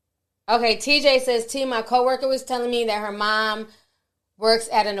 Okay, TJ says, T, my coworker was telling me that her mom works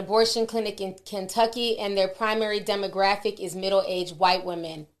at an abortion clinic in Kentucky and their primary demographic is middle-aged white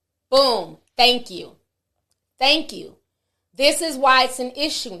women. Boom. Thank you. Thank you. This is why it's an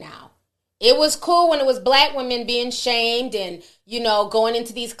issue now. It was cool when it was black women being shamed and, you know, going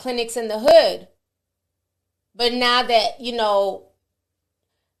into these clinics in the hood. But now that, you know,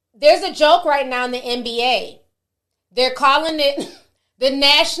 there's a joke right now in the NBA. They're calling it the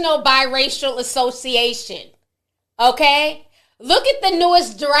National Biracial Association. Okay? Look at the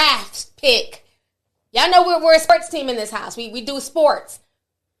newest draft pick. Y'all know we're a sports team in this house. We do sports.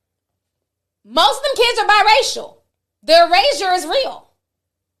 Most of them kids are biracial. The erasure is real.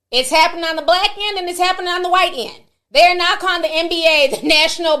 It's happening on the black end and it's happening on the white end. They are now calling the NBA the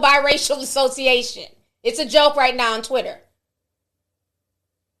National Biracial Association. It's a joke right now on Twitter.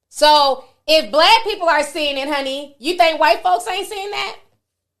 So if black people are seeing it, honey, you think white folks ain't seeing that?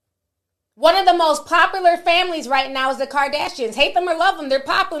 One of the most popular families right now is the Kardashians. Hate them or love them, they're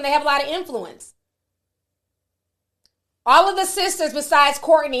popular and they have a lot of influence. All of the sisters besides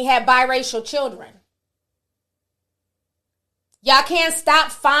Courtney have biracial children. Y'all can't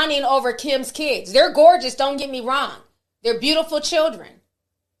stop fawning over Kim's kids. They're gorgeous, don't get me wrong. They're beautiful children.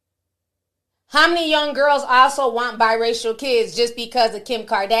 How many young girls also want biracial kids just because of Kim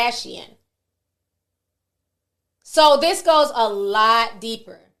Kardashian? So this goes a lot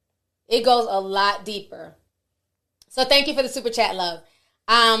deeper. It goes a lot deeper. So thank you for the super chat, love.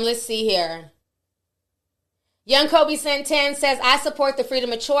 Let's see here. Young Kobe sent 10 says, I support the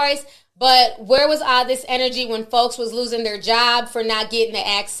freedom of choice, but where was all this energy when folks was losing their job for not getting the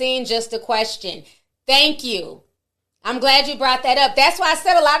vaccine? Just a question. Thank you. I'm glad you brought that up. That's why I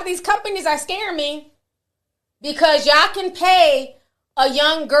said a lot of these companies are scaring me. Because y'all can pay a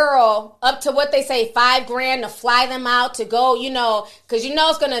young girl up to what they say, $5,000 to fly them out to go, you know, because you know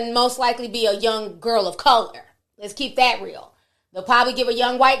it's going to most likely be a young girl of color. Let's keep that real. They'll probably give a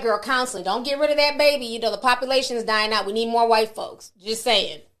young white girl counseling. Don't get rid of that baby. You know, the population is dying out. We need more white folks. Just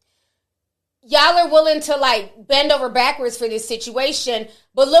saying. Y'all are willing to like bend over backwards for this situation.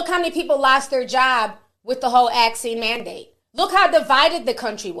 But look how many people lost their job with the whole vaccine mandate. Look how divided the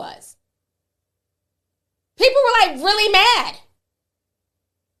country was. People were like really mad.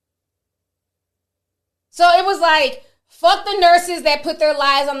 So it was like, fuck the nurses that put their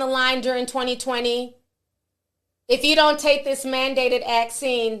lives on the line during 2020. If you don't take this mandated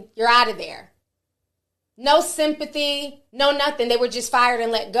vaccine, you're out of there. No sympathy, no nothing. They were just fired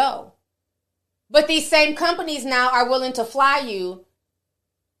and let go. But these same companies now are willing to fly you,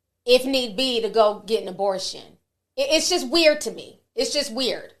 if need be, to go get an abortion. It's just weird to me. It's just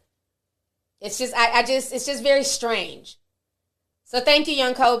weird. It's just, it's just very strange. So thank you,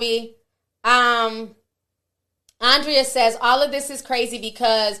 Young Kobe. Andrea says, all of this is crazy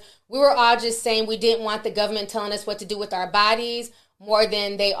because we were all just saying we didn't want the government telling us what to do with our bodies more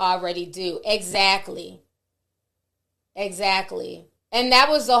than they already do. Exactly. And that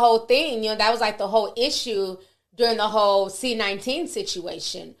was the whole thing. That was like the whole issue during the whole C-19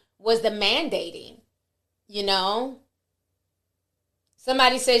 situation was the mandating,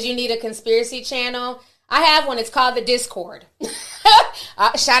 Somebody says you need a conspiracy channel. I have one. It's called the Discord.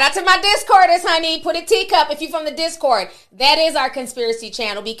 Shout out to my Discorders, honey. Put a teacup if you're from the Discord. That is our conspiracy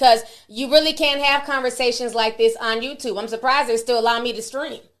channel because you really can't have conversations like this on YouTube. I'm surprised they still allow me to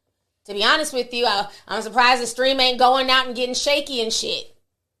stream. To be honest with you, I'm surprised the stream ain't going out and getting shaky and shit.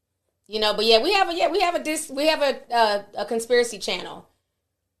 But yeah, we have a conspiracy channel.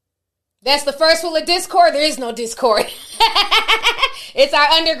 That's the first rule of Discord. There is no Discord. It's our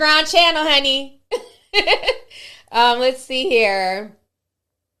underground channel, honey. Let's see here.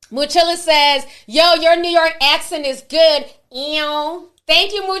 Muchilla says, yo, your New York accent is good. Ew.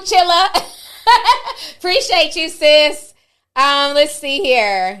 Thank you, Muchilla. Appreciate you, sis. Let's see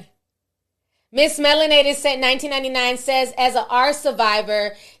here. Miss Melanated said 1999 says, as a R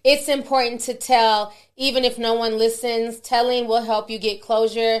survivor, it's important to tell, even if no one listens. Telling will help you get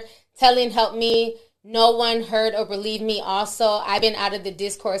closure. Telling helped me. No one heard or believed me also. I've been out of the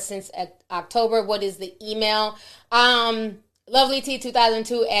Discord since October. What is the email?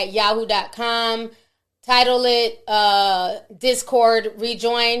 LovelyT2002@yahoo.com. Title it Discord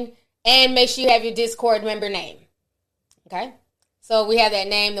Rejoin. And make sure you have your Discord member name. Okay? So we have that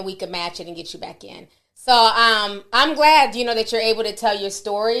name, then we can match it and get you back in. So I'm glad, that you're able to tell your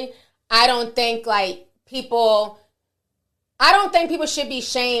story. I don't think people should be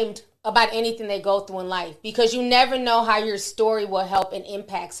shamed about anything they go through in life because you never know how your story will help and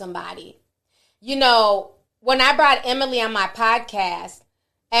impact somebody. When I brought Emily on my podcast,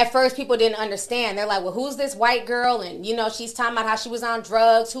 at first people didn't understand. They're like, well, who's this white girl? And, she's talking about how she was on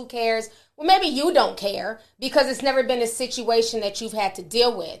drugs. Who cares? Well, maybe you don't care because it's never been a situation that you've had to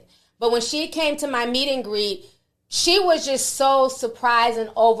deal with. But when she came to my meet and greet, she was just so surprised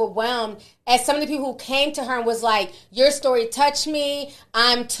and overwhelmed as some of the people who came to her and was like, your story touched me.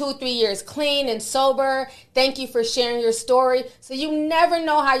 I'm 2-3 years clean and sober. Thank you for sharing your story. So you never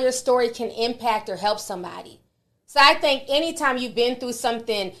know how your story can impact or help somebody. So I think anytime you've been through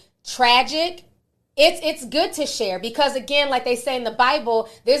something tragic, it's good to share because, again, like they say in the Bible,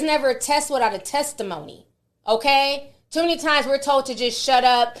 there's never a test without a testimony, okay? Too many times we're told to just shut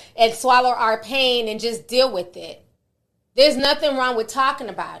up and swallow our pain and just deal with it. There's nothing wrong with talking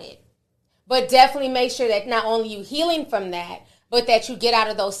about it. But definitely make sure that not only you healing from that, but that you get out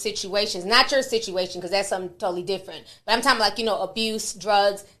of those situations. Not your situation, because that's something totally different. But I'm talking abuse,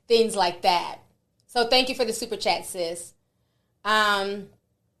 drugs, things like that. So thank you for the super chat, sis.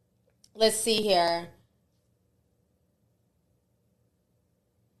 Let's see here.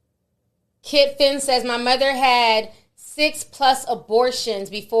 Kit Finn says, my mother had 6+ abortions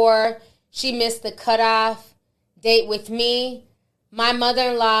before she missed the cutoff date with me. My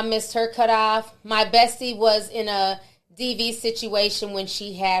mother-in-law missed her cutoff. My bestie was in a DV situation when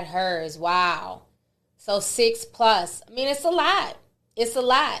she had hers. Wow. So 6+. I mean, it's a lot. It's a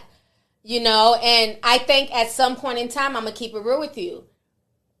lot. And I think at some point in time, I'm going to keep it real with you.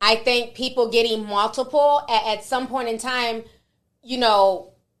 I think people getting multiple at some point in time,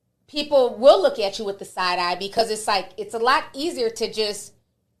 people will look at you with the side eye because it's a lot easier to just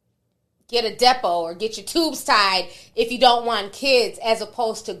get a depo or get your tubes tied if you don't want kids as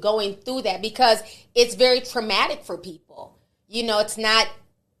opposed to going through that because it's very traumatic for people. It's not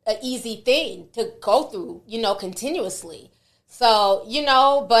an easy thing to go through, continuously. So,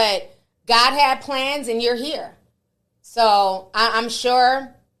 but God had plans and you're here. So I'm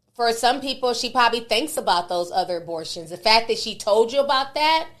sure for some people, she probably thinks about those other abortions. The fact that she told you about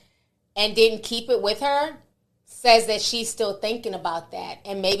that and didn't keep it with her says that she's still thinking about that.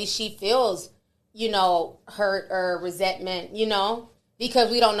 And maybe she feels, hurt or resentment, because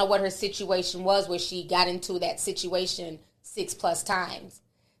we don't know what her situation was where she got into that situation 6+ times.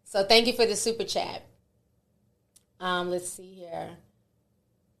 So thank you for the super chat. Let's see here.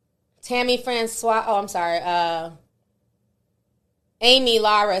 Tammy Francois, Amy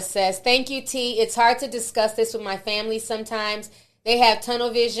Lara says, thank you, T. It's hard to discuss this with my family sometimes. They have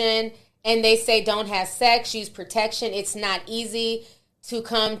tunnel vision and they say don't have sex, use protection. It's not easy. to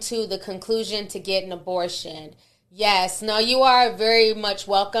come to the conclusion to get an abortion. Yes, no, you are very much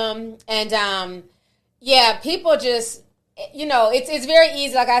welcome. And yeah, people just, you know, it's very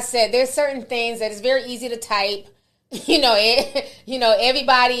easy. Like I said, there's certain things that it's very easy to type. You know,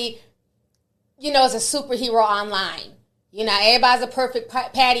 everybody, you know, is a superhero online. You know, everybody's a perfect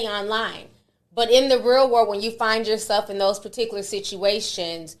patty online. But in the real world, when you find yourself in those particular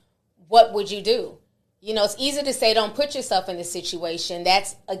situations, what would you do? You know, it's easy to say don't put yourself in this situation.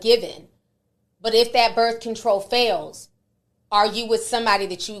 That's a given. But if that birth control fails, are you with somebody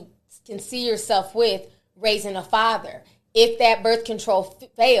that you can see yourself with raising a father? If that birth control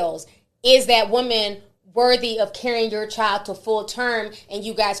fails, is that woman worthy of carrying your child to full term and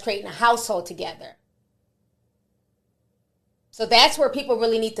you guys creating a household together? So that's where people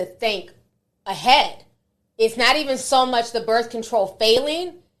really need to think ahead. It's not even so much the birth control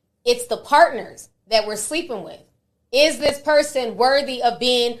failing, it's the partners that we're sleeping with. Is this person worthy of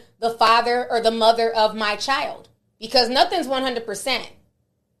being the father or the mother of my child? Because nothing's 100%.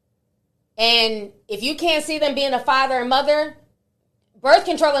 And if you can't see them being a father or mother, birth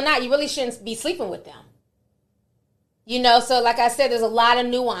control or not, you really shouldn't be sleeping with them. You know, so like I said, there's a lot of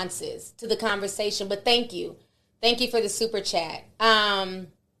nuances to the conversation, but thank you. Thank you for the super chat.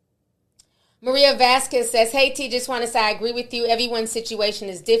 Maria Vasquez says, hey, T, just want to say I agree with you. Everyone's situation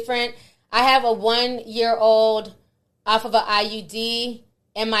is different. I have a 1-year-old off of an IUD,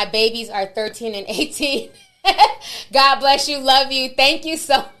 and my babies are 13 and 18. God bless you. Love you. Thank you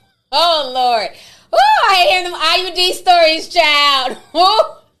so much. Oh, Lord. Ooh, I hear them IUD stories, child.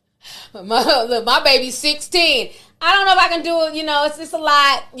 Look, my baby's 16. I don't know if I can do it. You know, it's just a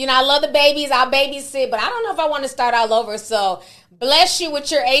lot. You know, I love the babies. I'll babysit, but I don't know if I want to start all over. So bless you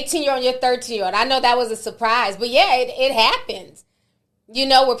with your 18-year-old and your 13-year-old. I know that was a surprise, but yeah, it happens. You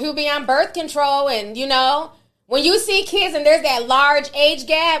know, where people be on birth control and, you know, when you see kids and there's that large age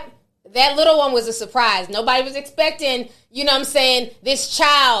gap, that little one was a surprise. Nobody was expecting, you know what I'm saying, this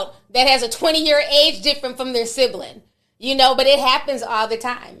child that has a 20-year age different from their sibling. You know, but it happens all the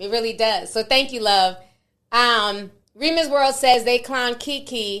time. It really does. So thank you, love. Remus World says they clown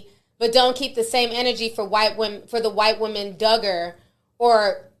Kiki, but don't keep the same energy for white women, for the white woman Duggar.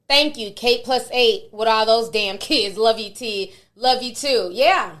 Or thank you, Kate +8 with all those damn kids. Love you, T. Love you too.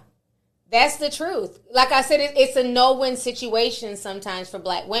 Yeah, that's the truth. Like I said, it's a no-win situation sometimes for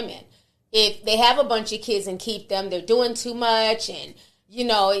black women. If they have a bunch of kids and keep them, they're doing too much, and you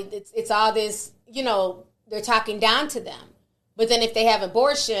know it's all this. You know, they're talking down to them. But then if they have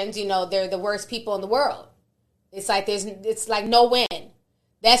abortions, you know, they're the worst people in the world. It's like no win.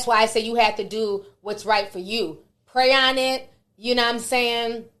 That's why I say you have to do what's right for you. Pray on it. You know what I'm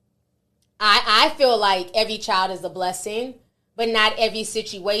saying? I feel like every child is a blessing, but not every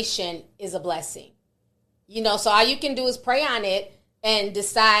situation is a blessing. You know, so all you can do is pray on it and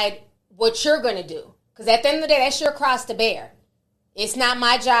decide what you're going to do. Because at the end of the day, that's your cross to bear. It's not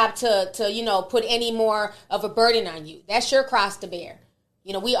my job to, you know, put any more of a burden on you. That's your cross to bear.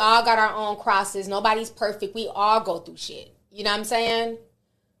 You know, we all got our own crosses. Nobody's perfect. We all go through shit. You know what I'm saying?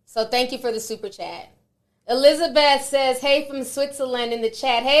 So thank you for the super chat. Elizabeth says, hey, from Switzerland in the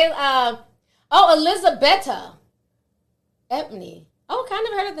chat. Hey, Elizabetta. Ebony. Oh, kind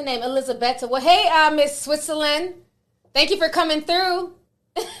of heard of the name, Elizabetta. Well, hey, Miss Switzerland. Thank you for coming through.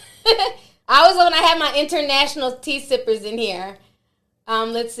 I always love when I have my international tea sippers in here.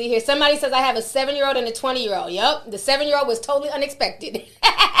 Let's see here. Somebody says I have a 7-year-old and a 20-year-old. Yep, the 7-year-old was totally unexpected.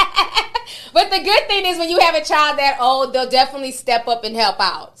 But the good thing is when you have a child that old, they'll definitely step up and help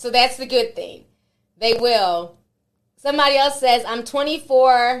out. So that's the good thing. They will. Somebody else says, I'm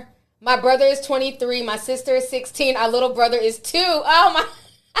 24. My brother is 23. My sister is 16. Our little brother is 2. Oh, my.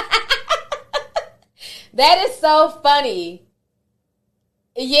 That is so funny.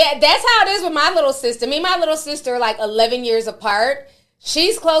 Yeah, that's how it is with my little sister. Me and my little sister are like 11 years apart.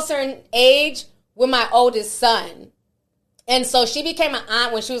 She's closer in age with my oldest son. And so she became an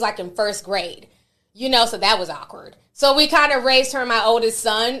aunt when she was like in first grade. You know, so that was awkward. So we kind of raised her and my oldest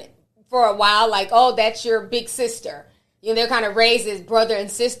son for a while, like, oh, that's your big sister. You know, they're kind of raised as brother and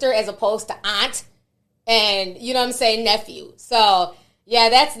sister as opposed to aunt and, you know what I'm saying, nephew. So, yeah,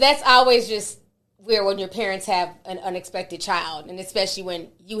 that's always just weird when your parents have an unexpected child, and especially when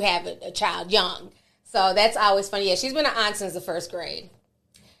you have a child young. So that's always funny. Yeah, she's been an aunt since the first grade.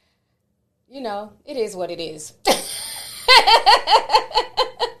 You know, it is what it is.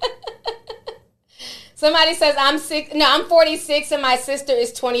 Somebody says I'm 46 and my sister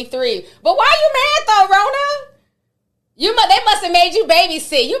is 23. But why you mad though, Rona? They must have made you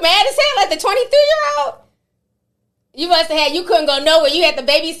babysit. You mad as hell at the 23-year-old? You must have had, you couldn't go nowhere. You had to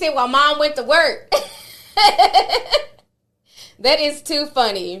babysit while mom went to work. That is too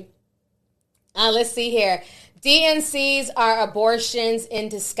funny. Let's see here. DNCs are abortions in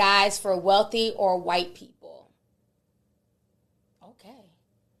disguise for wealthy or white people. Okay.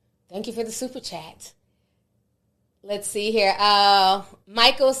 Thank you for the super chat. Let's see here.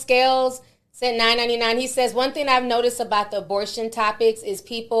 Michael Scales sent $9.99. He says, one thing I've noticed about the abortion topics is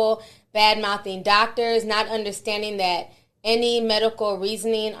people bad-mouthing doctors, not understanding that any medical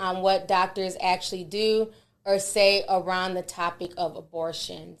reasoning on what doctors actually do or say around the topic of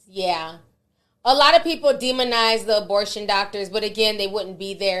abortions. Yeah. A lot of people demonize the abortion doctors, but again, they wouldn't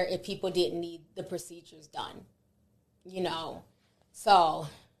be there if people didn't need the procedures done. You know. So,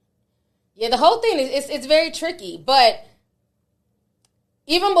 yeah, the whole thing is it's very tricky. But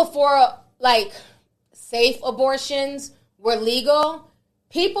even before, like, safe abortions were legal,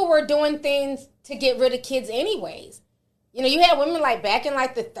 people were doing things to get rid of kids anyways. You know, you had women, like, back in,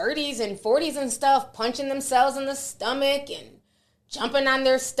 like, the 30s and 40s and stuff, punching themselves in the stomach and jumping on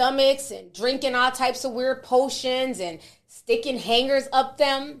their stomachs and drinking all types of weird potions and sticking hangers up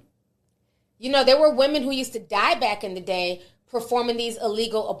them. You know, there were women who used to die back in the day performing these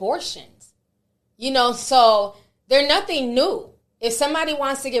illegal abortions. You know, so they're nothing new. If somebody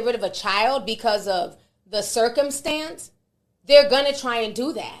wants to get rid of a child because of the circumstance, they're going to try and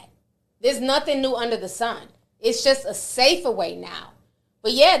do that. There's nothing new under the sun. It's just a safer way now.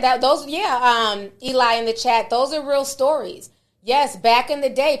 But yeah, Eli in the chat, those are real stories. Yes, back in the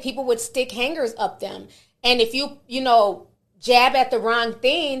day, people would stick hangers up them. And if you jab at the wrong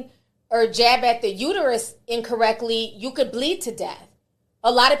thing or jab at the uterus incorrectly, you could bleed to death.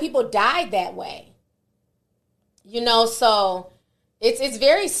 A lot of people died that way. You know, so it's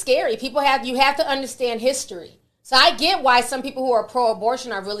very scary. You have to understand history. So I get why some people who are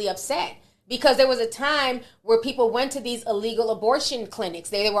pro-abortion are really upset. Because there was a time where people went to these illegal abortion clinics.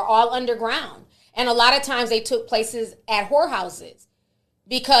 They were all underground. And a lot of times they took places at whorehouses.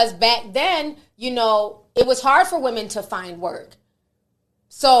 Because back then, you know, it was hard for women to find work.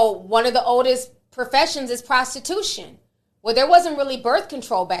 So one of the oldest professions is prostitution. Well, there wasn't really birth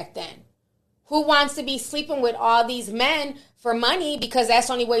control back then. Who wants to be sleeping with all these men for money because that's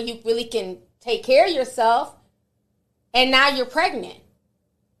the only way you really can take care of yourself? And now you're pregnant.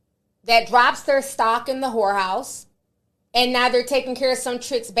 That drops their stock in the whorehouse. And now they're taking care of some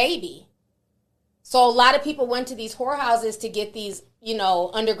trick's baby. So a lot of people went to these whorehouses to get these, you know,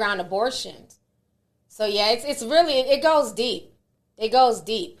 underground abortions. So yeah, it's really, it goes deep. It goes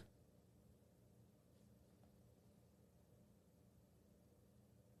deep.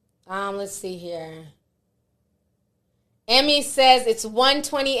 Let's see here. Emmy says it's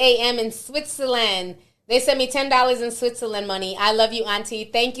 1:20 a.m. in Switzerland. They sent me $10 in Switzerland money. I love you, Auntie.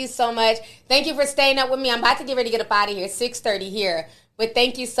 Thank you so much. Thank you for staying up with me. I'm about to get ready to get up out of here. 6:30 here. But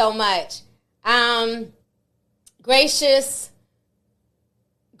thank you so much. Gracious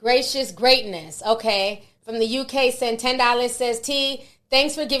greatness. Okay. From the UK, sent $10, says, T,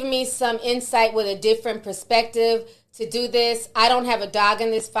 thanks for giving me some insight with a different perspective to do this. I don't have a dog in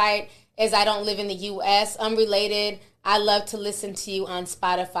this fight as I don't live in the U.S. Unrelated. I love to listen to you on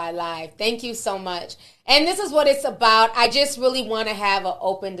Spotify Live. Thank you so much. And this is what it's about. I just really want to have an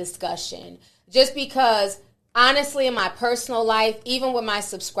open discussion. Just because, honestly, in my personal life, even with my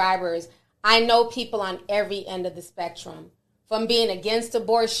subscribers, I know people on every end of the spectrum. From being against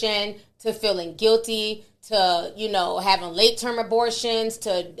abortion, to feeling guilty, to, you know, having late-term abortions,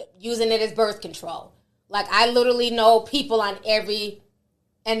 to using it as birth control. Like, I literally know people on every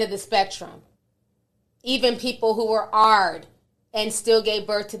end of the spectrum. Even people who were AR'd and still gave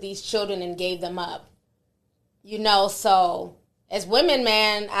birth to these children and gave them up. You know, so as women,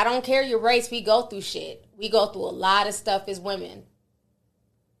 man, I don't care your race, we go through shit. We go through a lot of stuff as women.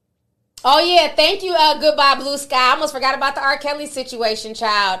 Oh, yeah, thank you, Goodbye Blue Sky. I almost forgot about the R. Kelly situation,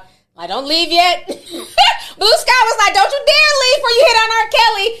 child. Like, don't leave yet. Blue Sky was like, don't you dare leave before you hit on R.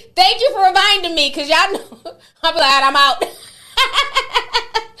 Kelly. Thank you for reminding me, because y'all know. I'm glad I'm out.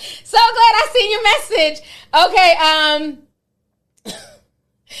 So glad I seen your message. Okay,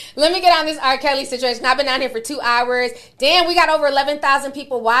 let me get on this R. Kelly situation. I've been down here for 2 hours. Damn, we got over 11,000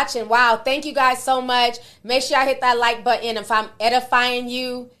 people watching. Wow, thank you guys so much. Make sure I hit that like button if I'm edifying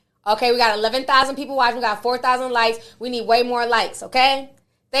you. Okay, we got 11,000 people watching. We got 4,000 likes. We need way more likes, okay?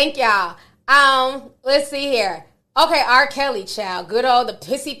 Thank y'all. Let's see here. Okay, R. Kelly, child. Good old the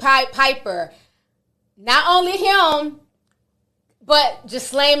pissy piper. Not only him, but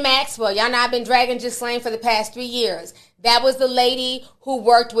Ghislaine Maxwell. Y'all know I've been dragging Ghislaine for the past 3 years. That was the lady who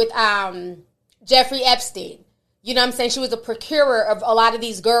worked with Jeffrey Epstein. You know what I'm saying? She was a procurer of a lot of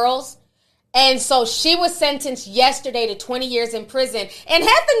these girls. And so she was sentenced yesterday to 20 years in prison and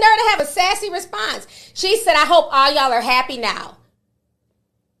had the nerve to have a sassy response. She said, I hope all y'all are happy now.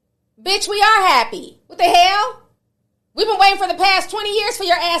 Bitch, we are happy. What the hell? We've been waiting for the past 20 years for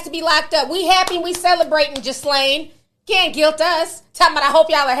your ass to be locked up. We happy and we celebrating, Ghislaine. Can't guilt us. Talking about I hope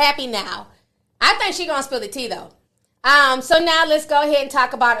y'all are happy now. I think she gonna spill the tea though. So now let's go ahead and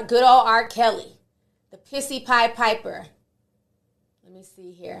talk about good old R. Kelly, the pissy pie piper. Let me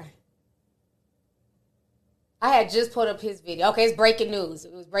see here. I had just put up his video. Okay, it's breaking news.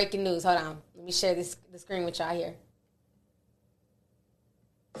 It was breaking news. Hold on. Let me share the screen with y'all here.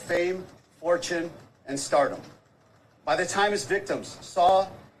 Fame, fortune, and stardom. By the time his victims saw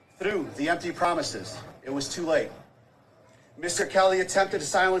through the empty promises, it was too late. Mr. Kelly attempted to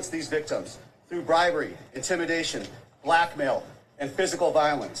silence these victims through bribery, intimidation, blackmail, and physical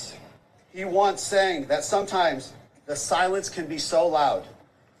violence. He once sang that sometimes the silence can be so loud.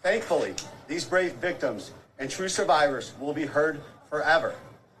 Thankfully, these brave victims and true survivors will be heard forever,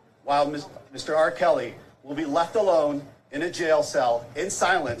 while Mr. R. Kelly will be left alone in a jail cell in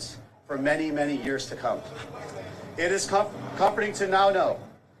silence for many, many years to come. It is comforting to now know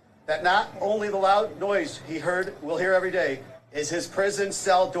that not only the loud noise will hear every day is his prison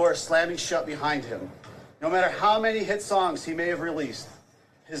cell door slamming shut behind him. No matter how many hit songs he may have released,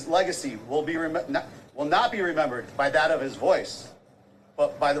 his legacy will not be remembered by that of his voice,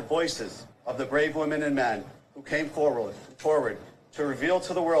 but by the voices of the brave women and men who came forward to reveal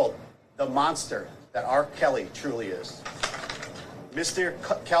to the world the monster that R. Kelly truly is. Mr.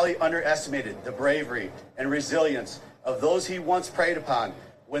 Kelly underestimated the bravery and resilience of those he once preyed upon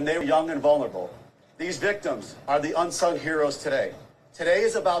when they were young and vulnerable. These victims are the unsung heroes today. Today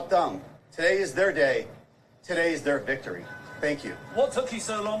is about them. Today is their day. Today is their victory. Thank you. What took you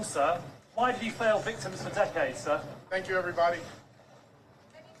so long, sir? Why did you fail victims for decades, sir? Thank you, everybody.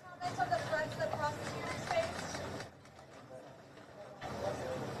 Any comments on the threats that prosecutors face?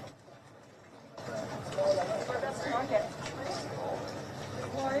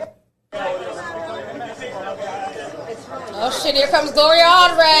 Oh shit, here comes Gloria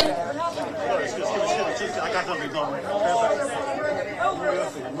Allred. I got something going.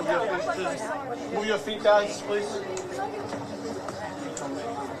 Move your feet, guys, please.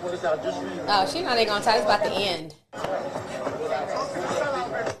 What is that? Oh, she's not even gonna tell us about the end.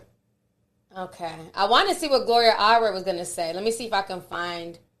 Okay. I want to see what Gloria Allred was gonna say. Let me see if I can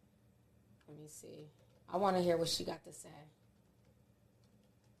find. Let me see. I want to hear what she got to say.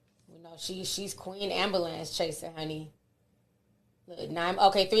 You know, she's Queen Ambulance Chaser, honey. Look,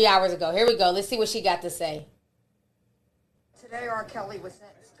 3 hours ago. Here we go. Let's see what she got to say. Today, R. Kelly was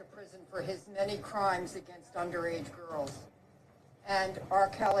sentenced to prison for his many crimes against underage girls. And R.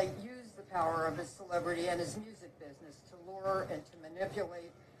 Kelly used the power of his celebrity and his music business to lure and to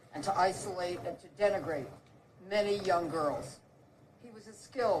manipulate and to isolate and to denigrate many young girls. He was a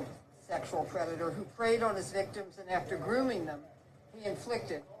skilled sexual predator who preyed on his victims, and after grooming them, he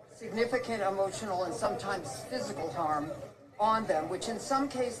inflicted significant emotional and sometimes physical harm on them, which in some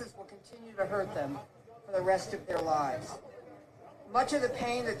cases will continue to hurt them for the rest of their lives. Much of the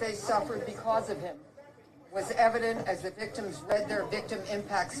pain that they suffered because of him was evident as the victims read their victim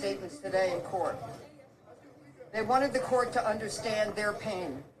impact statements today in court. They wanted the court to understand their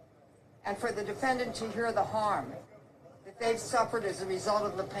pain and for the defendant to hear the harm that they've suffered as a result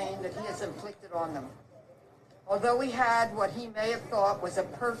of the pain that he has inflicted on them. Although he had what he may have thought was a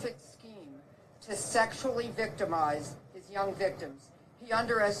perfect scheme to sexually victimize his young victims, he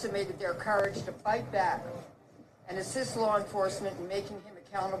underestimated their courage to fight back and assist law enforcement in making him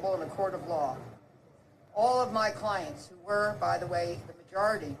accountable in a court of law. All of my clients, who were, by the way, the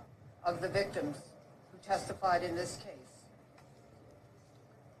majority of the victims who testified in this case,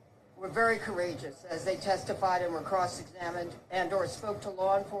 were very courageous as they testified and were cross-examined and or spoke to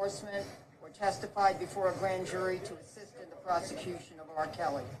law enforcement or testified before a grand jury to assist in the prosecution of R.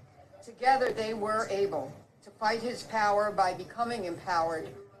 Kelly. Together, they were able to fight his power by becoming empowered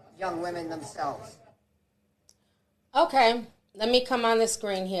young women themselves. Okay, let me come on the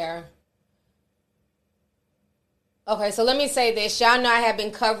screen here. Okay, so let me say this. Y'all know I have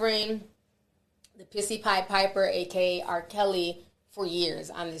been covering the Pissy Pie Piper, a.k.a. R. Kelly, for years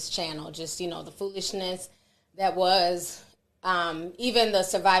on this channel. Just, you know, the foolishness that was, even the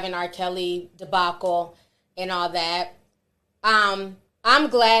Surviving R. Kelly debacle and all that. I'm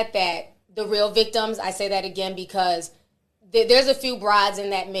glad that the real victims, I say that again because there's a few broads in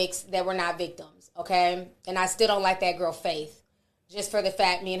that mix that were not victims, okay? And I still don't like that girl Faith. Just for the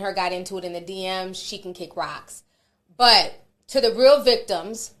fact me and her got into it in the DMs, she can kick rocks. But to the real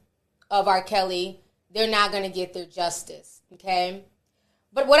victims of R. Kelly, they're not going to get their justice, okay?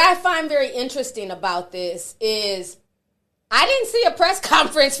 But what I find very interesting about this is I didn't see a press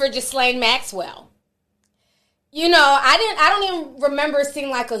conference for Ghislaine Maxwell. You know, I don't even remember seeing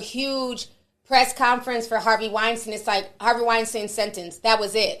like a huge press conference for Harvey Weinstein. It's like Harvey Weinstein's sentence. That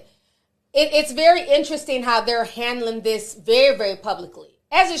was it. It's very interesting how they're handling this very, very publicly,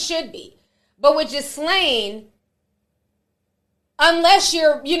 as it should be. But with Ghislaine, unless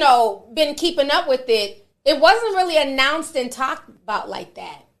you're, you know, been keeping up with it, it wasn't really announced and talked about like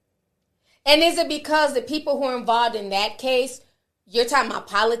that. And is it because the people who are involved in that case, you're talking about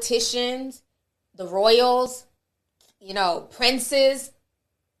politicians, the royals, you know, princes?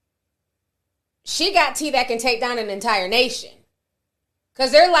 She got tea that can take down an entire nation.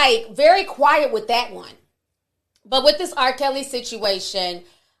 Because they're like very quiet with that one. But with this R. Kelly situation,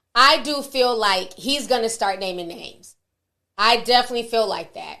 I do feel like he's going to start naming names. I definitely feel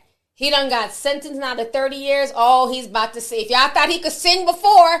like that. He done got sentenced now to 30 years. Oh, he's about to sing. If y'all thought he could sing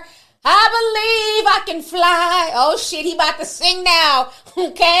before, I believe I can fly. Oh, shit, he about to sing now.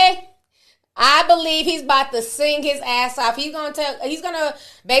 Okay? I believe he's about to sing his ass off. He's gonna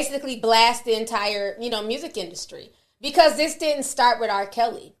basically blast the entire, you know, music industry. Because this didn't start with R.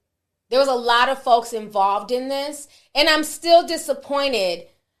 Kelly. There was a lot of folks involved in this. And I'm still disappointed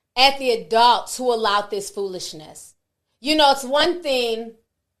at the adults who allowed this foolishness. You know, it's one thing,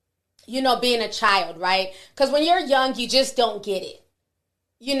 you know, being a child, right? Because when you're young, you just don't get it.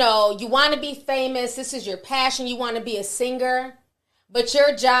 You know, you want to be famous. This is your passion. You want to be a singer. But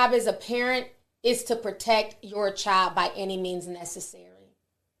your job as a parent is to protect your child by any means necessary.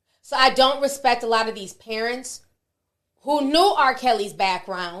 So I don't respect a lot of these parents who knew R. Kelly's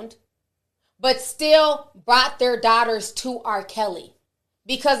background, but still brought their daughters to R. Kelly.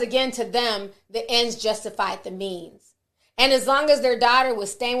 Because again, to them, the ends justified the means. And as long as their daughter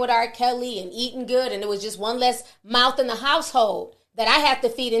was staying with R. Kelly and eating good, and it was just one less mouth in the household that I have to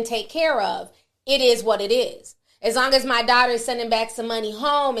feed and take care of, it is what it is. As long as my daughter is sending back some money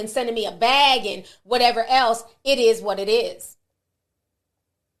home and sending me a bag and whatever else, it is what it is.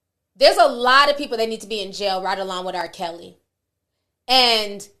 There's a lot of people that need to be in jail right along with R. Kelly.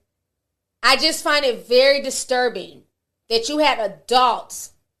 And I just find it very disturbing that you had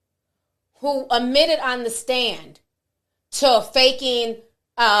adults who admitted on the stand to faking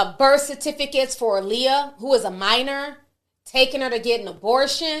birth certificates for Aaliyah, who was a minor, taking her to get an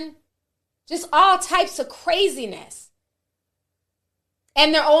abortion, just all types of craziness.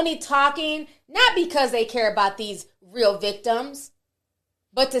 And they're only talking not because they care about these real victims,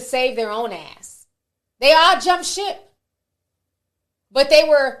 but to save their own ass. They all jumped ship. But they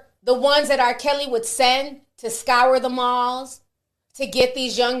were the ones that R. Kelly would send to scour the malls, to get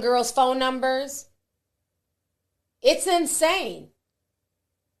these young girls' phone numbers. It's insane.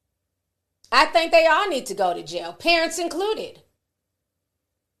 I think they all need to go to jail, parents included.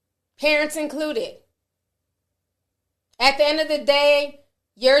 Parents included. At the end of the day,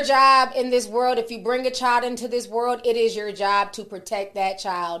 your job in this world, if you bring a child into this world, it is your job to protect that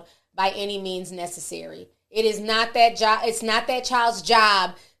child by any means necessary. It is not that job. It's not that child's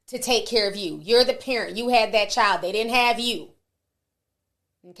job to take care of you. You're the parent. You had that child. They didn't have you.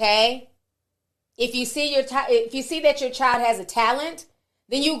 Okay? If you see that your child has a talent,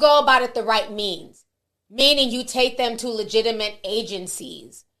 then you go about it the right means. Meaning you take them to legitimate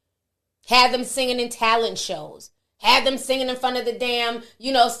agencies. Have them singing in talent shows. Have them singing in front of the damn,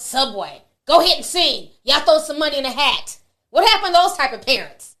 subway. Go ahead and sing. Y'all throw some money in a hat. What happened to those type of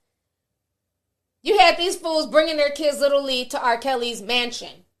parents? You had these fools bringing their kids literally to R. Kelly's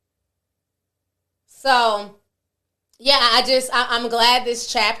mansion. So, yeah, I'm glad this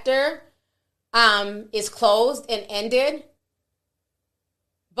chapter is closed and ended.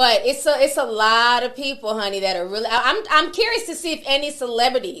 But it's a lot of people, honey, that are really... I'm curious to see if any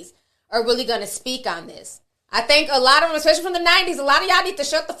celebrities are really going to speak on this. I think a lot of them, especially from the 90s, a lot of y'all need to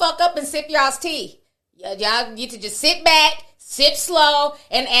shut the fuck up and sip y'all's tea. Y'all need to just sit back, sip slow,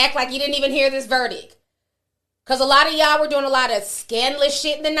 and act like you didn't even hear this verdict. Because a lot of y'all were doing a lot of scandalous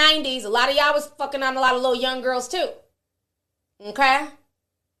shit in the 90s. A lot of y'all was fucking on a lot of little young girls, too. Okay?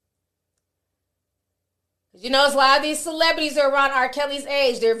 There's a lot of these celebrities are around R. Kelly's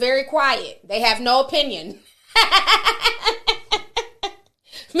age. They're very quiet. They have no opinion.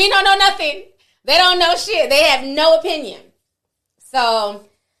 Me don't know nothing. They don't know shit. They have no opinion. So,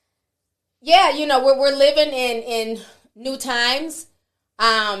 yeah, we're living in new times.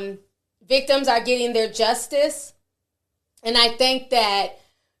 Victims are getting their justice. And I think that,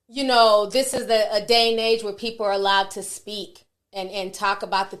 this is a day and age where people are allowed to speak and talk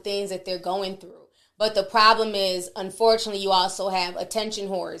about the things that they're going through. But the problem is, unfortunately, you also have attention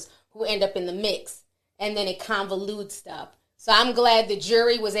whores who end up in the mix. And then it convolutes stuff. So I'm glad the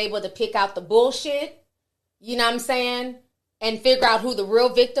jury was able to pick out the bullshit, you know what I'm saying, and figure out who the real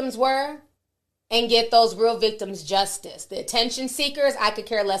victims were and get those real victims justice. The attention seekers, I could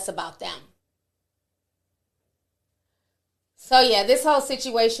care less about them. So yeah, this whole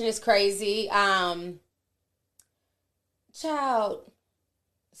situation is crazy. Child,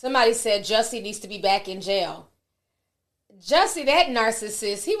 somebody said Jussie needs to be back in jail. Jussie, that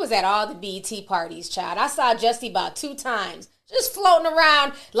narcissist, he was at all the BET parties, child. I saw Jussie about 2 times, just floating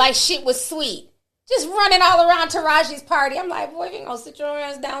around like shit was sweet. Just running all around Taraji's party. I'm like, boy, if you ain't gonna sit your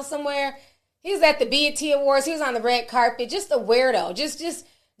ass down somewhere. He was at the BET Awards. He was on the red carpet. Just a weirdo.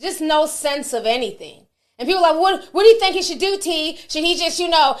 Just no sense of anything. And people are like, what do you think he should do, T? Should he just,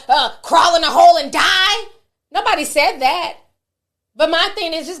 crawl in a hole and die? Nobody said that. But my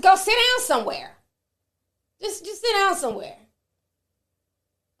thing is just go sit down somewhere. Just sit down somewhere.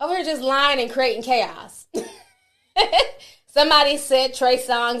 Over here just lying and creating chaos. Somebody said Trey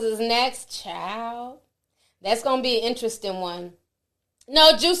Songz is next. Child. That's going to be an interesting one.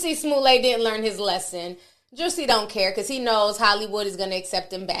 No, Juicy Smollett didn't learn his lesson. Juicy don't care because he knows Hollywood is going to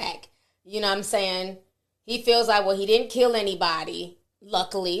accept him back. You know what I'm saying? He feels like, well, he didn't kill anybody,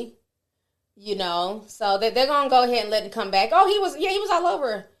 luckily. So they're going to go ahead and let him come back. Oh, he was all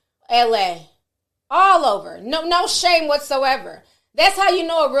over L.A. All over. No shame whatsoever. That's how you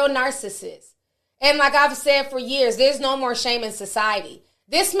know a real narcissist. And like I've said for years, there's no more shame in society.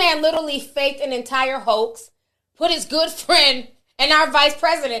 This man literally faked an entire hoax, put his good friend and our vice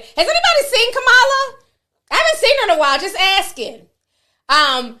president. Has anybody seen Kamala? I haven't seen her in a while, just asking.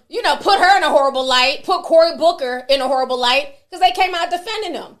 Put her in a horrible light, put Cory Booker in a horrible light, because they came out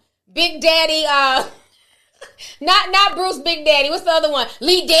defending him. Big Daddy, not Bruce Big Daddy, what's the other one?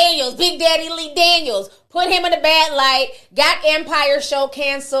 Lee Daniels, Big Daddy Lee Daniels. Put him in a bad light, got Empire show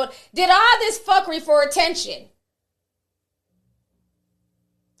canceled, did all this fuckery for attention.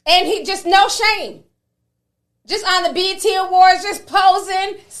 And he just no shame. Just on the BET Awards, just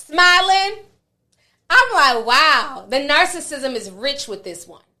posing, smiling. I'm like, wow, the narcissism is rich with this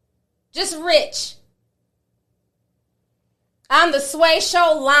one. Just rich. On the Sway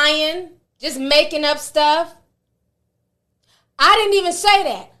Show, lying, just making up stuff. I didn't even say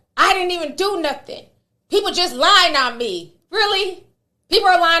that. I didn't even do nothing. People just lying on me. Really? People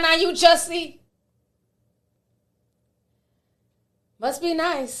are lying on you, Jussie? Must be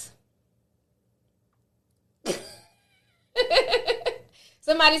nice.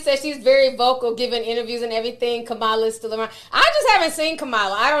 Somebody said she's very vocal, giving interviews and everything. Kamala's still around. I just haven't seen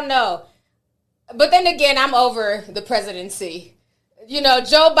Kamala. I don't know. But then again, I'm over the presidency.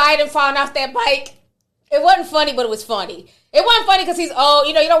 Joe Biden falling off that bike. It wasn't funny, but it was funny. It wasn't funny because he's old.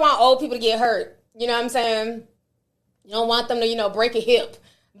 You don't want old people to get hurt. You know what I'm saying? You don't want them to, break a hip.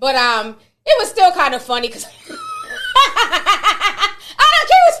 But it was still kind of funny because I don't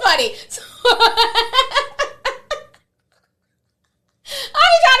care. It was funny.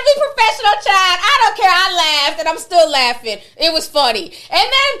 I'm trying to be professional, child. I don't care. I laughed, and I'm still laughing. It was funny.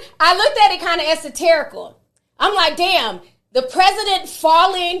 And then I looked at it kind of esoterical. I'm like, damn, the president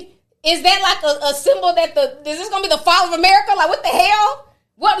falling, is that like a symbol that is this going to be the fall of America? Like, what the hell?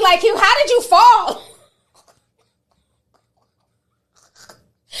 How did you fall?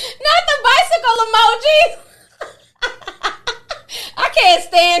 Not the bicycle emoji. I can't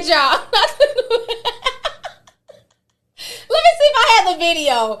stand y'all. Let me see if I have the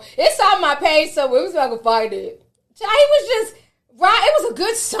video. It's on my page somewhere. Let's see if I can find it. He was just, right, it was a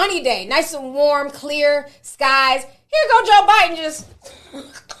good sunny day. Nice and warm, clear skies. Here go Joe Biden just, what the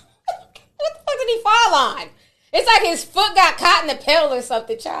fuck did he fall on? It's like his foot got caught in the pedal or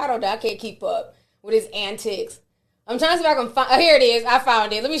something. Child, I don't know. I can't keep up with his antics. I'm trying to see if I can find, oh, here it is. I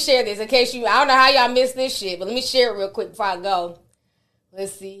found it. Let me share this in case I don't know how y'all missed this shit, but let me share it real quick before I go.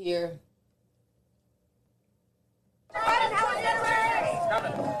 Let's see here.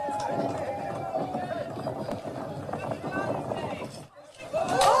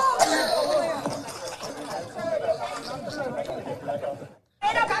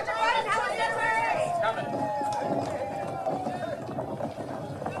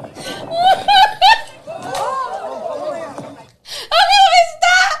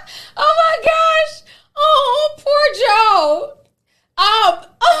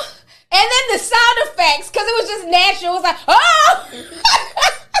 And then the sound effects, because it was just natural. It was like, oh!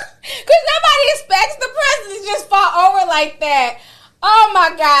 Because nobody expects the president to just fall over like that. Oh my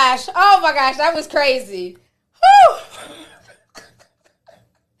gosh, that was crazy. Whew.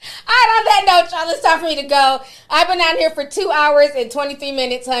 All right, on that note, y'all, it's time for me to go. I've been out here for 2 hours and 23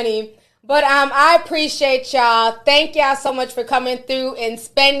 minutes, honey. But I appreciate y'all. Thank y'all so much for coming through and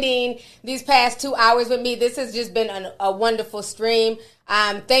spending these past 2 hours with me. This has just been a wonderful stream.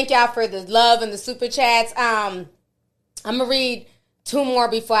 Thank y'all for the love and the super chats. I'm going to read 2 more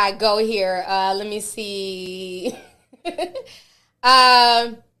before I go here. Let me see.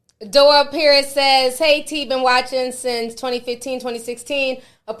 Dora Pierce says, hey, T, been watching since 2015, 2016.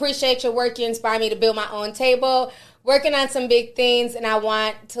 Appreciate your work. You inspire me to build my own table. Working on some big things, and I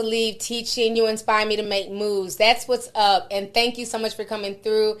want to leave teaching. You inspire me to make moves. That's what's up, and thank you so much for coming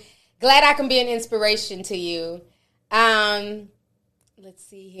through. Glad I can be an inspiration to you. Let's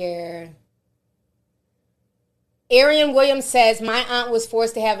see here. Arian Williams says, my aunt was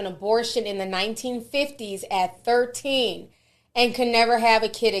forced to have an abortion in the 1950s at 13 and can never have a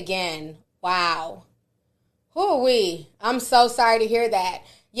kid again. Wow. Hoo-wee. I'm so sorry to hear that.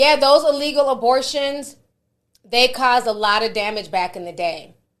 Yeah, those illegal abortions, they caused a lot of damage back in the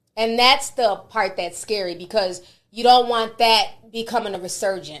day. And that's the part that's scary because you don't want that becoming a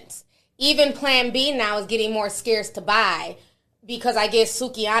resurgence. Even Plan B now is getting more scarce to buy because I guess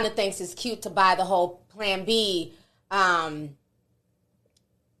Sukihana thinks it's cute to buy the whole Plan B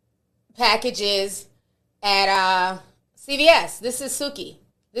packages at CVS. This is Suki.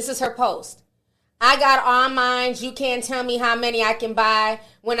 This is her post. I got all mine. You can't tell me how many I can buy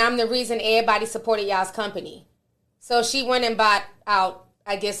when I'm the reason everybody supported y'all's company. So she went and bought out,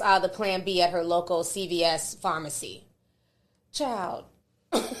 I guess, all the Plan B at her local CVS pharmacy. Child.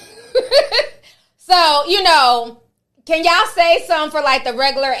 So, you know, can y'all say something for like the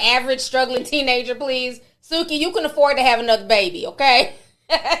regular, average, struggling teenager, please? Suki, you can afford to have another baby, okay?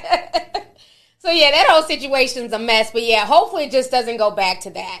 So, yeah, that whole situation's a mess. But, yeah, hopefully it just doesn't go back to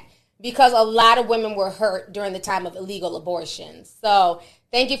that because a lot of women were hurt during the time of illegal abortions. So,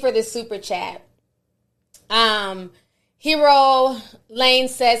 thank you for this super chat. Hero Lane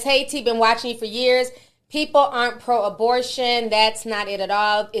says, hey, T, been watching you for years. People aren't pro-abortion. That's not it at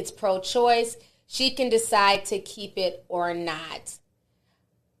all. It's pro-choice. She can decide to keep it or not.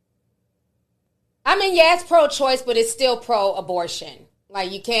 I mean, yeah, it's pro-choice, but it's still pro-abortion.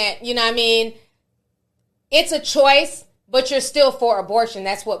 Like, you can't, you know what I mean? It's a choice, but you're still for abortion.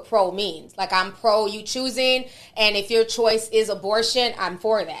 That's what pro means. Like, I'm pro you choosing, and if your choice is abortion, I'm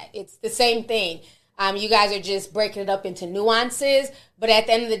for that. It's the same thing. You guys are just breaking it up into nuances, but at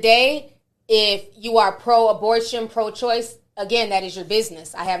the end of the day, if you are pro-abortion, pro-choice, again, that is your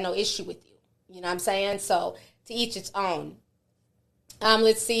business. I have no issue with you. You know what I'm saying? So, to each its own.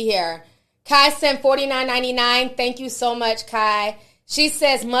 Let's see here. Kai sent $49.99. Thank you so much, Kai. She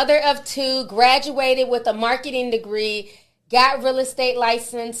says, mother of 2, graduated with a marketing degree, got real estate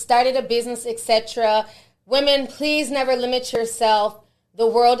license, started a business, etc. Women, please never limit yourself. The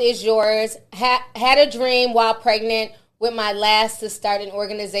world is yours. Had a dream while pregnant with my last to start an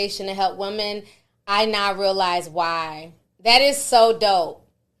organization to help women. I now realize why. That is so dope.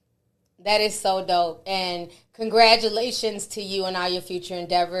 That is so dope. And congratulations to you and all your future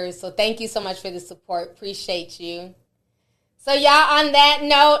endeavors. So thank you so much for the support. Appreciate you. So y'all, on that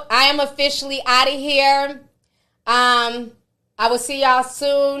note, I am officially out of here. I will see y'all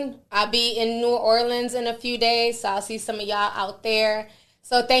soon. I'll be in New Orleans in a few days, so I'll see some of y'all out there.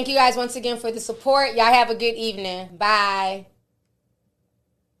 So thank you guys once again for the support. Y'all have a good evening. Bye.